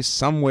took place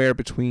somewhere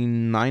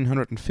between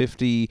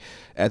 950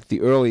 at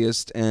the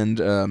earliest and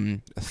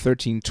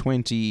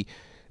 1320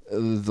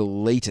 the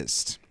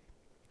latest.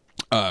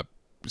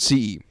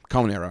 CE,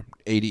 Common Era,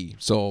 AD,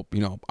 so,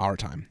 our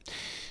time.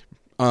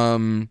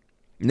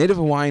 Native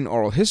Hawaiian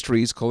oral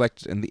histories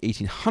collected in the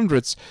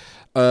 1800s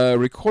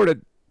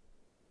recorded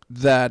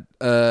that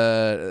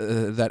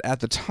at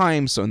the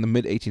time, so in the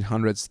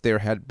mid-1800s, there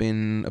had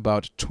been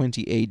about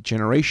 28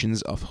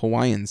 generations of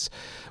Hawaiians,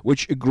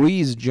 which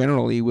agrees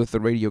generally with the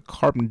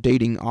radiocarbon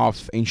dating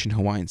of ancient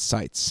Hawaiian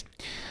sites.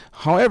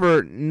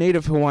 However,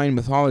 native Hawaiian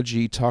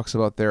mythology talks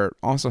about there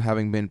also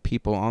having been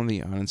people on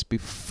the islands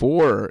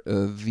before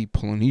the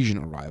Polynesian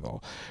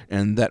arrival,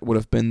 and that would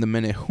have been the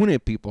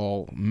Menehune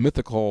people,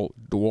 mythical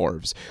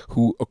dwarves,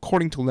 who,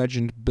 according to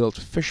legend, built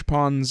fish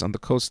ponds on the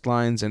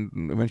coastlines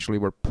and eventually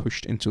were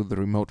pushed into the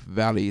remote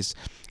valleys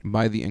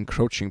by the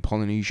encroaching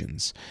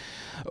Polynesians.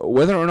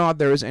 Whether or not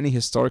there is any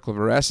historical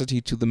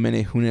veracity to the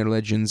Menehune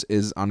legends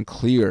is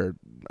unclear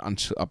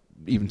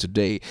even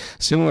today.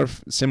 Similar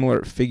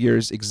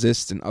figures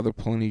exist in other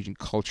Polynesian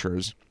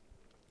cultures.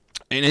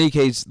 In any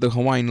case, the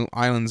Hawaiian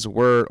Islands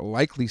were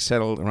likely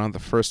settled around the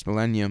first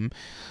millennium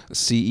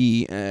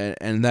CE,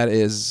 and that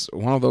is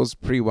one of those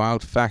pretty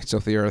wild facts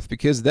of the Earth,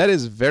 because that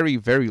is very,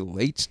 very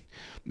late.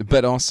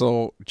 But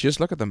also, just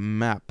look at the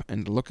map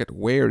and look at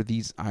where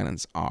these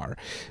islands are.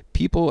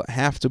 People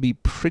have to be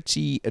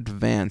pretty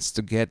advanced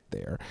to get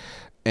there,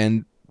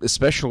 and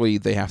especially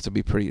they have to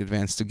be pretty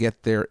advanced to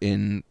get there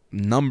in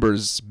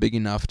numbers big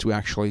enough to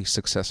actually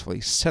successfully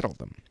settle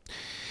them.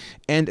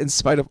 And in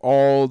spite of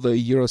all the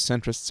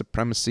Eurocentrist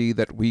supremacy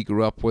that we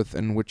grew up with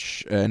and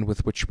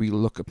with which we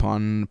look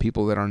upon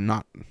people that are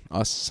not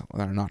us,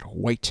 that are not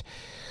white,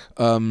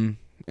 and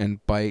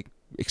by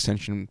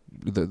extension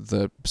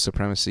the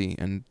supremacy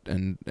and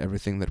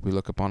everything that we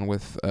look upon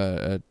with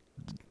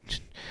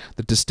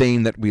the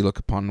disdain that we look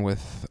upon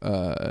with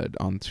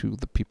onto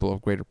the people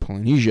of Greater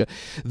Polynesia,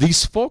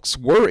 these folks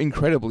were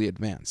incredibly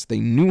advanced. They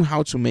knew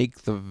how to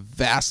make the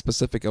vast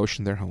Pacific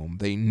Ocean their home.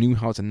 They knew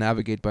how to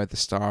navigate by the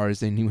stars.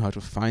 They knew how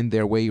to find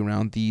their way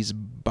around these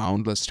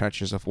boundless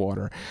stretches of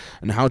water,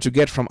 and how to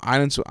get from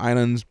island to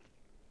island.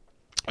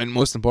 And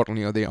most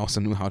importantly, they also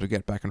knew how to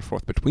get back and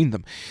forth between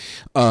them.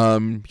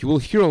 You will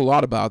hear a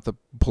lot about the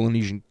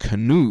Polynesian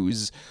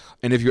canoes,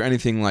 and if you're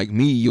anything like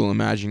me, you'll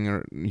imagine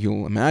a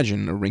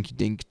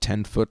rinky-dink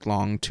 10-foot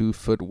long,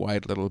 2-foot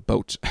wide little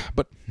boat.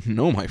 But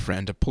no, my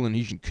friend, a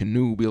Polynesian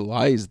canoe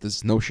belies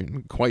this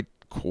notion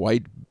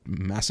quite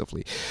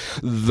massively.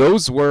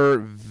 Those were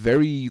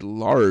very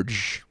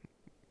large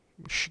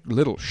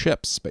little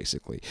ships,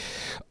 basically.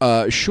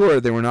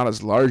 Sure, they were not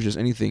as large as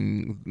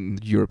anything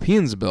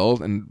Europeans built,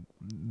 and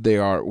they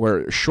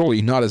were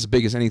surely not as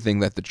big as anything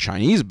that the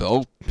Chinese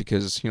built,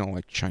 because,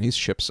 like Chinese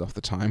ships of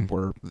the time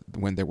were,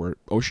 when they were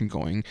ocean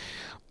going,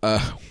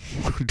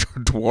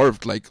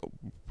 dwarfed like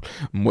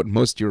what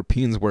most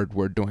Europeans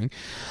were doing.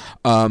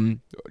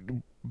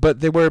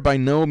 But they were by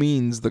no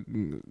means,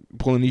 the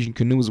Polynesian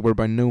canoes were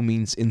by no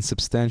means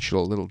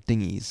insubstantial little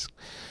dinghies.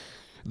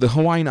 The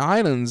Hawaiian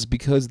Islands,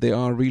 because they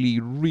are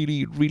really,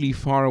 really, really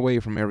far away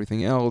from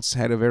everything else,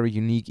 had a very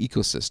unique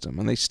ecosystem,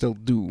 and they still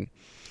do.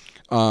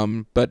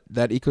 But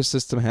that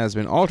ecosystem has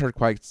been altered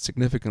quite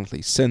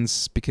significantly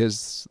since,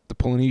 because the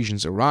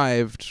Polynesians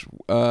arrived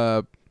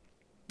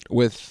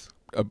with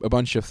a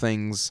bunch of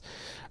things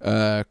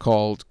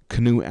called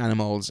canoe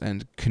animals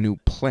and canoe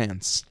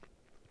plants.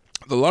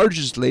 The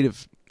largest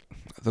native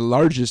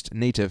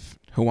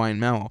Hawaiian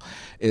mammal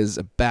is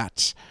a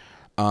bat.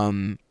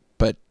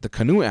 But the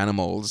canoe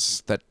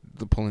animals that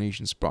the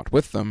Polynesians brought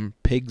with them,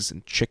 pigs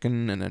and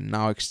chicken and a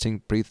now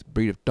extinct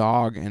breed of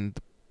dog and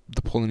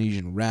the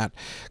Polynesian rat,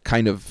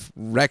 kind of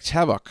wreaked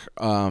havoc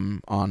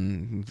on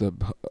the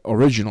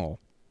original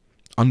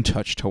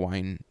untouched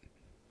Hawaiian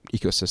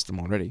ecosystem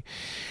already.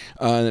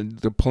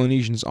 The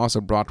Polynesians also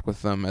brought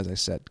with them, as I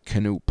said,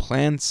 canoe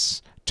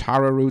plants,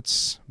 taro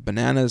roots,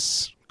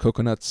 bananas,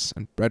 coconuts,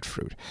 and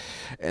breadfruit.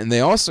 And they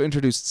also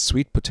introduced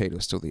sweet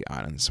potatoes to the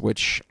islands,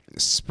 which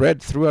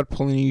spread throughout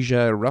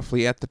Polynesia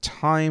roughly at the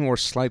time or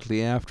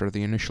slightly after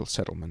the initial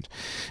settlement.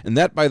 And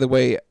that, by the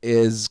way,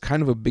 is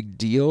kind of a big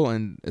deal,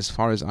 and as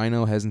far as I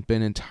know, hasn't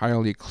been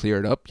entirely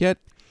cleared up yet,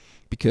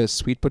 because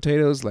sweet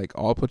potatoes, like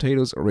all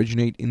potatoes,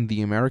 originate in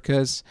the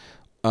Americas.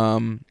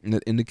 And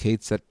that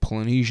indicates that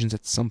Polynesians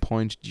at some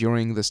point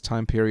during this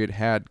time period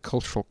had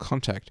cultural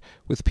contact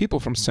with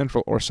people from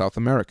Central or South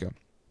America.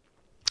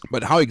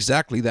 But how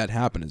exactly that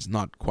happened is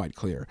not quite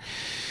clear.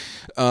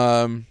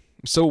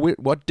 So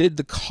what did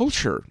the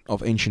culture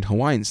of ancient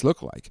Hawaiians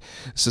look like?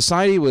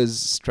 Society was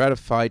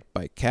stratified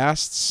by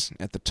castes.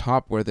 At the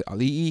top were the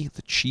alii,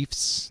 the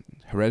chiefs,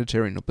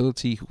 hereditary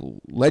nobility, who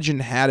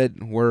legend had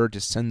it were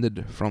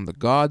descended from the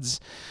gods.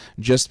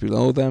 Just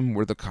below them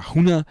were the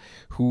kahuna,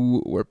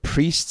 who were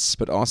priests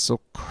but also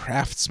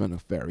craftsmen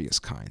of various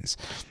kinds.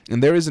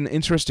 And there is an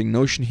interesting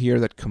notion here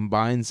that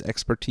combines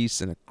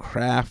expertise in a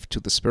craft to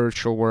the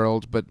spiritual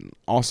world, but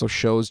also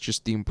shows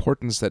just the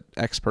importance that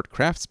expert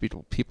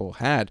craftspeople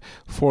had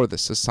for the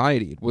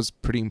society. It was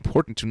pretty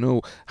important to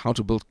know how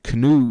to build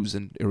canoes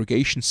and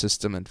irrigation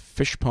system and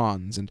fish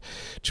ponds, and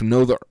to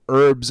know the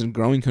herbs and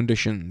growing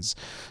conditions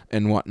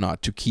and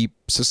whatnot to keep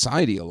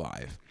society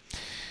alive.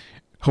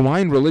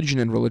 Hawaiian religion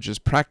and religious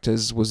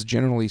practice was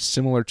generally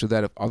similar to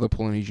that of other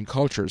Polynesian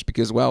cultures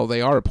because, well, they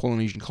are a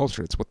Polynesian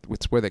culture. It's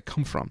where they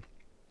come from.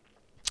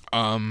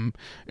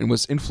 It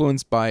was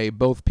influenced by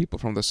both people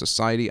from the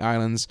Society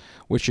Islands,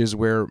 which is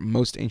where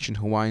most ancient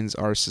Hawaiians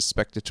are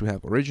suspected to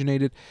have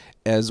originated,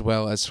 as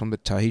well as from the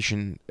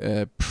Tahitian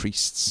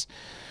priests.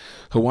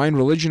 Hawaiian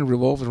religion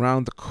revolved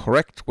around the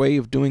correct way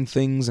of doing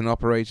things and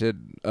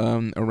operated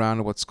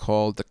around what's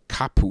called the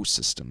kapu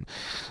system.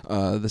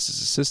 This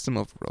is a system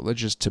of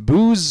religious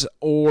taboos,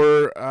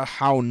 or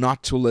how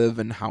not to live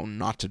and how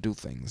not to do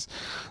things.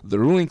 The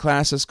ruling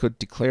classes could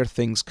declare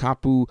things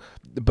kapu,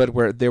 but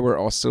where there were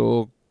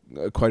also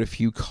quite a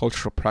few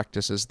cultural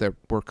practices that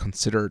were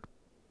considered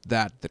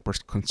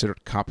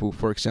kapu.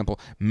 For example,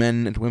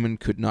 men and women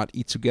could not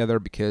eat together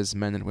because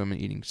men and women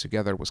eating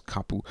together was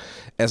kapu,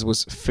 as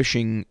was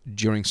fishing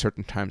during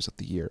certain times of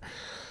the year.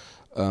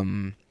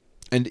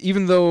 And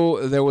even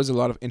though there was a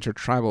lot of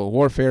intertribal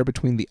warfare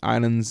between the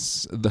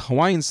islands, the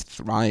Hawaiians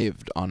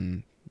thrived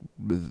on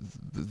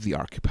the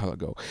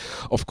archipelago.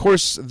 Of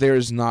course,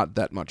 there's not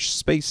that much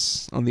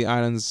space on the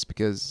islands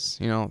because,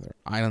 they're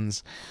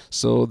islands,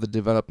 so the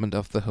development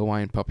of the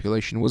Hawaiian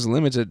population was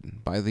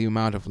limited by the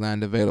amount of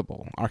land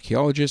available.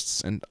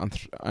 Archaeologists and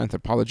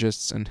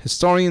anthropologists and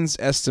historians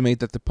estimate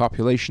that the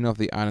population of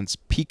the islands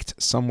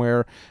peaked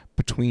somewhere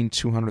between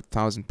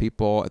 200,000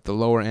 people at the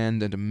lower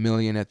end and 1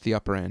 million at the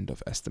upper end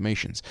of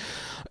estimations.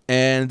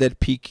 And that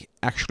peak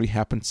actually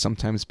happened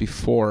sometimes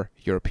before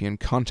European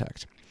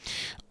contact.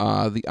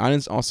 The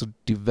islands also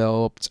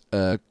developed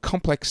a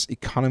complex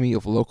economy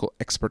of local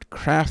expert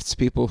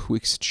craftspeople who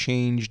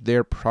exchanged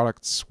their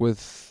products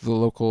with the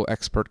local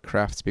expert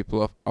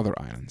craftspeople of other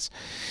islands.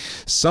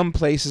 Some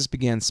places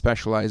began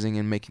specializing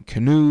in making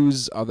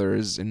canoes,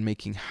 others in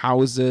making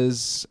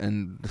houses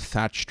and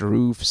thatched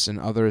roofs, and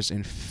others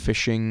in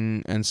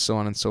fishing, and so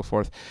on and so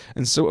forth.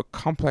 And so a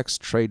complex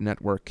trade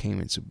network came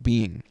into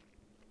being.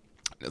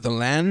 The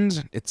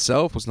land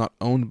itself was not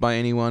owned by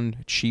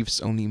anyone. Chiefs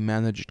only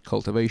managed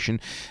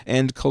cultivation,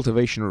 and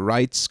cultivation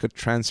rights could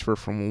transfer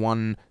from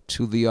one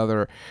to the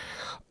other.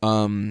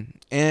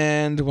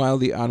 And while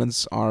the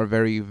islands are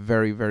very,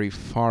 very, very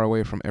far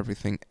away from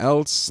everything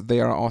else, they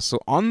are also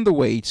on the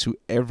way to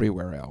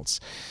everywhere else.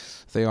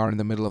 They are in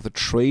the middle of the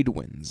trade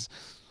winds,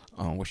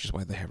 which is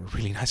why they have a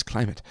really nice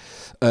climate.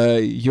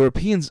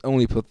 Europeans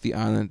only put the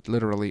island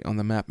literally on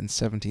the map in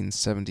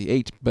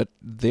 1778, but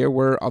there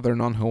were other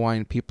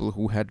non-Hawaiian people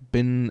who had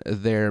been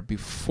there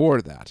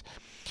before that.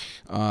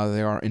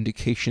 There are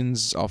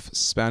indications of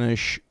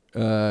Spanish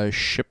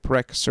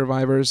shipwreck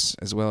survivors,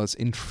 as well as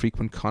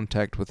infrequent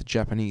contact with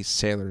Japanese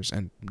sailors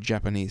and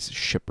Japanese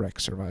shipwreck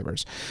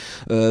survivors.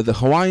 The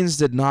Hawaiians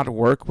did not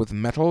work with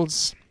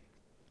metals.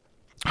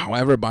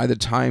 However, by the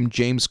time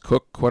James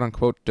Cook,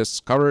 quote-unquote,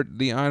 discovered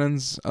the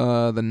islands,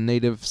 the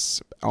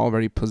natives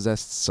already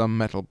possessed some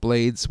metal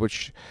blades,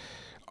 which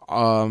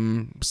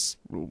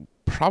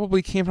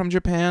probably came from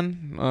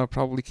Japan,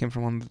 probably came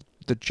from one of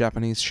the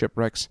Japanese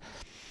shipwrecks,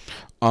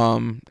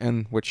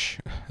 and which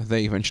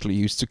they eventually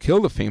used to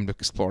kill the famed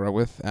explorer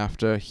with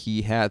after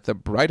he had the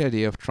bright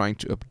idea of trying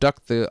to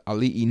abduct the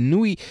Ali'i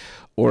Nui,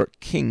 or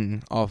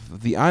king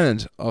of the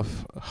island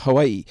of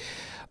Hawaii,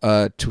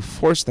 to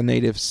force the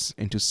natives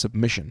into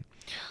submission,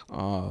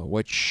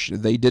 which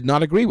they did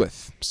not agree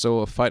with. So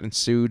a fight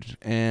ensued,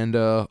 and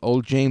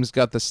old James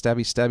got the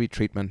stabby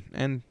treatment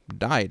and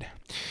died.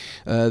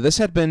 This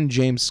had been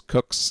James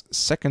Cook's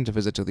second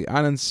visit to the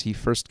islands. He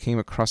first came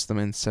across them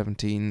in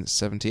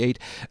 1778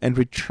 and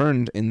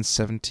returned in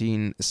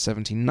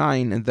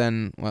 1779, and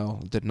then,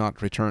 well, did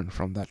not return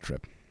from that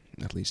trip.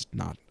 At least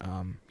not,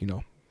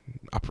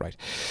 upright.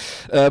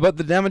 But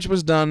the damage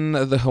was done.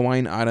 The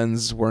Hawaiian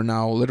Islands were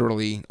now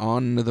literally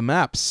on the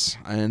maps,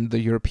 and the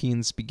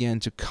Europeans began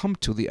to come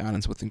to the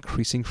islands with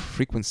increasing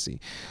frequency.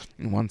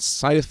 And one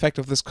side effect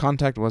of this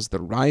contact was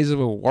the rise of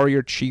a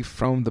warrior chief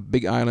from the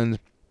Big Island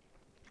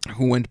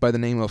who went by the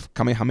name of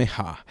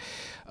Kamehameha.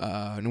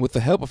 And with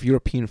the help of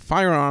European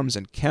firearms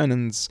and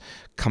cannons,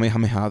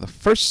 Kamehameha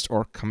I,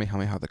 or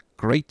Kamehameha the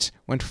Great,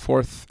 went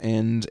forth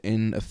and,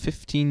 in a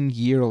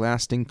 15-year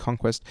lasting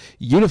conquest,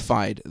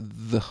 unified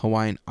the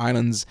Hawaiian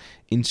Islands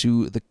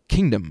into the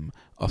Kingdom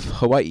of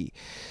Hawaii.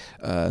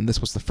 And this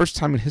was the first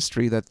time in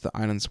history that the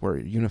islands were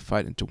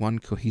unified into one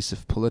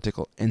cohesive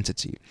political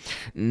entity.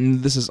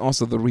 And this is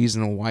also the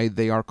reason why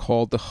they are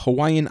called the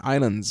Hawaiian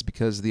Islands,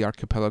 because the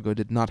archipelago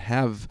did not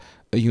have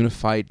a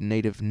unified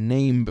native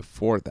name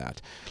before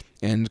that.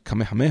 And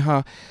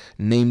Kamehameha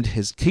named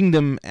his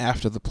kingdom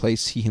after the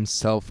place he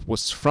himself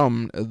was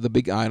from, the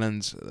Big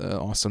Island,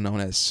 also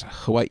known as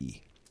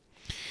Hawaii.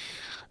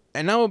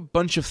 And now a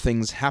bunch of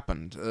things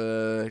happened.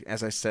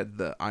 As I said,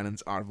 the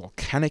islands are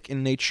volcanic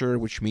in nature,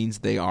 which means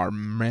they are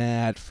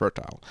mad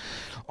fertile.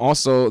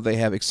 Also, they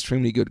have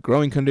extremely good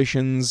growing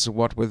conditions,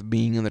 what with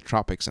being in the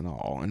tropics and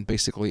all, and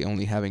basically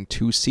only having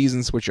 2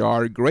 seasons, which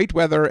are great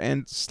weather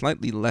and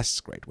slightly less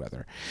great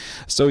weather.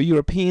 So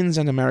Europeans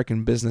and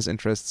American business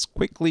interests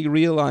quickly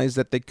realized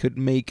that they could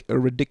make a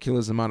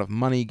ridiculous amount of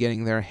money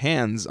getting their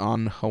hands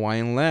on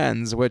Hawaiian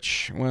lands,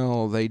 which,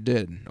 well, they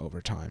did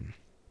over time.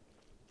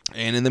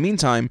 And in the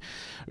meantime,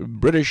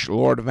 British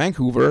Lord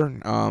Vancouver,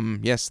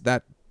 yes,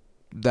 that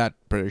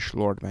British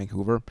Lord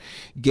Vancouver,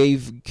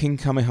 gave King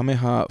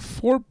Kamehameha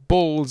 4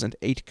 bulls and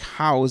 8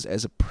 cows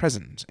as a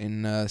present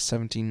in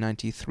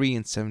 1793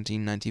 and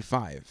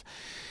 1795.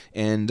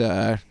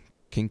 And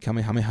King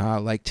Kamehameha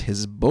liked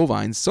his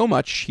bovines so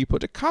much he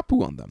put a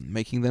kapu on them,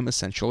 making them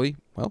essentially,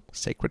 well,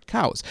 sacred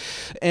cows.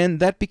 And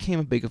that became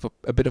a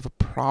bit of a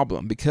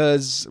problem,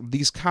 because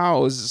these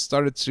cows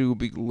started to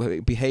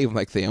behave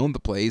like they owned the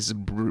place,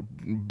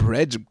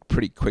 bred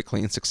pretty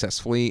quickly and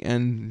successfully,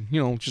 and,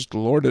 just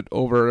lorded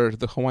over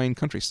the Hawaiian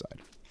countryside.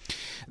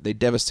 They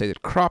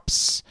devastated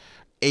crops,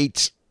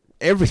 ate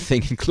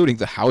everything, including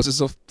the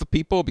houses of the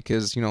people,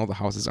 because, the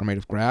houses are made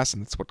of grass,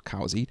 and that's what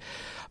cows eat.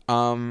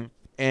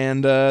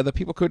 And the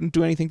people couldn't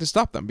do anything to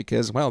stop them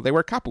because, well, they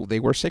were kapu, they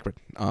were sacred.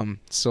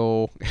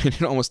 So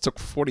it almost took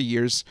 40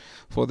 years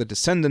for the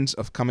descendants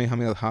of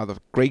Kamehameha the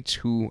Great,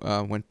 who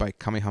went by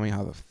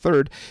Kamehameha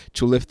III,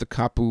 to lift the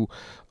kapu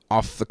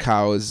off the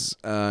cows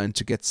and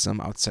to get some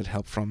outside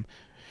help from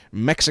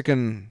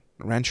Mexican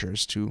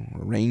ranchers to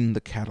rein the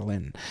cattle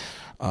in.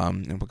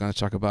 And we're going to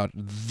talk about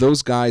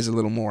those guys a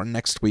little more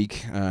next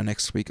week.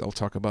 Next week I'll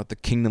talk about the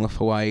Kingdom of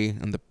Hawaii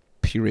and the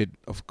period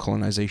of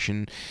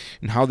colonization,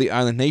 and how the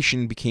island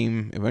nation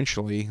became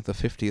eventually the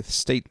 50th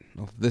state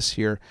of this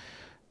here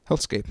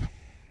hellscape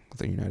of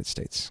the United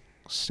States.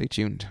 Stay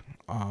tuned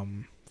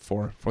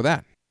for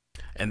that.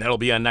 And that'll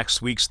be on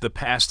next week's The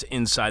Past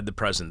Inside the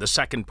Present, the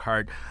second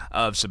part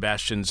of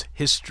Sebastian's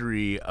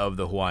history of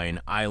the Hawaiian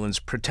Islands,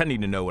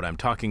 pretending to know what I'm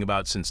talking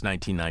about since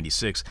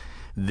 1996.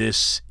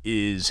 This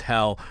is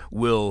Hell.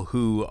 Will,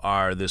 who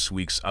are this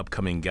week's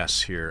upcoming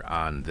guests here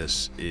on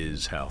This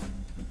Is Hell?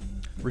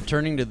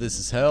 Returning to This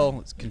Is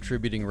Hell is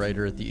contributing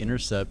writer at The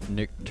Intercept,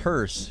 Nick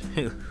Terse,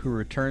 who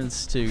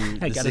returns to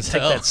I This got to Is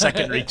take Hell. that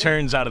second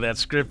returns out of that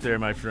script there,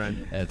 my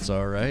friend. That's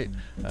all right.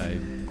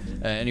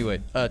 Anyway,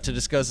 to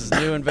discuss his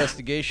new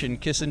investigation,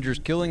 Kissinger's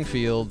Killing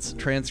Fields,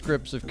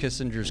 transcripts of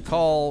Kissinger's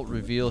call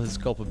reveal his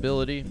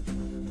culpability.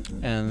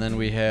 And then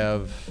we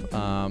have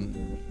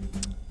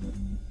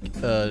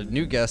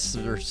new guests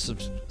that are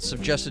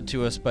suggested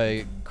to us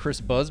by Chris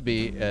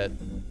Busby at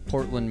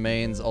Portland,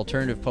 Maine's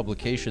alternative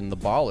publication, The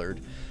Bollard.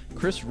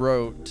 Chris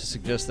wrote to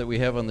suggest that we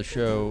have on the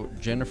show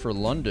Jennifer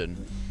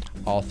London,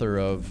 author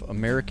of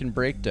American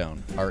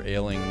Breakdown, Our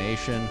Ailing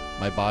Nation,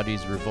 My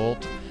Body's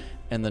Revolt,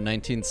 and the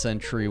 19th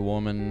Century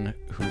Woman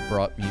Who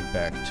Brought Me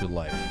Back to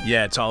Life.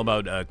 Yeah, it's all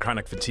about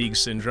chronic fatigue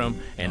syndrome.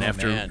 And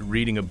after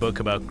reading a book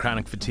about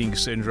chronic fatigue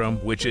syndrome,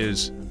 which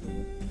is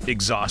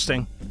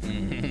exhausting,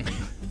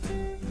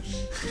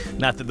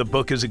 not that the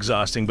book is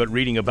exhausting, but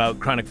reading about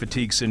chronic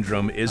fatigue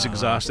syndrome is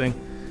exhausting.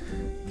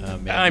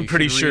 I'm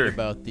pretty sure read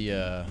about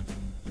the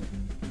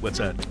what's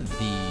that?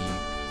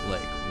 The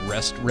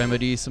rest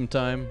remedy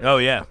sometime. Oh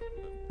yeah,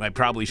 I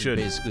probably should.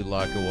 Basically,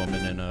 lock a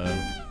woman in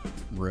a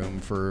room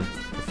for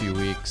a few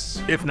weeks,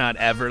 if not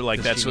ever.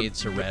 Like that's she what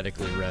needs to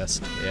radically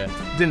rest. Yeah.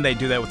 Didn't they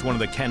do that with one of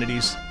the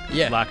Kennedys?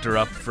 Yeah. Locked her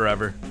up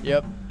forever.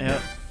 Yep.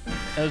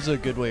 That was a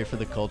good way for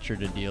the culture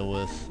to deal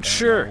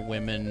with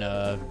women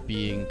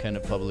being kind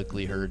of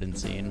publicly heard and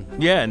seen.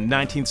 Yeah, in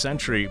 19th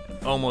century,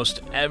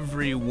 almost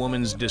every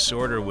woman's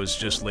disorder was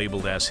just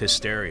labeled as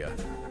hysteria.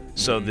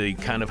 So the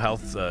kind of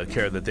health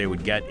care that they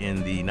would get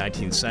in the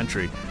 19th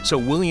century. So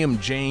William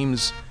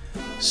James'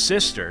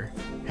 sister,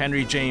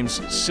 Henry James'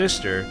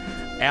 sister,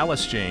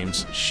 Alice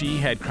James, she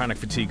had chronic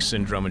fatigue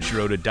syndrome, and she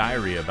wrote a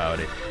diary about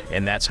it.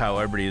 And that's how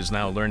everybody is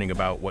now learning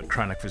about what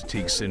chronic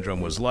fatigue syndrome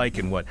was like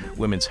and what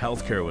women's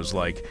health care was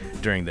like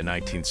during the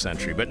 19th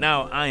century. But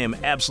now I am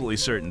absolutely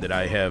certain that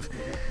I have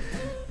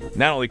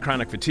Not only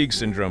chronic fatigue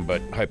syndrome,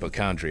 but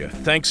hypochondria.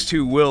 Thanks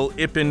to Will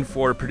Ippen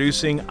for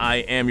producing. I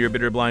am your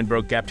Bitter, Blind,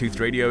 Broke, Gap-Toothed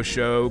radio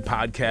show,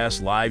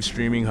 podcast, live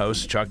streaming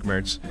host, Chuck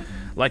Mertz.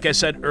 Like I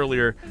said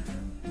earlier,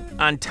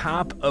 on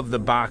top of the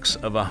box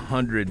of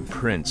 100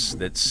 prints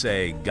that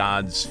say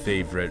God's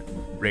favorite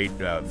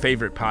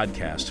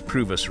podcast,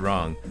 Prove Us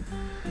Wrong,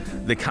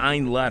 the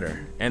kind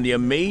letter and the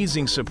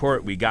amazing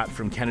support we got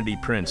from Kennedy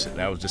Prints that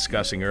I was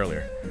discussing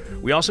earlier.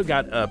 We also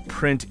got a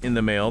print in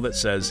the mail that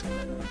says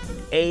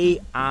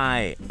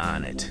AI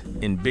on it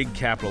in big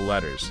capital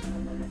letters.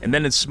 And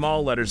then in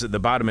small letters at the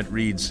bottom it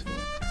reads,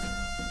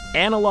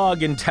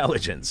 Analog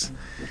Intelligence.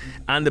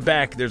 On the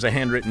back there's a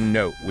handwritten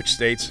note which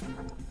states,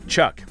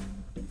 Chuck,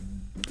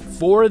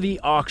 for the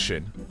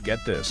auction,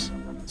 get this,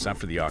 it's not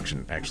for the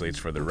auction, actually it's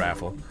for the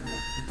raffle,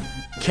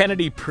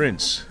 Kennedy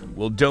Prints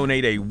will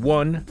donate a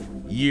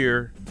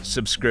 1-year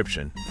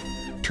subscription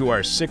to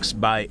our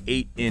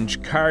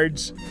 6x8-inch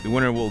cards. The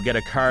winner will get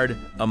a card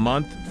a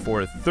month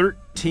for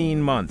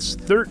 13 months.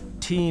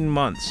 13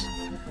 months.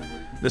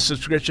 The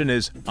subscription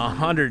is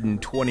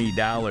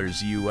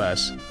 $120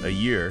 US a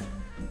year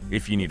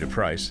if you need a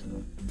price.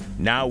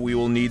 Now we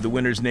will need the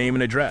winner's name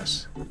and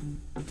address.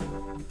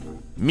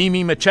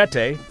 Mimi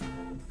Machete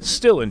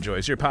still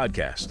enjoys your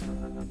podcast.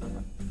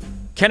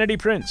 Kennedy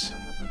Prints.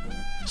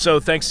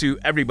 So thanks to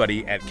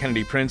everybody at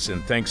Kennedy Prints,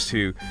 and thanks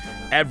to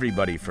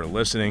everybody for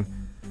listening.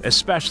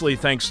 Especially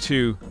thanks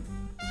to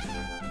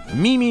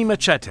Mimi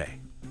Machete.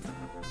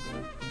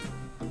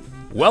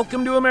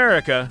 Welcome to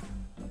America.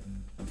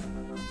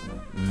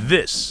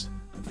 This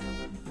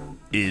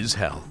is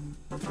hell.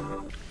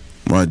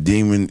 My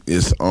demon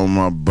is on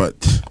my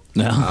butt.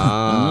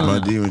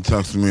 My demon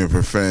talks to me in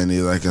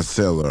profanity like a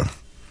sailor.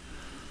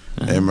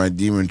 And my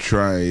demon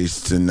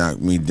tries to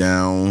knock me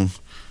down.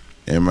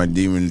 And my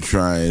demon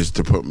tries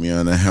to put me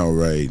on a hell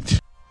ride.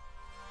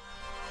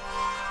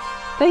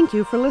 Thank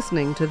you for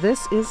listening to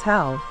This Is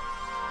Hell.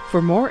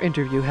 For more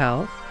interview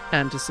hell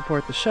and to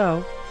support the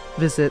show,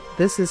 visit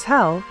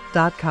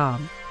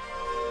thisishell.com.